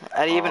there.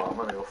 I didn't I'm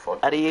gonna go fuck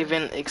I didn't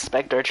even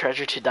expect our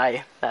treasure to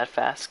die that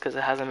fast, because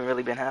it hasn't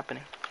really been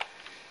happening.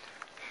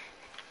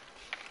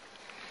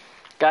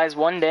 Guys,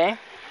 one day,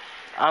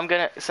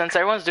 since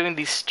everyone's doing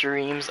these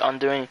streams on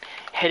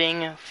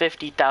hitting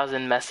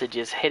 50,000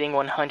 messages, hitting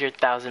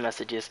 100,000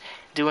 messages,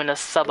 doing a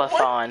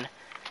subathon.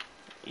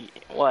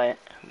 What?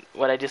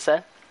 What I just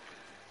said?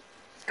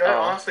 This guy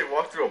honestly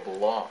walked through a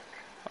block.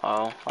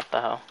 Oh, what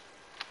the hell?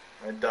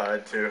 I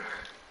died too.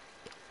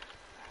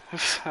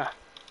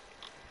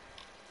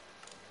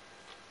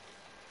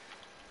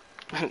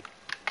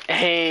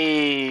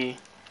 Hey,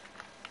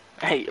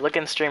 look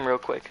in stream real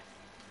quick.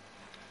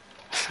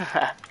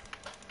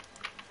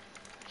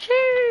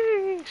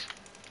 Jeez.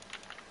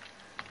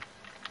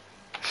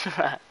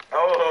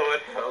 Oh,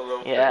 what the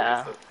hell?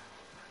 Yeah.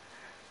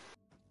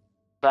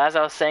 But as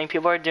I was saying,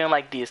 people are doing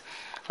like these,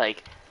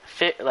 like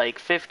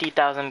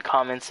 50,000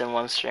 comments in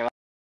one stream,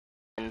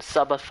 and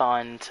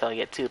subathon until I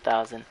get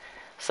 2,000,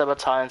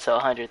 subathon until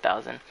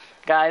 100,000.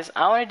 Guys,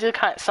 I want to do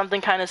something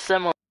kind of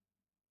similar.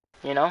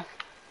 You know,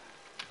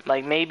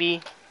 like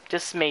maybe,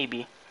 just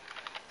maybe,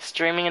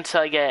 streaming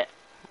until I get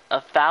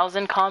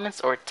 1,000 comments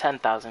or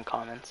 10,000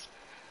 comments.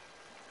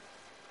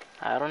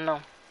 I don't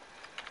know.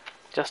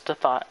 Just a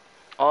thought.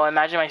 Oh,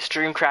 imagine my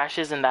stream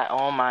crashes and that.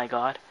 Oh my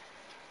god.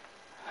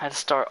 I had to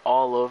start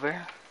all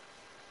over.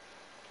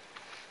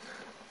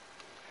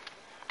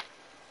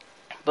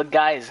 But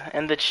guys,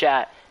 in the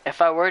chat,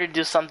 if I were to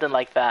do something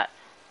like that,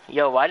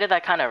 yo, why did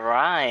that kind of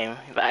rhyme?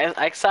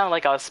 I sounded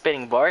like I was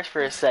spitting bars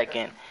for a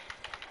second.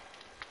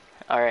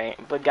 Alright,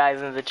 but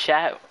guys, in the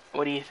chat,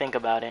 what do you think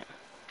about it?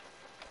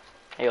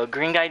 Yo,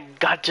 green guy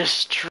got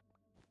destroyed.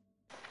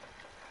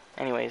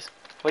 Anyways,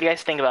 what do you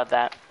guys think about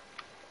that?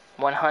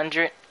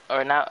 100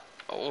 or not,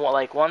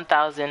 like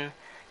 1,000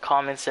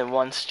 comments in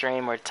one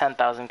stream or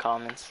 10,000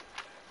 comments,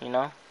 you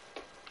know?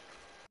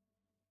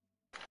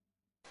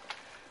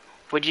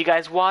 Would you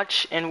guys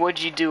watch and would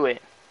you do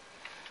it?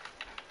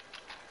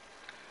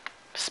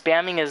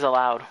 Spamming is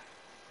allowed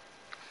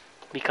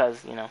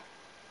because, you know,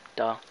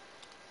 duh.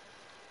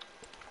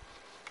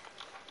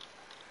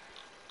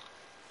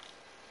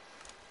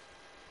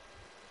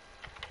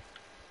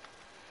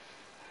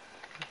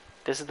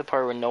 This is the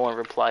part where no one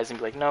replies and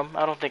be like, no,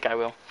 I don't think I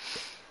will.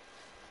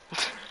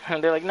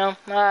 And they're like, no,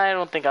 I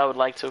don't think I would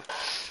like to.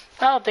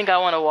 I don't think I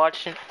want to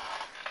watch it.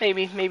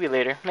 Maybe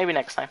later. Maybe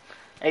next time.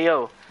 Hey,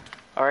 yo.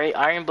 Alright,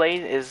 Iron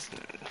Blade is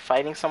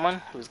fighting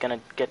someone who's gonna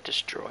get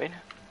destroyed.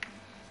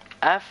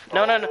 F?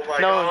 No, no, no, oh my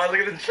no. God, look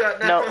at the chat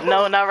now.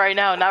 No, not right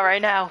now, not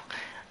right now.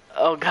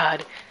 Oh,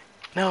 God.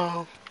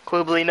 No.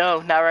 Quibbly,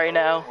 no, not right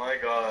now. Oh my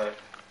god.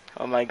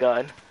 Oh my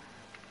god.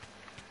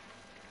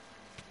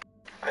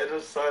 I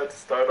just saw it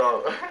start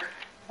off.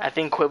 I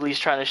think Quibbly's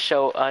trying to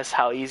show us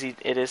how easy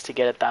it is to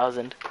get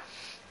 1,000.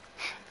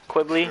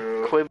 Quibbly?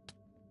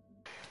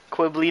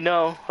 Quibbly,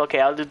 no. Okay,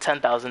 I'll do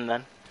 10,000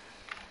 then.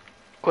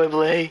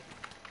 Quibbly.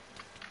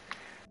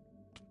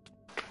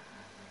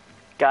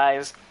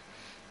 Guys,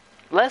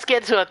 let's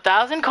get to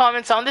 1,000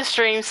 comments on the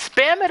stream.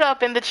 Spam it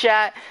up in the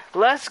chat.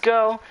 Let's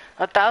go.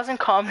 1,000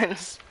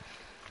 comments.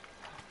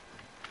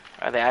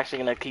 Are they actually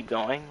gonna keep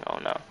going? Oh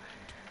no.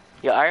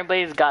 Yo, Iron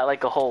Blade's got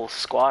like a whole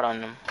squad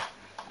on them.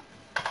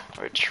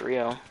 Or a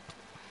trio.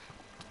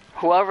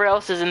 Whoever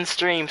else is in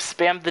stream,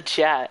 spam the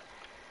chat.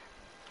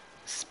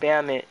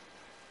 Spam it.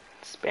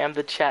 Spam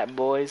the chat,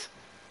 boys.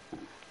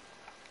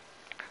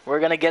 We're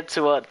gonna get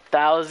to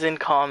 1,000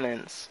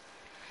 comments.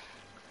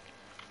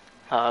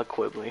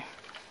 Quibbly.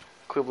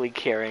 Quibbly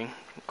carrying.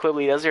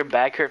 Quibbly, does your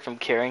back hurt from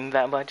carrying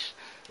that much?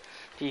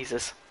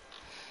 Jesus.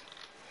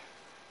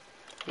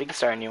 We can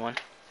start a new one.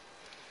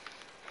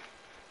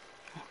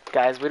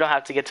 Guys, we don't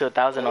have to get to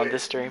 1,000 on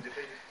this stream.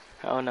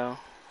 Oh no.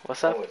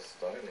 What's up? Oh, it's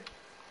starting.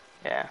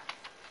 Yeah.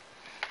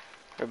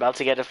 We're about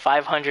to get to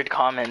 500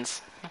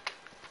 comments.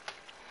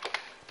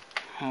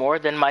 More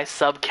than my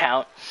sub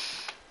count.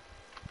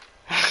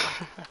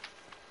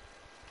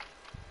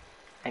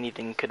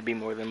 Anything could be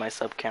more than my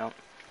sub count.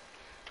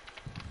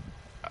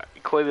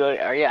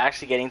 Quibbly, are you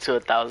actually getting to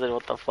 1,000?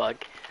 What the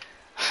fuck?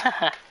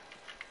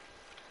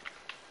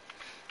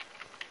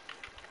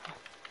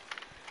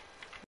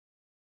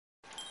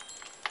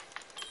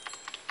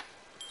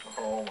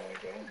 Oh my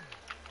god.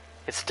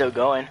 It's still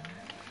going.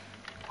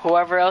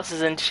 Whoever else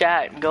is in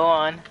chat, go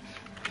on.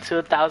 To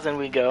 1,000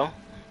 we go.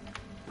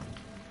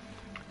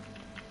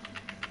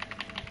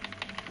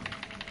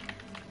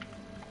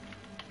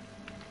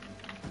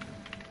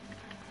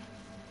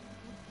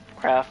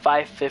 We're at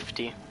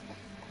 550.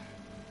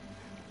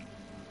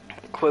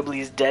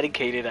 Quibbly's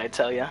dedicated, I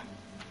tell ya.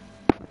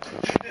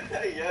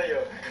 Yeah,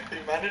 yo. He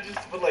manages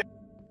to put like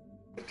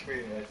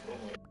between us.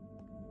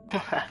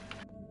 Oh my.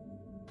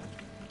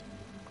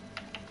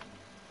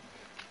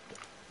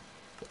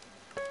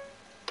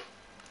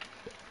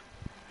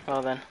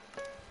 Well then.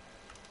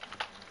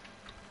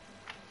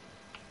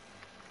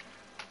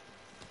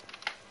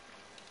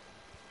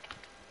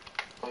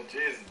 Oh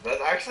jeez,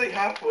 that's actually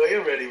halfway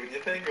already when you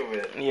think of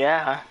it.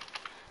 Yeah.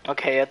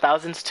 Okay,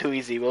 1,000's too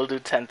easy. We'll do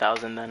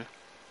 10,000 then.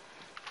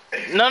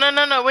 No,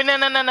 wait, no,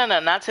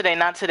 not today,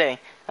 not today.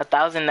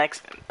 1,000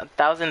 next,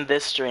 1,000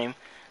 this stream,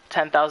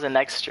 10,000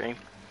 next stream.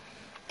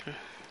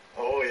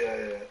 Oh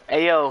yeah.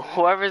 Hey yo,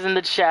 whoever's in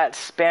the chat,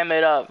 spam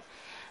it up.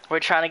 We're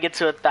trying to get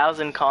to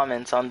 1,000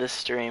 comments on this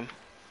stream.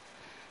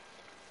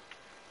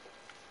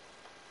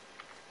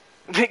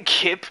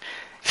 Kip,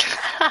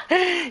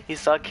 you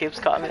saw Kip's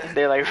comment?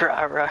 They're like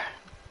rah rah.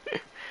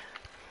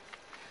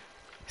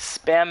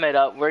 Spam it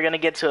up. We're gonna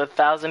get to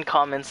 1,000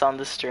 comments on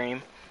the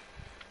stream.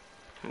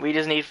 We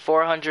just need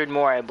 400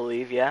 more, I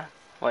believe. Yeah.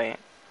 Wait.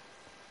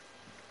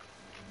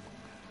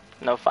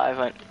 No,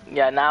 500.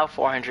 Yeah, now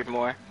 400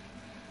 more.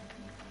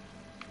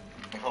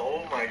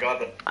 Oh my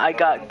god. I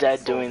got dead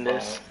so doing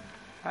fast. this.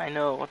 I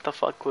know. What the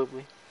fuck,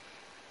 Quibbly?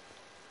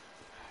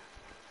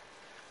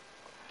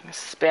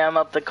 Spam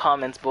up the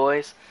comments,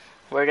 boys.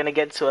 We're gonna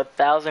get to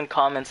 1,000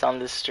 comments on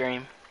this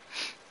stream.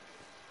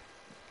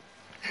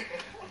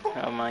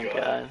 Oh my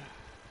god.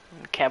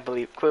 Can't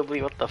believe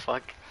Quibbly. What the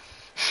fuck?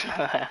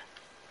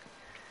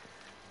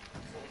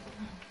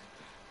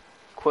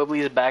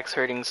 Quibbly's back's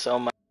hurting so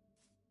much.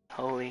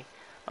 Holy.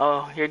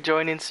 Oh, you're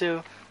joining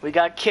too. We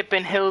got Kip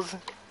and Hills.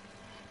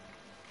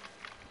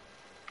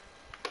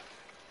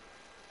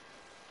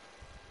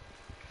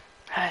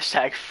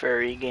 Hashtag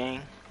furry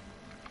gang.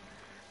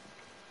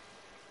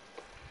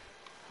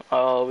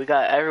 Oh, we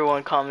got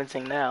everyone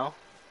commenting now.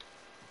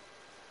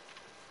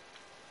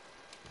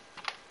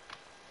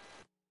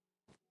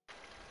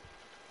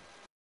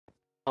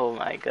 Oh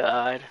my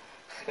god.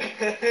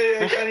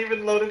 I can't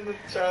even load in the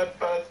chat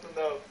fast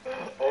enough.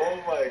 Oh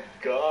my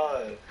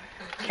god.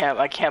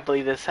 I can't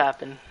believe this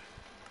happened.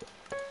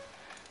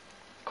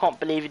 Can't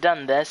believe you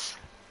done this.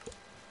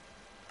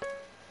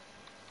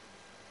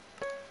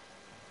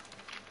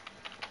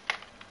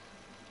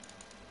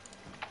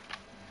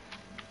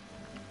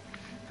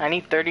 I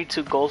need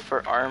 32 gold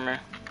for armor.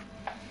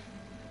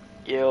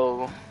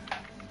 Yo.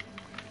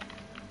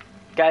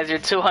 Guys, you're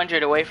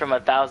 200 away from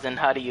 1,000.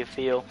 How do you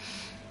feel?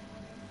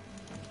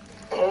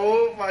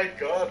 Oh my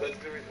god, that's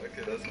gonna be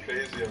okay, that's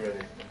crazy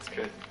already. That's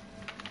crazy.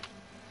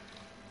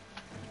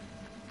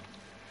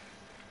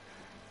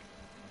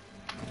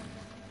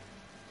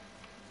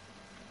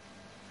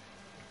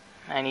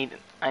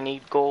 I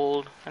need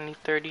gold. I need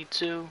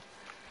 32.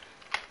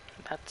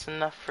 That's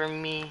enough for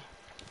me.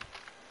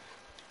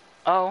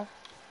 Oh,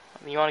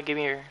 you want to give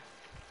me your...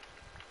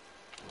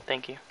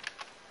 Thank you.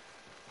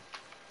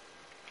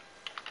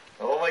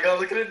 Oh my god,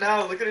 look at it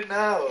now, look at it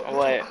now.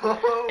 What?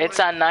 Oh It's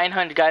my at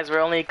 900, guys. We're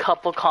only a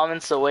couple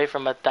comments away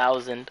from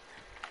 1,000.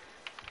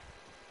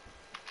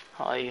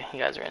 Oh, you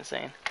guys are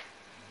insane.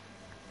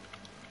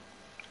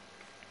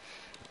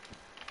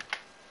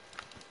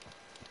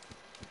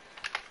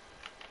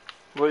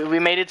 We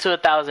made it to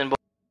 1,000, boys.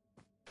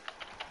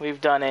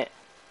 We've done it.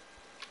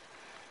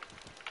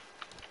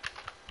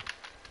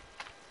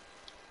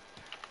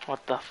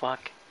 What the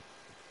fuck?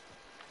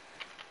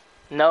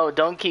 No,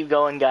 don't keep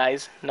going,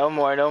 guys. No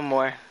more, no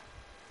more.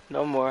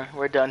 No more.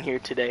 We're done here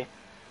today.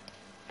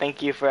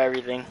 Thank you for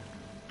everything.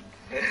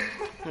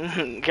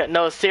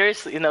 No,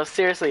 seriously,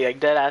 like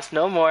deadass,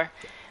 no more.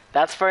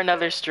 That's for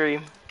another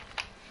stream.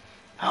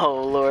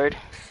 Oh, Lord.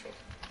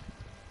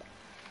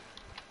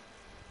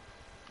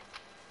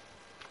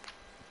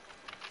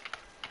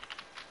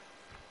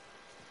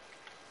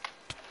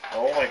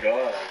 Oh my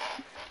god.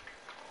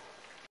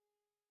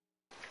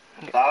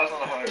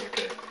 1,100,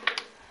 okay.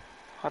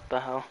 What the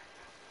hell?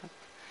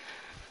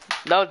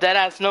 No,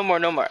 deadass, no more,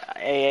 no more.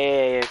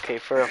 Hey, okay,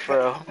 for real, for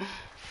real.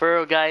 For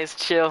real, guys,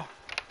 chill.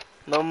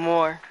 No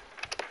more.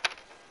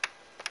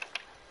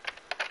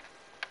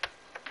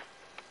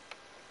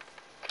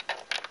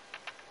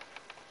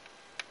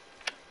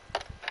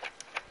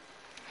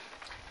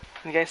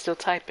 You guys still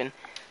typing?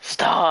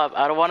 Stop!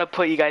 I don't want to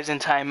put you guys in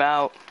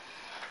timeout.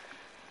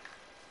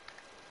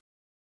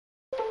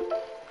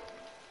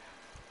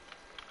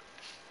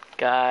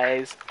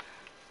 Guys,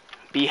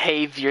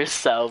 behave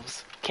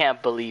yourselves.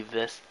 Can't believe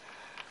this.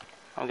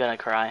 I'm gonna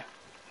cry.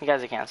 You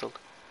guys are canceled.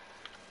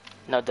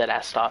 No,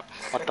 deadass, stop.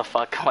 What the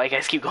fuck? Why you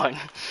guys keep going?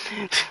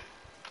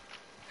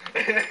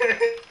 What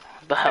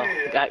the hell?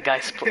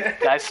 Guys,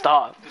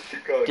 stop.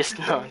 Just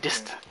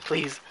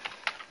please.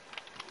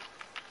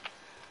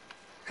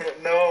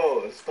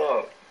 No,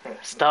 stop.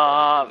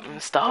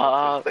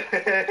 Stop.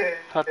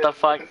 What the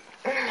fuck?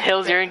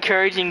 Hills, you're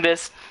encouraging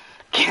this.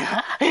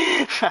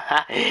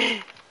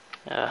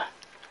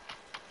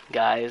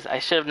 Guys, I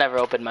should have never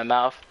opened my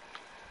mouth.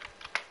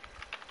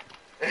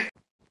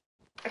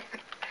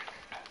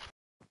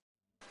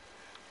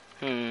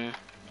 Hmm.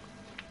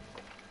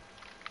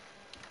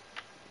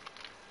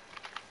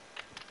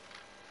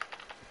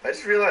 I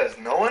just realized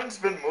no one's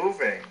been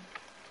moving.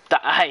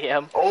 I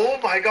am. Oh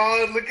my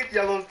god, look at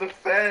Yellow's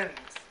defense.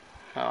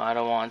 Oh, I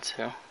don't want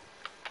to.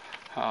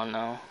 Oh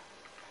no.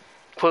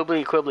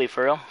 Quibbly,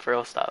 for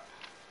real, stop.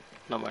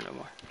 No more.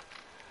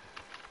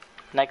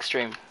 Next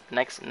stream.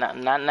 Not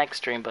next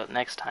stream, but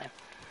next time.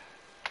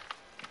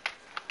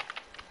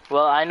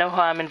 Well, I know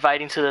who I'm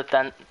inviting to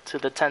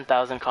the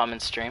 10,000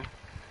 comment stream.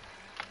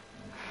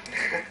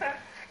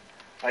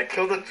 I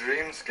killed a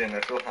dream skin.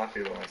 I feel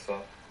happy with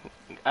myself.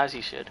 As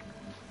you should.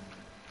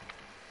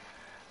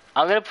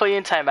 I'm gonna put you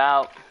in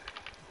timeout.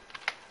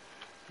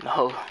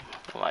 No.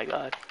 Oh my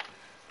god.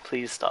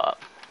 Please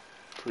stop.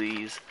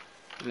 Please.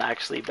 I'm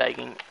actually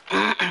begging.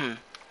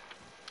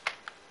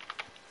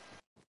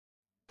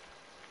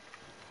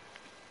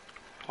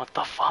 What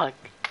the fuck?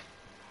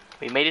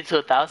 We made it to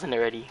 1,000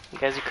 already. You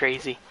guys are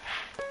crazy.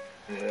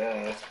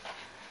 Yeah.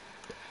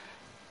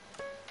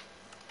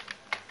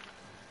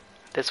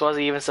 This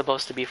wasn't even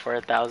supposed to be for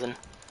 1,000.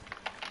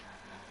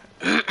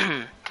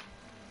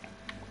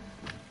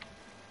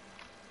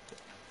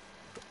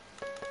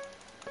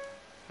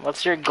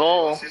 What's your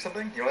goal? You wanna see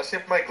something? You wanna see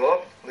my glow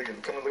up?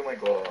 Come and look at my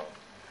glow up.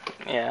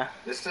 Yeah.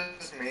 This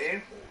is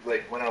me,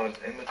 like, when I was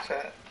in the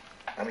chat.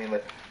 I mean,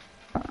 like,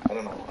 I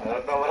don't know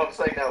what I'm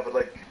saying now, but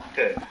like,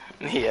 okay.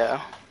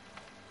 Yeah.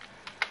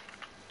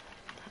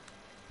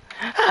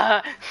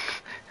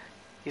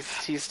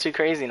 He's too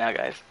crazy now,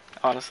 guys.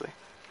 Honestly.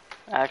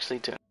 Actually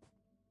too.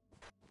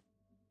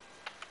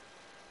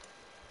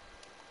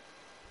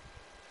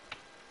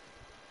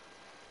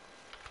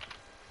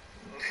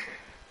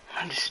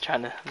 I'm just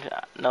trying to...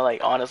 No,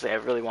 like, honestly, I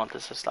really want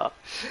this to stop.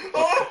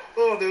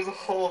 Oh, there's a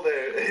hole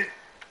there.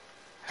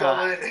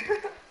 Go in.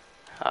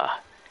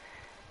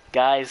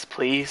 Guys,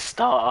 please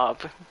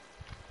stop.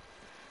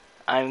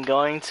 I'm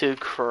going to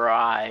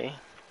cry.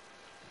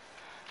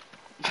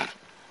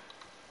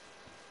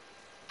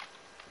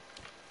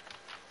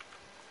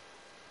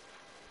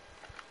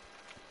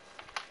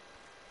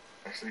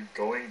 Actually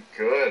going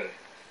good.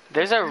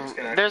 There's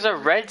a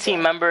red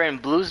team member in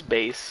Blue's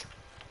base.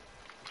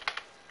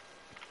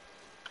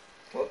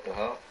 What the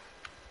hell?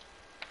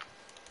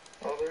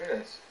 Oh, there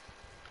it is.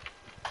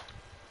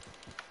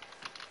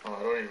 Oh,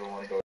 I don't even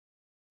want to go.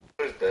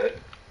 Who's dead?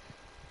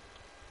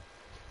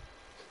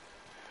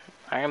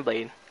 Iron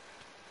Blade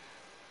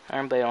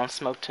on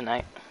smoke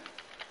tonight.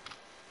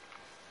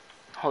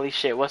 Holy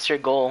shit, what's your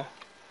goal?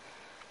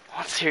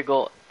 What's your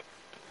goal?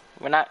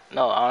 We're not...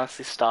 No,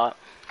 honestly, stop.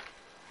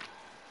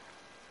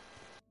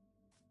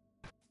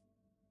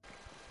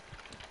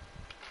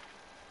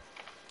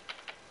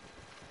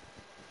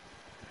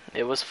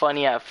 It was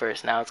funny at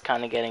first, now it's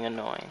kind of getting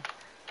annoying.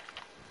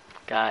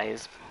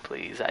 Guys,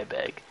 please, I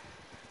beg.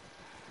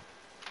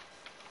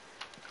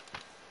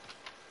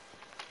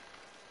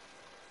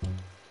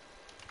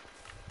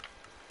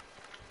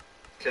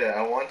 Okay,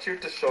 I want you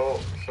to show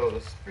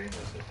the screen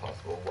as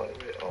possible. What?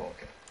 Wait, oh,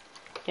 okay.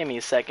 Give me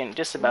a second,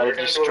 just about We're to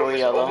gonna destroy go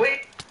Yellow. Oh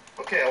wait!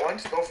 Okay, I wanted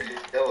to go for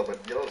Yellow, but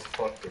Yellow's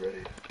fucked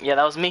already. Yeah,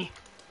 that was me.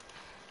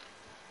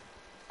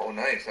 Oh,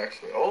 nice,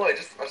 actually. Oh, I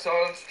saw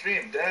it on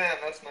stream. Damn,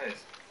 that's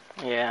nice.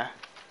 Yeah.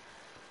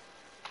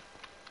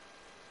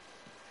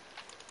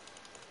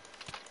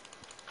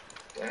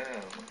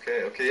 Damn,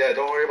 okay, yeah,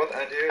 don't worry about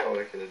the end here. Oh,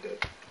 okay, they're dead.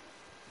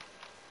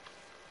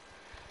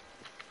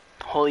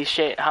 Holy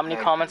shit, how many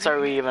comments are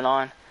we even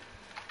on?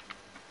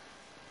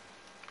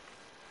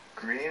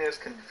 Green is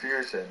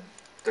confusion.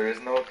 There is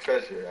no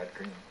treasure at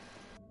green.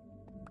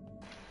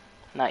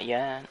 Not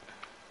yet.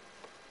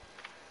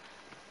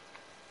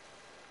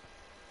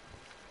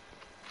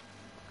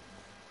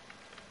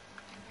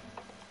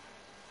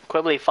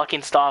 Quibbly,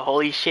 fucking stop,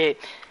 holy shit.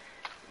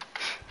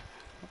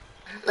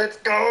 Let's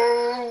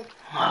go!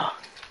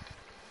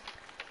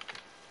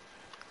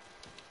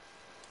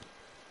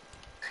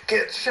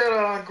 Get shit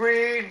on,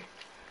 green!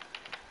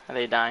 Are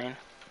they dying?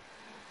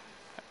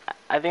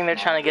 I think they're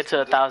trying to get to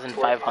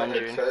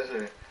 1,500.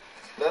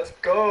 Let's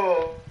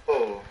go!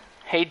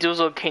 Hey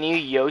Doozle, can you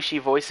Yoshi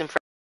voice in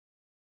front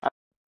of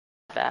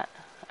that?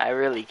 I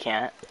really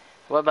can't.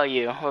 What about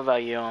you?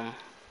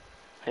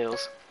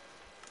 Hills?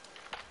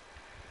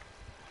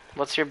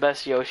 What's your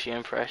best Yoshi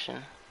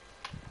impression?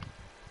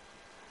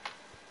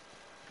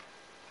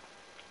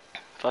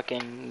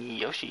 Fucking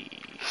Yoshi.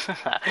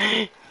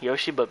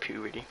 Yoshi but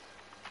puberty.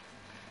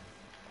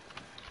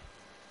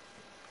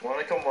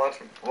 Wanna come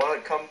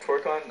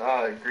twerk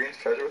on Green's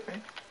treasure with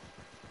me?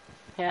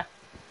 Yeah.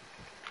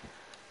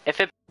 If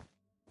it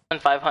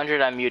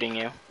 1,500, I'm muting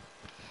you.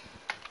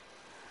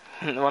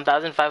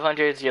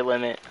 1,500 is your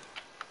limit.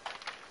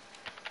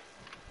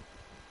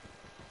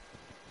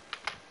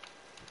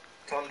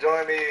 Come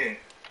join me!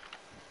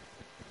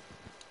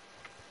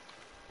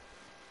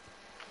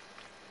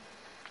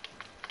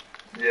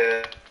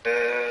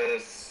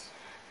 Yes!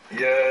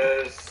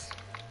 Yes!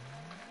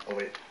 Oh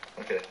wait,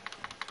 okay.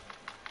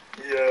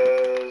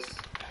 Yes!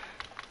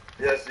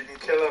 Yes, you can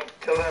kill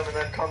him and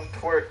then come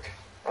twerk.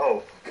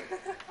 Oh.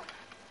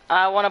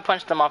 I want to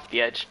punch them off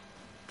the edge.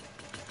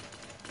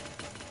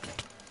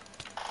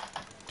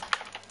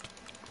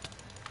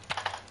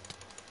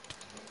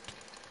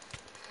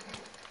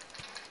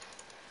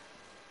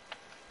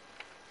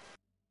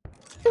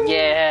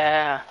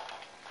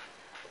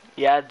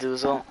 Yeah,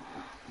 Doozle.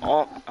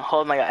 Oh,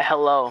 hold my god.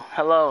 Hello.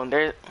 Hello.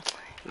 There.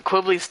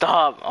 Quibbly,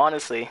 stop.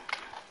 Honestly.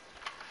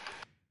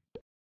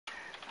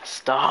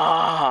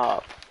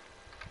 Stop.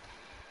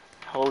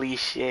 Holy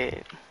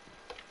shit.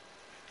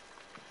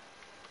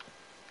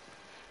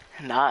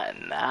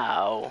 Not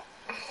now.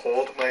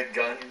 Hold my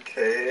gun,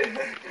 K.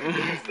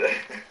 Who's that?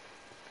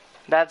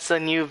 That's a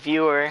new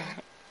viewer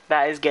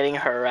that is getting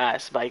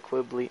harassed by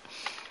Quibbly.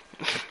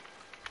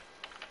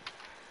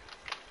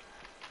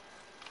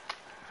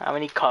 How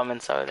many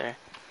comments are there?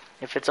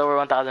 If it's over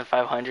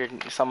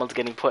 1,500, someone's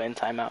getting put in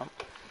timeout.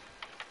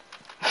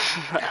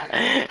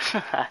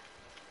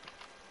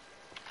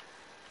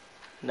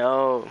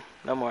 No,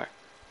 no more.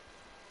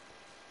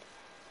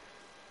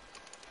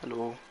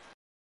 Hello.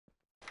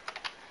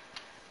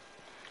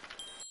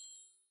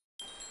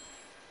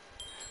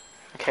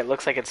 Okay,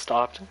 looks like it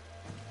stopped.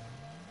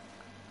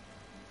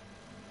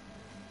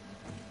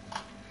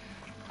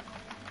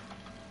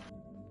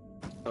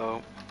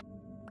 Oh.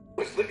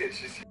 Look at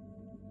she's.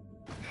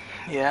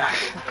 Yeah.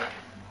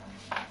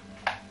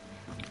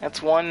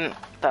 That's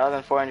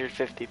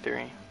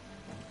 1,453.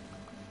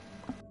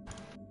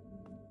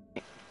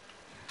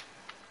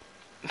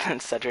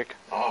 Cedric.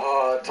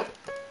 Oh,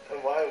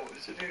 why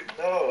should you?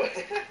 No.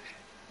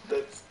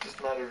 That's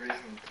just not a reason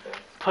to.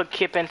 Put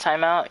Kip in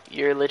timeout,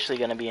 you're literally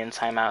gonna be in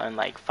timeout in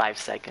like 5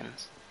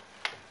 seconds.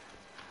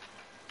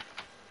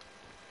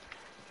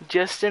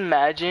 Just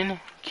imagine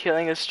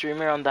killing a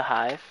streamer on the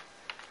Hive.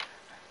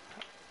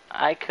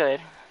 I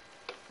could.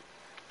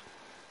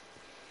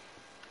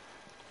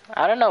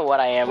 I don't know what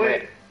I am.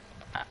 Wait.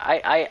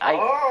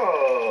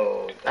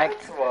 Oh,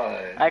 that's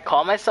why. I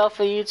call myself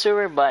a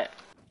YouTuber, but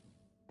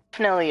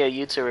definitely a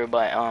YouTuber,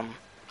 but I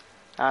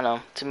don't know.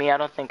 To me, I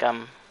don't think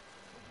I'm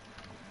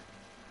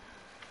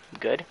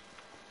good.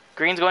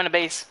 Green's going to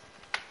base.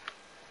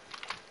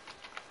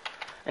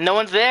 And no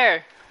one's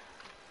there.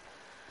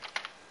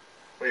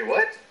 Wait,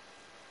 what?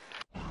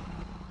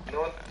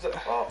 No one's.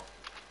 Oh.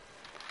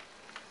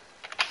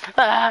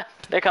 Ah!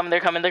 They're coming,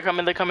 they're coming, they're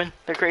coming, they're coming.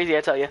 They're crazy,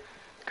 I tell you.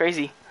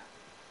 Crazy.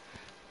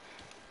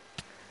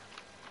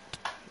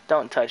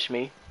 Don't touch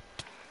me.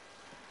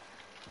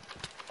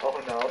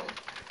 Oh no.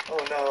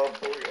 Oh no.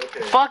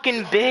 Okay.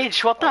 Fucking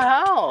bitch, what the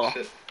hell?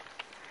 Shit.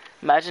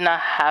 Imagine not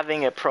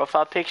having a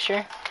profile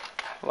picture.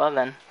 Well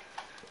then.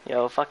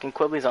 Yo, fucking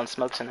Quibbly's on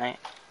smoke tonight.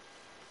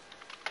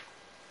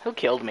 Who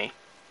killed me?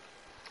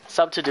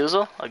 Sub to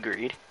Doozle?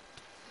 Agreed.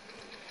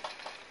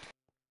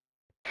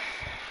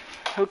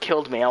 Who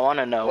killed me? I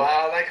wanna know.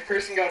 Wow, that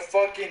person got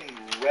fucking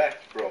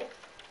wrecked, bro.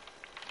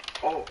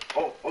 Oh,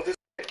 there's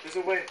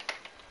a way.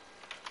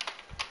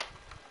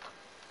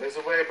 There's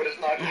a way, but it's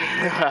not gonna be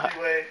an easy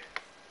way.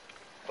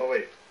 Oh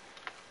wait.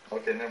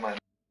 Okay, never mind.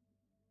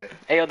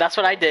 Hey yo, that's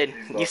what I did.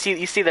 You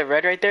see the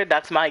red right there?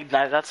 That's my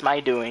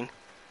doing.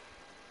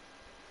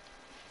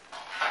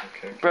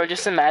 Okay. Bro,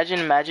 just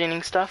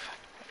imagining stuff.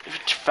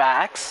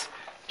 Facts.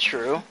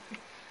 True.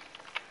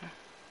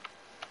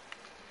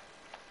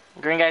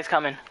 Green guy's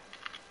coming.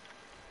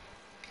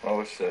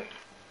 Oh shit.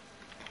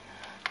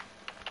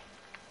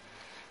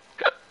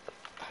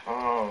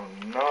 Oh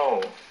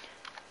no.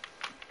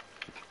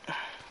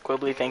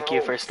 Quibbly, thank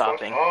you for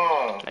stopping.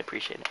 I I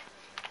appreciate it.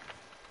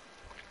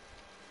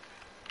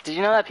 Did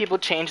you know that people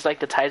change like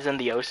the tides in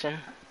the ocean?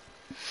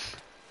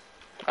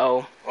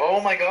 Oh. Oh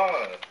my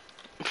god.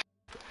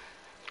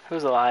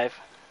 Who's alive?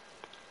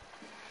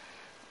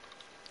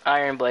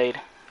 Iron Blade.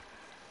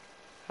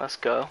 Let's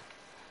go.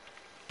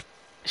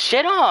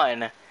 Shit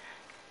on!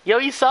 Yo,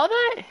 you saw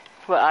that?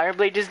 What Iron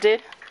Blade just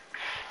did?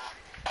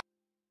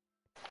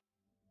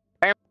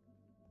 Iron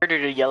Blade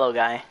murdered a yellow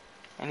guy,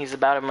 and he's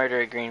about to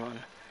murder a green one.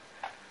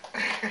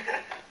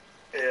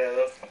 Yeah,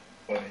 that's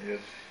funny.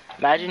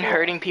 Imagine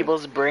hurting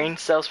people's brain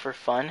cells for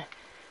fun.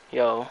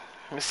 Yo,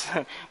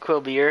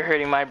 Quilby, you're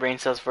hurting my brain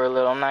cells for a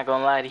little, I'm not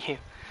gonna lie to you.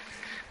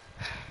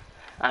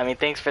 I mean,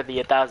 thanks for the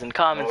 1,000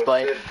 comments,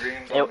 but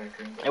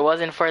it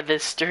wasn't for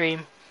this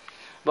stream.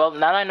 Well,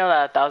 now that I know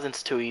that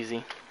 1,000's too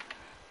easy.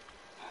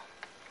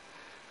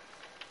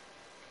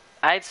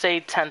 I'd say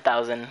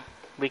 10,000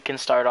 we can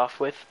start off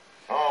with.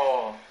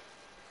 Oh,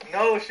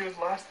 no, she was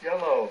last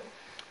yellow.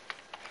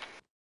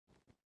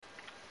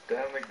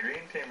 Damn, the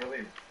green team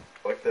really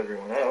fucked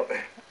everyone up.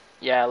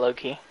 Yeah,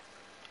 low-key.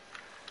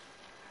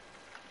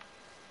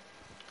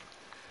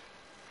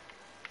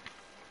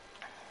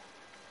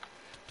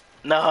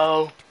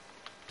 No.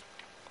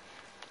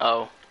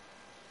 Oh.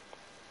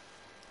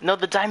 No,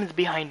 the diamond's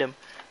behind him.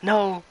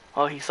 No.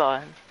 Oh, he saw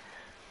him.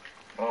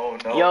 Oh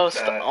no. Yo,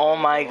 oh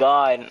my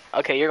god.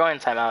 Okay, you're going in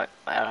timeout.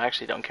 I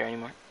actually don't care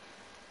anymore.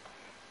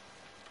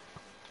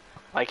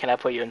 Why can't I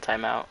put you in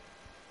timeout?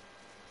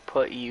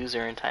 Put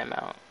user in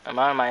timeout. Am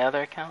I on my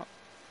other account?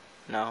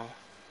 No.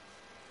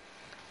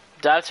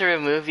 Do I have to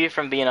remove you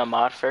from being a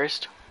mod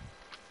first?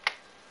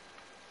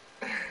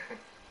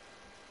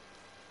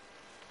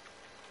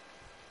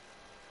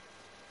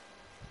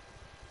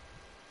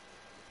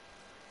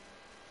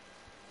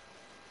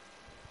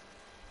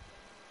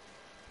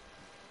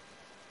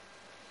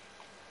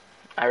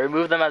 I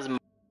removed them as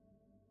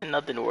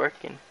nothing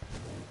working.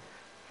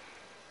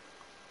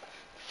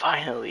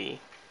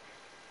 Finally.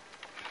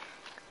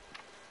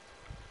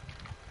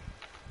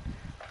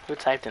 Who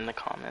typed in the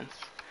comments?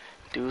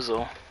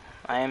 Doozle.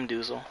 I am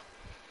Doozle.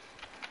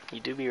 You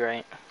do be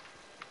right.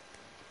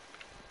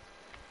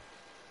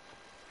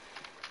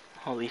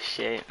 Holy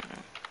shit.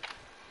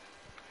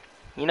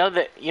 You know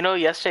that,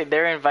 yesterday they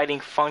were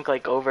inviting Funk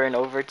like over and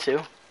over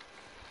too.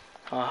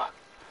 Oh.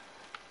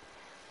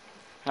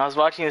 I was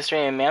watching the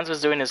stream and Mans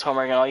was doing his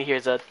homework and all you hear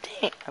is a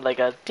ding, like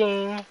a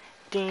ding,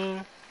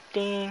 ding,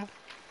 ding.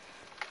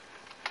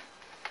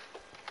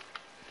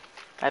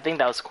 I think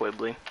that was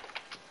Quibbly.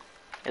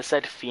 It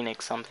said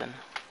Phoenix something.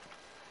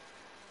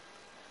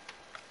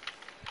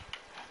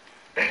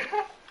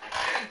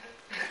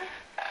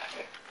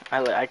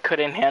 I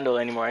couldn't handle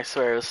it anymore, I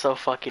swear. It was so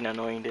fucking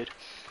annoying, dude.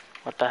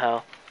 What the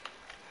hell?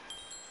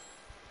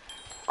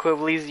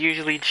 Quibbly's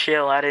usually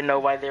chill. I didn't know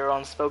why they were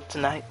on Spoke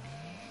tonight.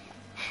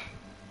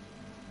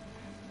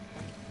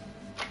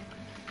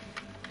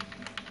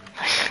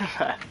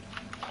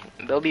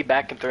 They'll be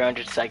back in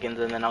 300 seconds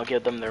and then I'll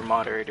give them their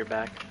moderator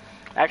back.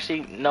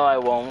 Actually, no I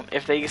won't.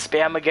 If they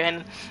spam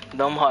again,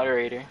 no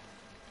moderator.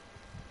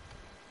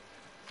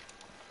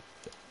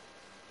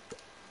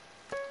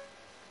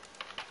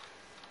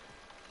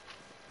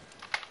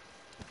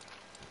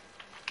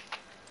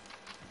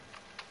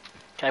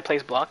 Can I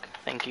place block?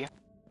 Thank you.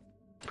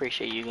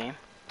 Appreciate you, game.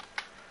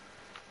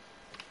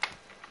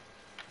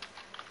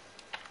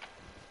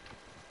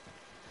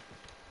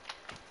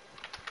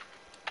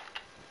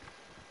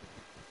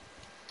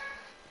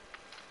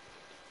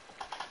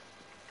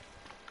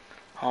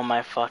 Oh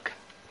my fuck.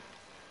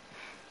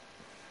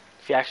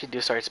 If you actually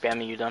do start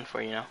spamming, you're done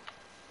for, you know.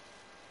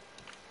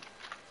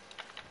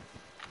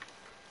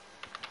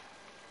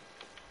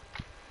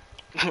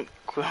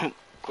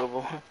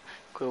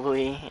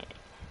 Quibbly,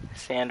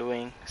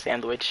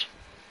 sandwich,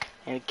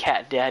 and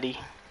cat daddy.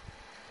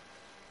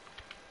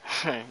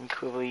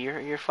 Quibbly,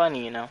 you're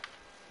funny, you know.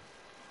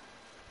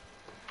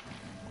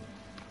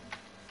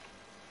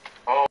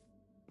 Oh,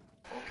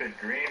 okay,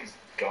 green's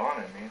gone,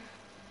 I mean.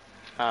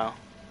 Oh.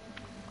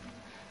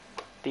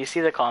 Do you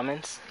see the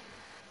comments?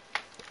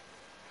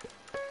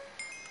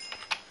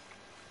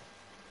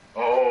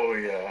 Oh,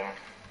 yeah.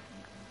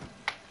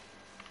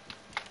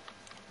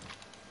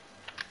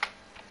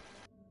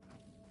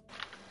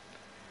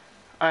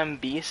 I'm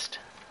beast.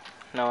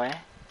 No way.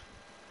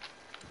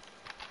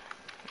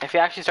 If you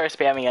actually start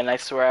spamming it, I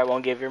swear I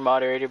won't give your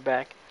moderator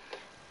back.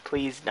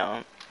 Please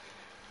don't.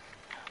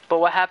 But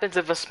what happens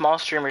if a small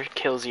streamer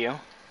kills you?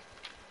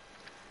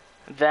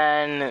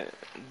 Then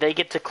they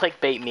get to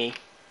clickbait me.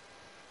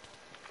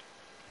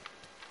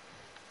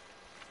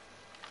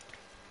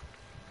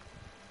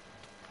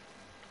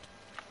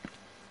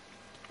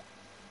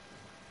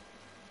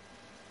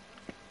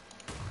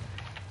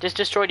 Just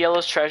destroyed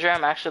Yellow's treasure.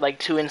 I'm actually like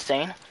too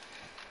insane.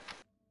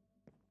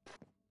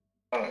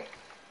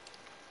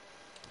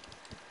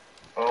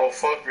 Oh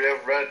fuck, we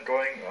have red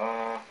going,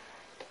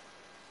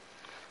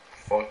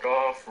 fuck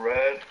off,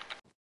 red.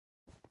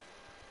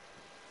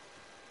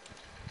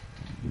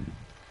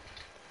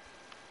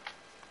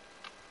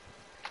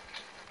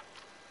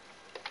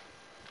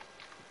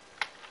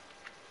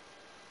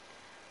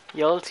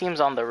 Yellow team's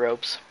on the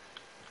ropes.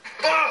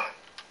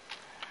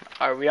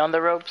 Are we on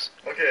the ropes?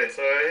 Okay,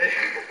 sorry.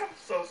 I'm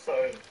so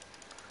sorry.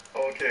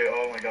 Okay,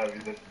 oh my god, we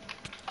did.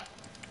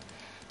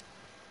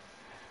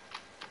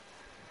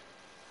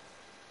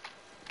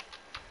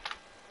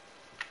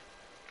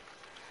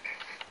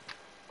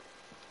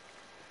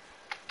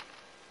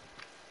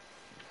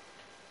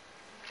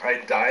 I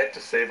died to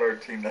save our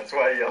team, that's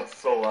why I yelled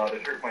so loud,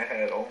 it hurt my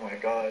head, oh my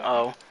god.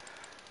 Oh.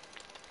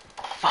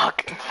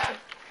 Fuck.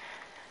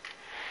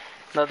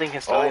 Nothing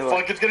can stop me. Oh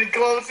fuck, it's getting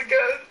close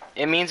again!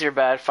 It means you're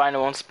bad. Fine, I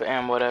won't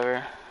spam,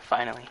 whatever.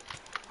 Finally.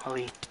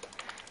 Holy.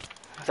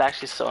 It's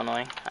actually so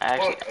annoying.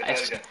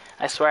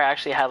 I swear I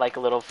actually had like a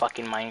little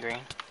fucking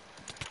migraine.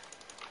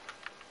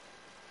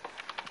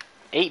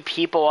 8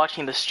 people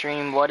watching the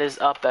stream. What is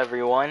up,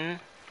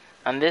 everyone?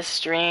 On this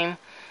stream,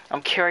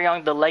 I'm carrying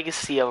on the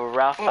legacy of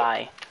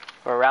Rallfie.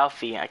 Or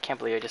Ralphie. I can't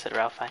believe I just said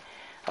Rallfie.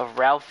 Of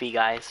Ralphie,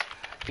 guys.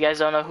 If you guys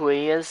don't know who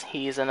he is,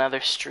 he's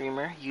another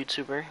streamer,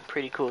 YouTuber.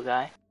 Pretty cool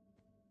guy.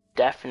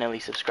 Definitely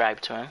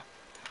subscribe to him.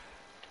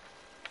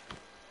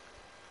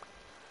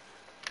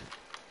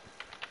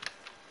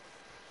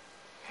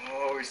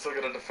 Oh, we still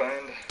gotta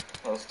defend.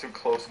 That was too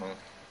close, man.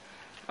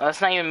 Well,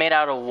 it's not even made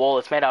out of wool,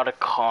 it's made out of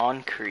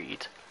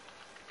concrete.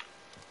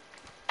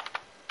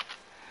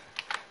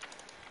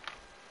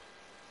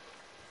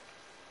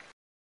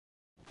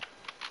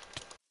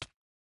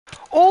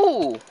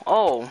 Ooh!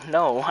 Oh,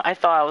 no. I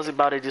thought I was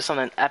about to do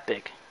something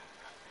epic.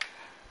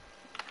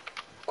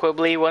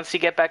 Quibbly, once you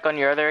get back on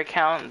your other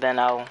account, then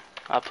I'll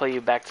play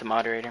you back to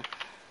moderator.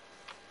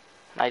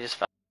 I just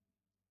fell.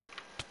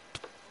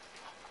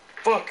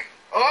 Fuck!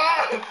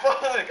 Oh,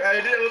 fuck!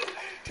 I was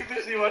too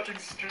busy watching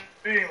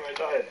stream, I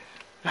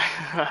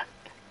died.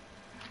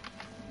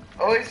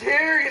 Oh, he's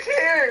here! He's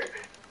here!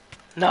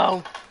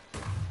 No!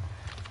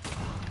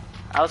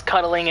 I was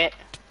cuddling it.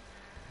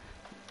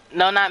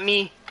 No, not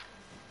me.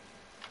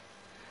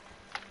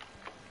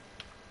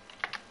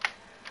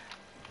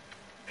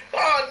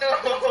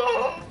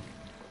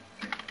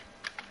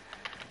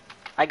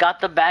 I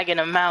got the bag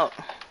and I'm out.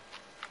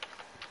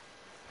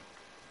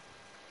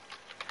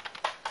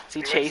 Is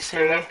he chasing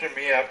straight me? after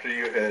me after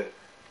you hit.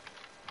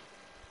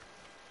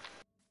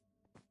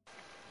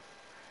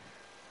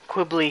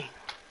 Quibbly,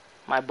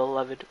 my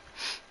beloved.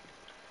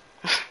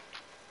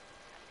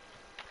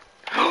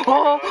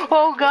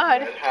 Oh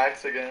God! Red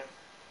hacks again.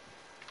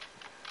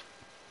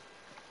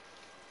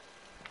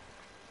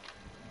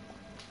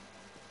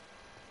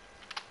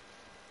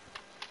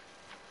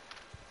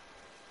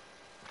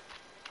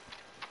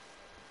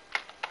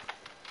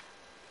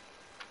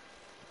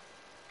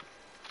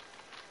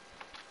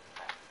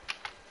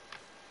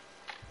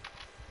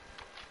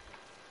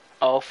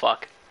 Oh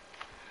fuck.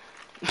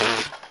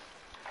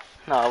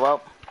 No,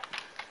 well,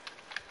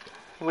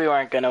 we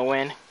weren't gonna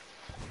win.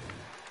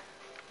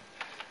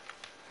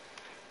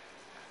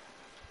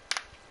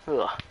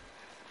 Ugh.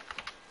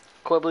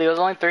 Quibbly, it was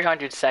only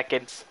 300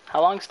 seconds.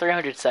 How long is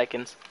 300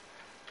 seconds?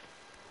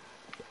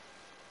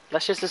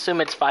 Let's just assume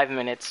it's 5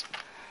 minutes.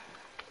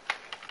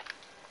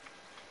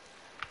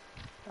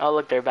 Oh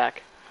look, they're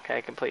back.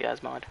 Okay, complete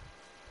as mod.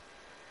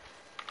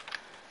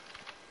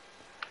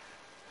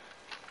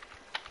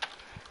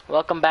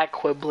 Welcome back,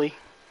 Quibbly.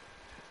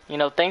 You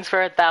know, thanks for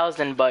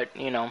 1,000, but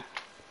you know,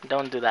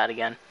 don't do that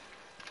again.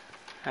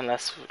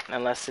 Unless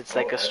it's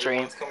like a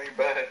stream. Coming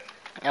back.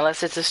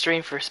 Unless it's a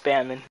stream for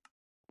spamming.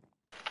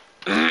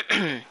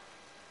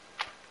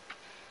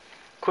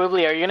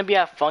 Quibbly, are you gonna be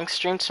at Funk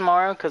stream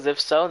tomorrow? Cause if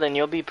so, then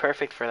you'll be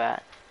perfect for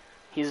that.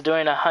 He's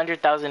doing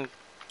 100,000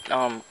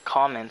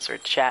 comments or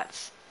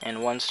chats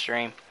in one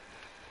stream.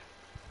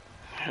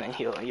 And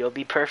you'll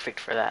be perfect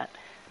for that.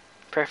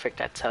 Perfect,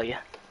 I tell you.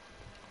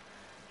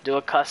 Do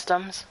a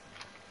customs.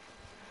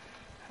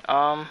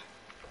 More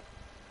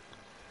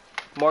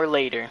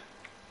later.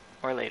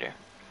 More later.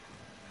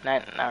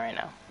 Not right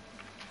now.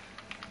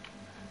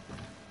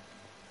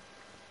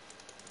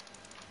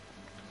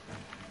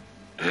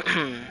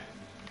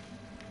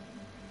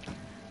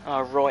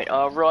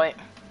 Alright.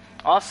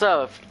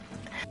 Also, if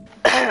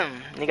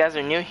you guys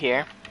are new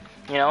here,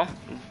 you know,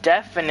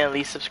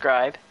 definitely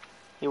subscribe.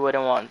 You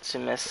wouldn't want to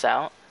miss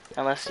out,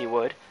 unless you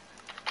would.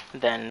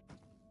 Then,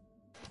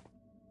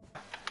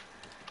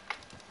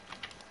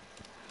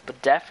 but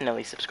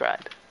definitely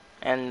subscribe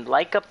and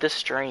like up the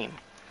stream.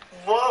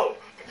 Whoa!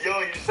 Yo,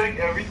 you're saying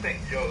everything.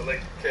 Yo,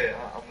 like, okay,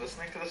 I'm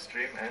listening to the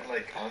stream and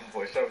like on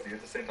voice chat with you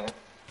at the same time.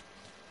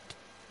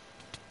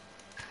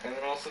 And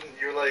then all of a sudden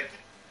you're like,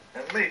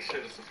 and make sure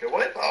to subscribe.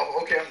 What? Oh,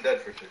 okay, I'm dead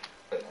for sure.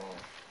 But,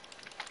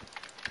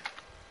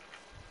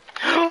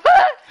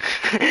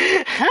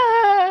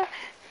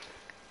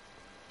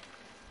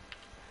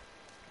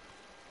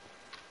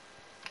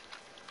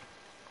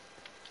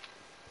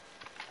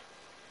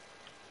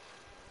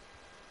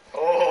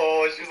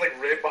 oh, she's like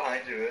right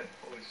behind you, eh?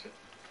 Holy shit.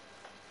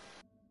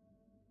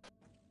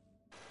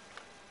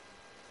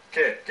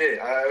 Okay,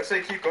 I would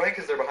say keep going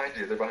because they're behind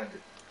you,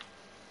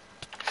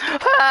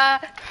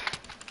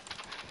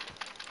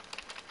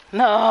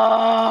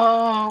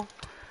 No.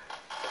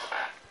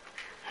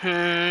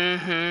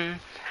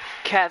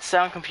 Cat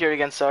sound computer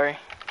again, sorry.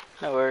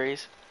 No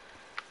worries.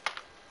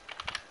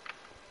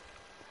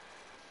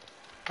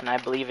 And I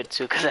believe it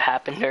too because it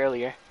happened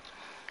earlier.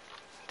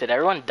 Did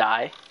everyone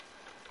die?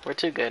 We're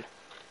too good.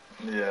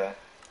 Yeah.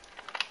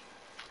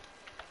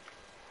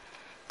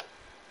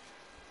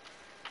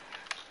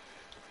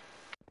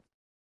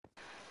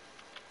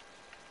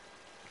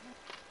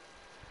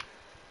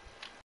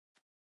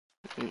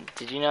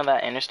 Did you know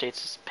that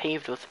interstates is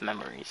paved with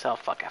memories? Oh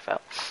fuck, I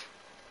fell.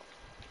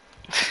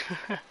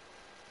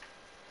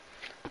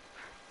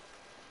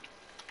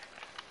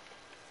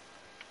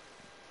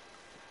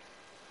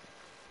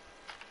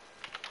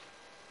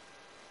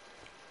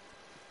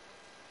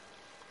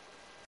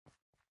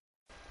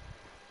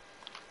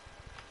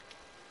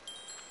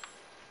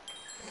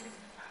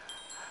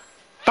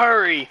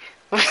 Furry!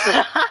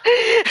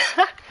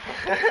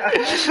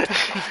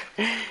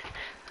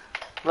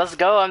 Let's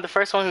go, I'm the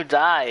first one who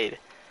died.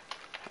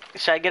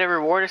 Should I get a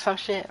reward or some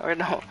shit? Or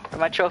no? Where's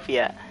my trophy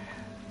at?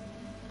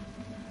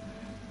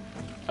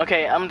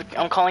 Okay, I'm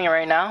calling it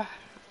right now.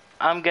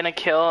 I'm gonna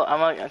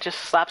just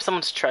slap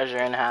someone's treasure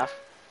in half.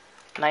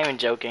 Not even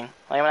joking.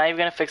 Like, I'm not even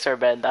gonna fix our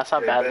bed. That's how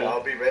badly.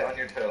 I'll be right on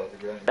your tail.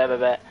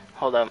 Bet.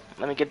 Hold up.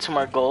 Let me get 2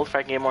 more gold so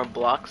I can get more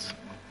blocks.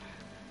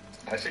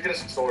 I should get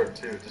a sword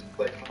too, just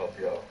like help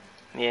you out.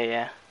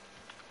 Yeah.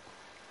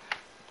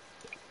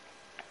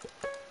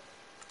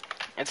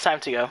 It's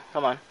time to go.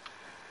 Come on.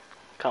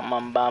 Come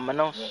on,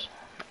 vámonos. Yeah.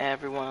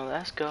 Everyone,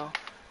 let's go.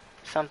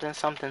 Something.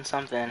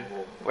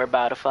 We're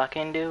about to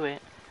fucking do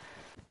it.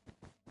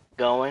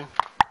 Going.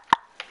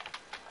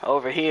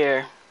 Over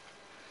here.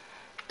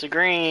 To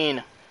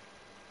green.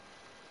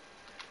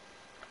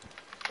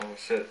 Oh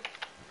shit.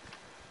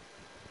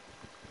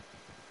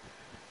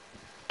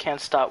 Can't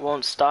stop,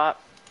 won't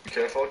stop. Be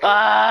careful.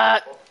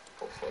 I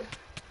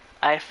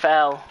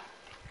fell.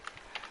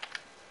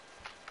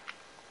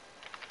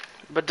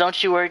 But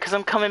don't you worry, because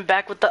I'm coming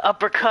back with the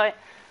uppercut.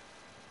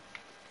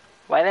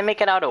 Why they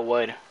make it out of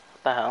wood?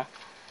 What the hell?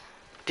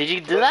 Did you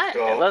do that?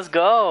 Go. Let's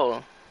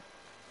go.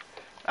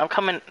 I'm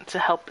coming to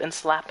help and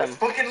slap I him.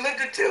 fucking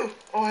lived it too!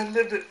 Oh, I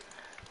lived it.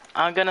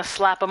 I'm gonna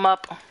slap him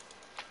up.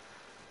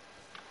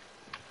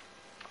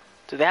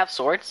 Do they have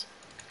swords?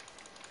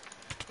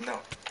 No.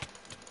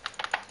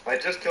 I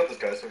just killed this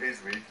guy, so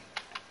he's weak.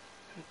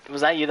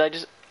 Was that you that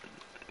just...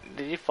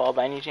 Did you fall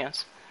by any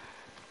chance?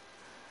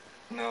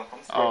 No,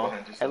 I'm still Oh,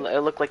 behind you. it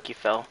looked like you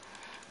fell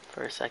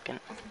for a second.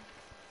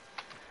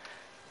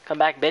 Come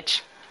back,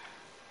 bitch.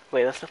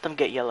 Wait, let's let them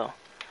get yellow.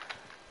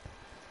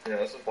 Yeah,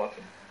 let's just watch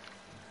him.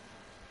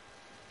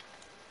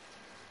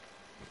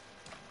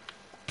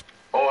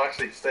 Oh,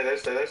 actually, stay there,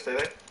 stay there, stay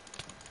there.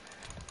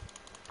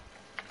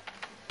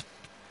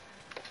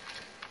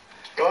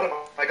 Got him,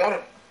 I got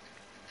him.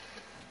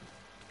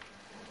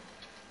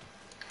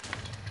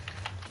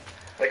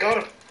 I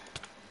got him.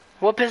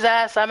 Whoop his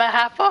ass, I'm at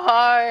half a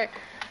heart.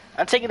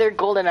 I'm taking their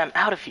gold and I'm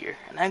out of here.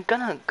 And I'm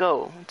gonna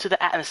go to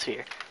the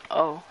atmosphere.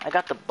 Oh, I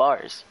got the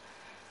bars.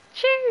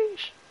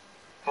 Sheesh.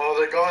 Oh,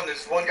 they're gone.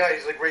 There's one guy,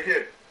 he's like right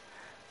here.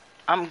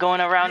 I'm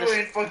going around You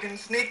ain't fucking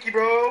sneaky,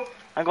 bro.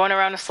 I'm going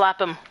around to slap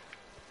him.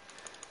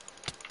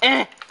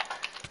 Eh.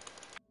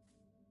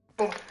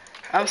 Oh,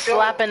 I'm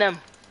slapping him.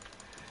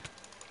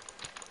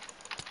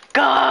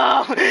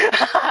 Go!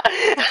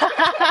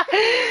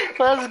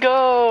 Let's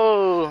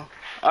go!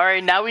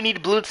 Alright, now we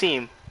need blue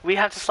team. We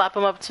have to slap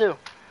him up too.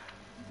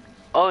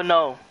 Oh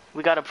no,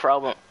 we got a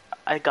problem.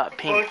 I got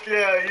pink. Fuck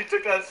yeah, you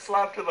took that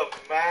slap to the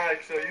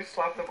max. So you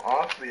slapped him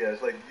off the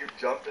edge. Like, you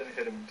jumped and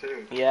hit him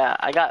too. Yeah,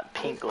 I got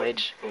pink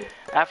glitch. Cool.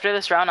 After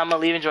this round, I'm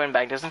gonna leave and join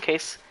back just in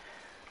case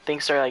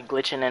things start like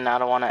glitching and I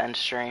don't want to end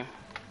stream.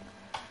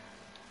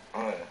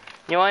 Oh yeah.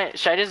 You know what?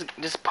 Should I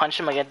just punch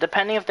him again?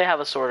 Depending if they have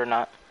a sword or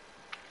not.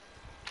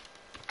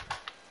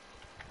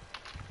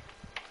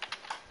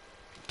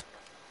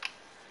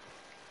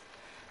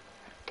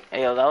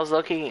 Hey, yo, that was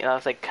low-key. I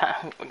was like,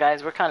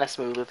 guys, we're kind of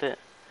smooth with it.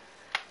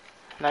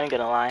 Not even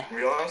gonna lie.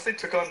 We honestly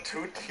took on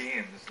 2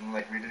 teams, and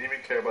like we didn't even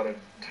care about a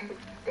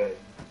bed.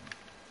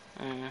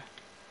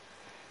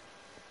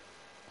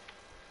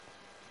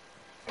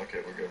 Okay,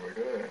 we're good, we're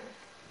good.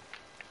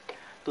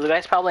 Blue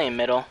guy's probably in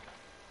middle.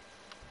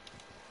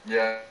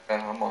 Yeah,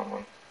 I'm on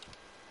one.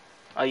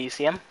 Oh, you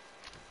see him?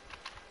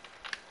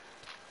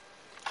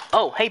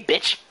 Oh, hey,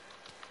 bitch!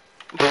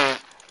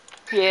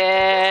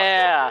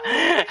 Yeah!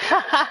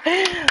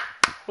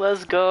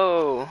 Let's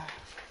go!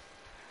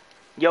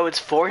 Yo, it's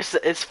 4?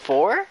 It's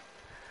 4?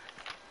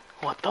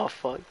 What the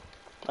fuck?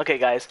 Okay,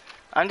 guys.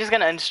 I'm just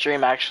gonna end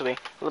stream, actually.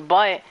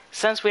 But,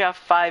 since we have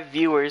 5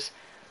 viewers,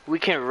 we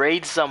can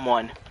raid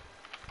someone.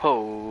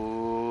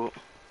 Oh.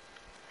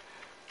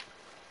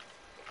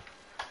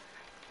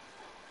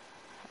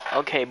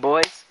 Okay,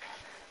 boys.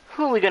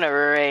 Who are we gonna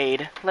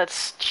raid?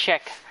 Let's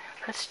check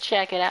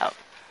it out.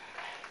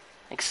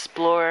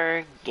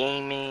 Explorer,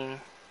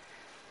 gaming.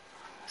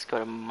 Let's go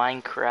to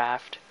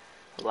Minecraft,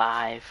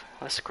 live.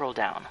 Let's scroll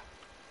down.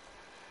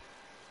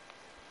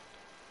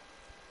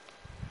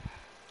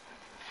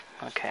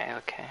 Okay.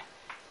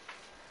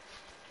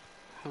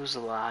 Who's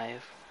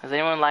live? Is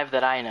anyone live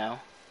that I know?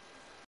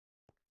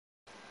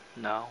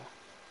 No.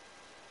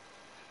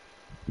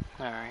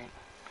 Alright.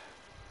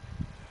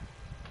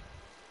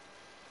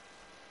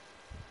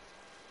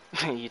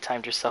 You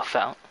timed yourself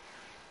out.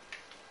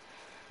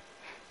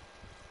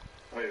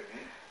 Wait,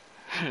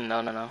 me?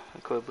 No.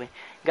 Equably.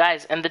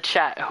 Guys, in the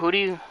chat, who do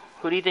you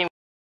think?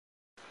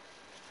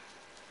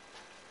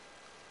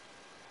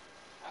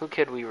 Who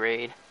could we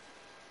raid?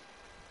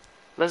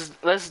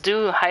 Let's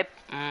do hype.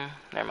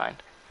 Never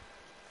mind.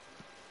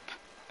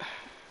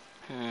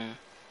 And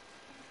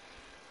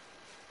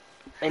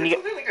It's you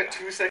only like a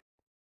 2-second.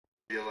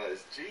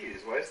 Realize,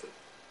 jeez, why is it?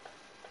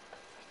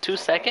 2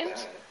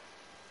 seconds?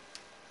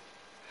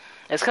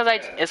 It's cause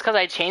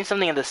I changed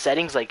something in the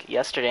settings like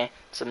yesterday,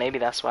 so maybe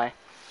that's why.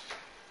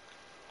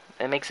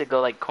 It makes it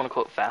go like quote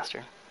unquote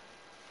faster.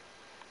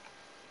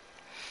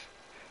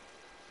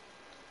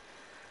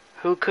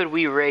 Who could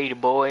we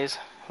raid, boys?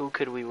 Who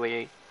could we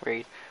raid?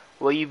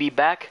 Will you be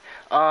back?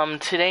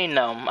 Today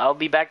no. I'll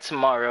be back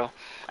tomorrow.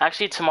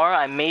 Actually, tomorrow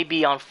I may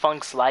be on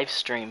Funk's live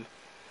stream.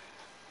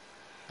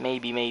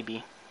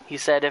 Maybe. He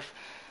said if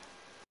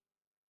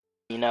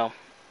you know.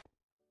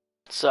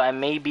 So I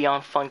may be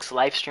on Funk's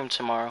live stream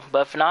tomorrow.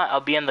 But if not, I'll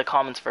be in the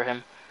comments for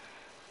him.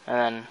 And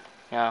then,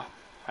 you know,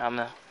 I'm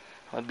gonna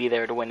be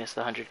there to witness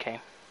the 100K.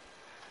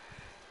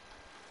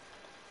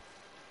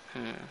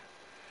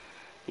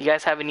 You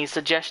guys have any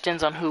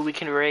suggestions on who we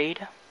can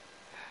raid?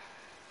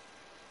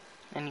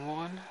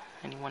 Anyone?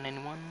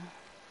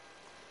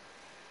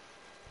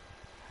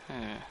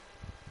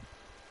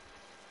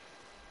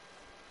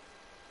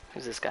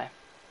 Who's this guy?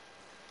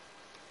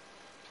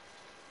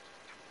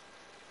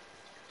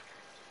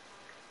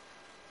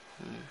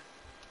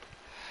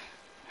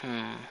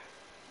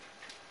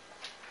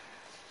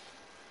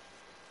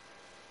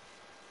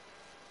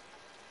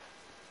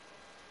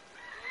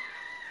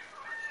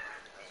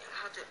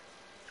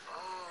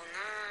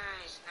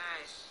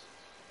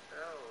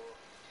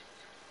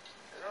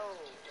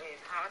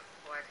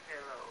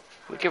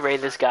 We could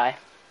raid this guy.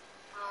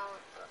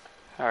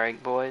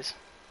 Alright, boys.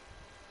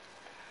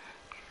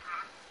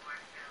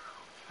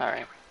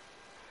 Alright.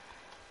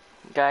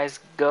 Guys,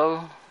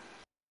 go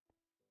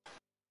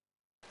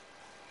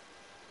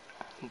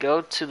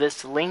to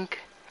this link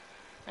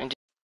and just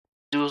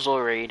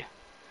Doozle raid.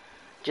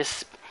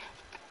 Just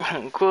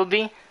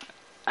Quilby,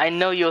 I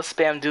know you'll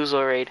spam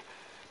Doozle raid.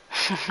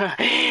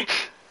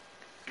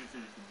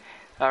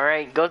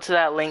 Alright, go to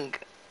that link,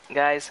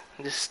 guys.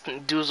 Just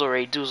Doozle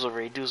raid, Doozle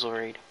raid, Doozle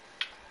raid.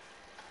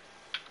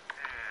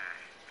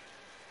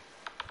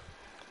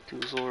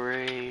 Doozle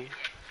raid.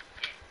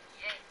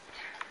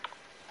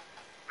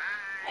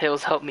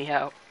 Hills, help me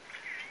out.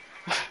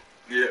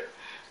 Yeah.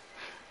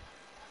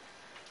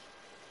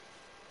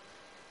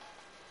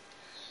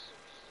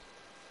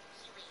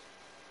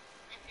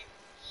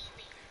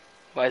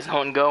 Why is no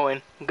one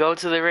going? Go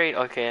to the raid.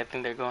 Okay, I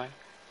think they're going.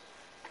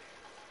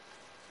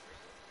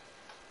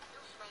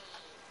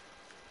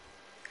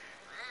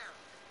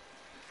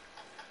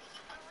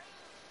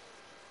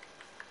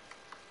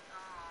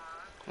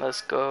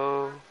 Let's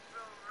go.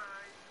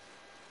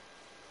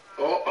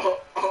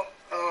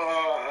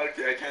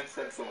 Okay, I can't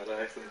send so much.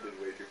 I accidentally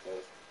did way too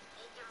fast.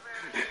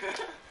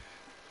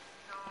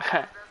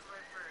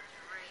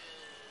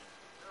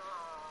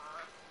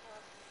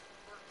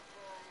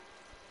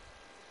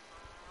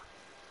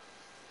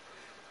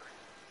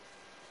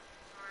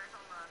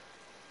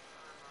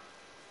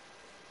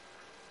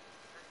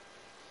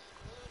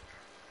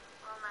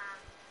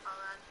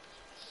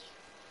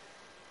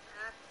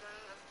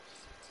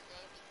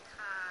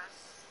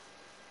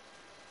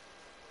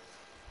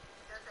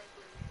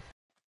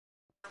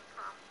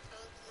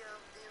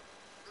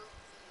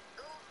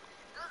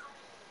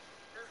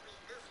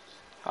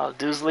 Oh,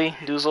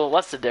 Doozle,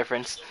 what's the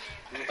difference?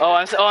 Oh,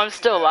 I'm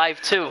still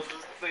alive too.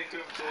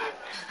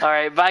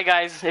 Alright, bye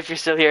guys, if you're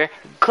still here.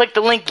 Click the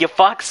link, you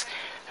fucks.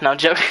 No, I'm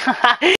joking.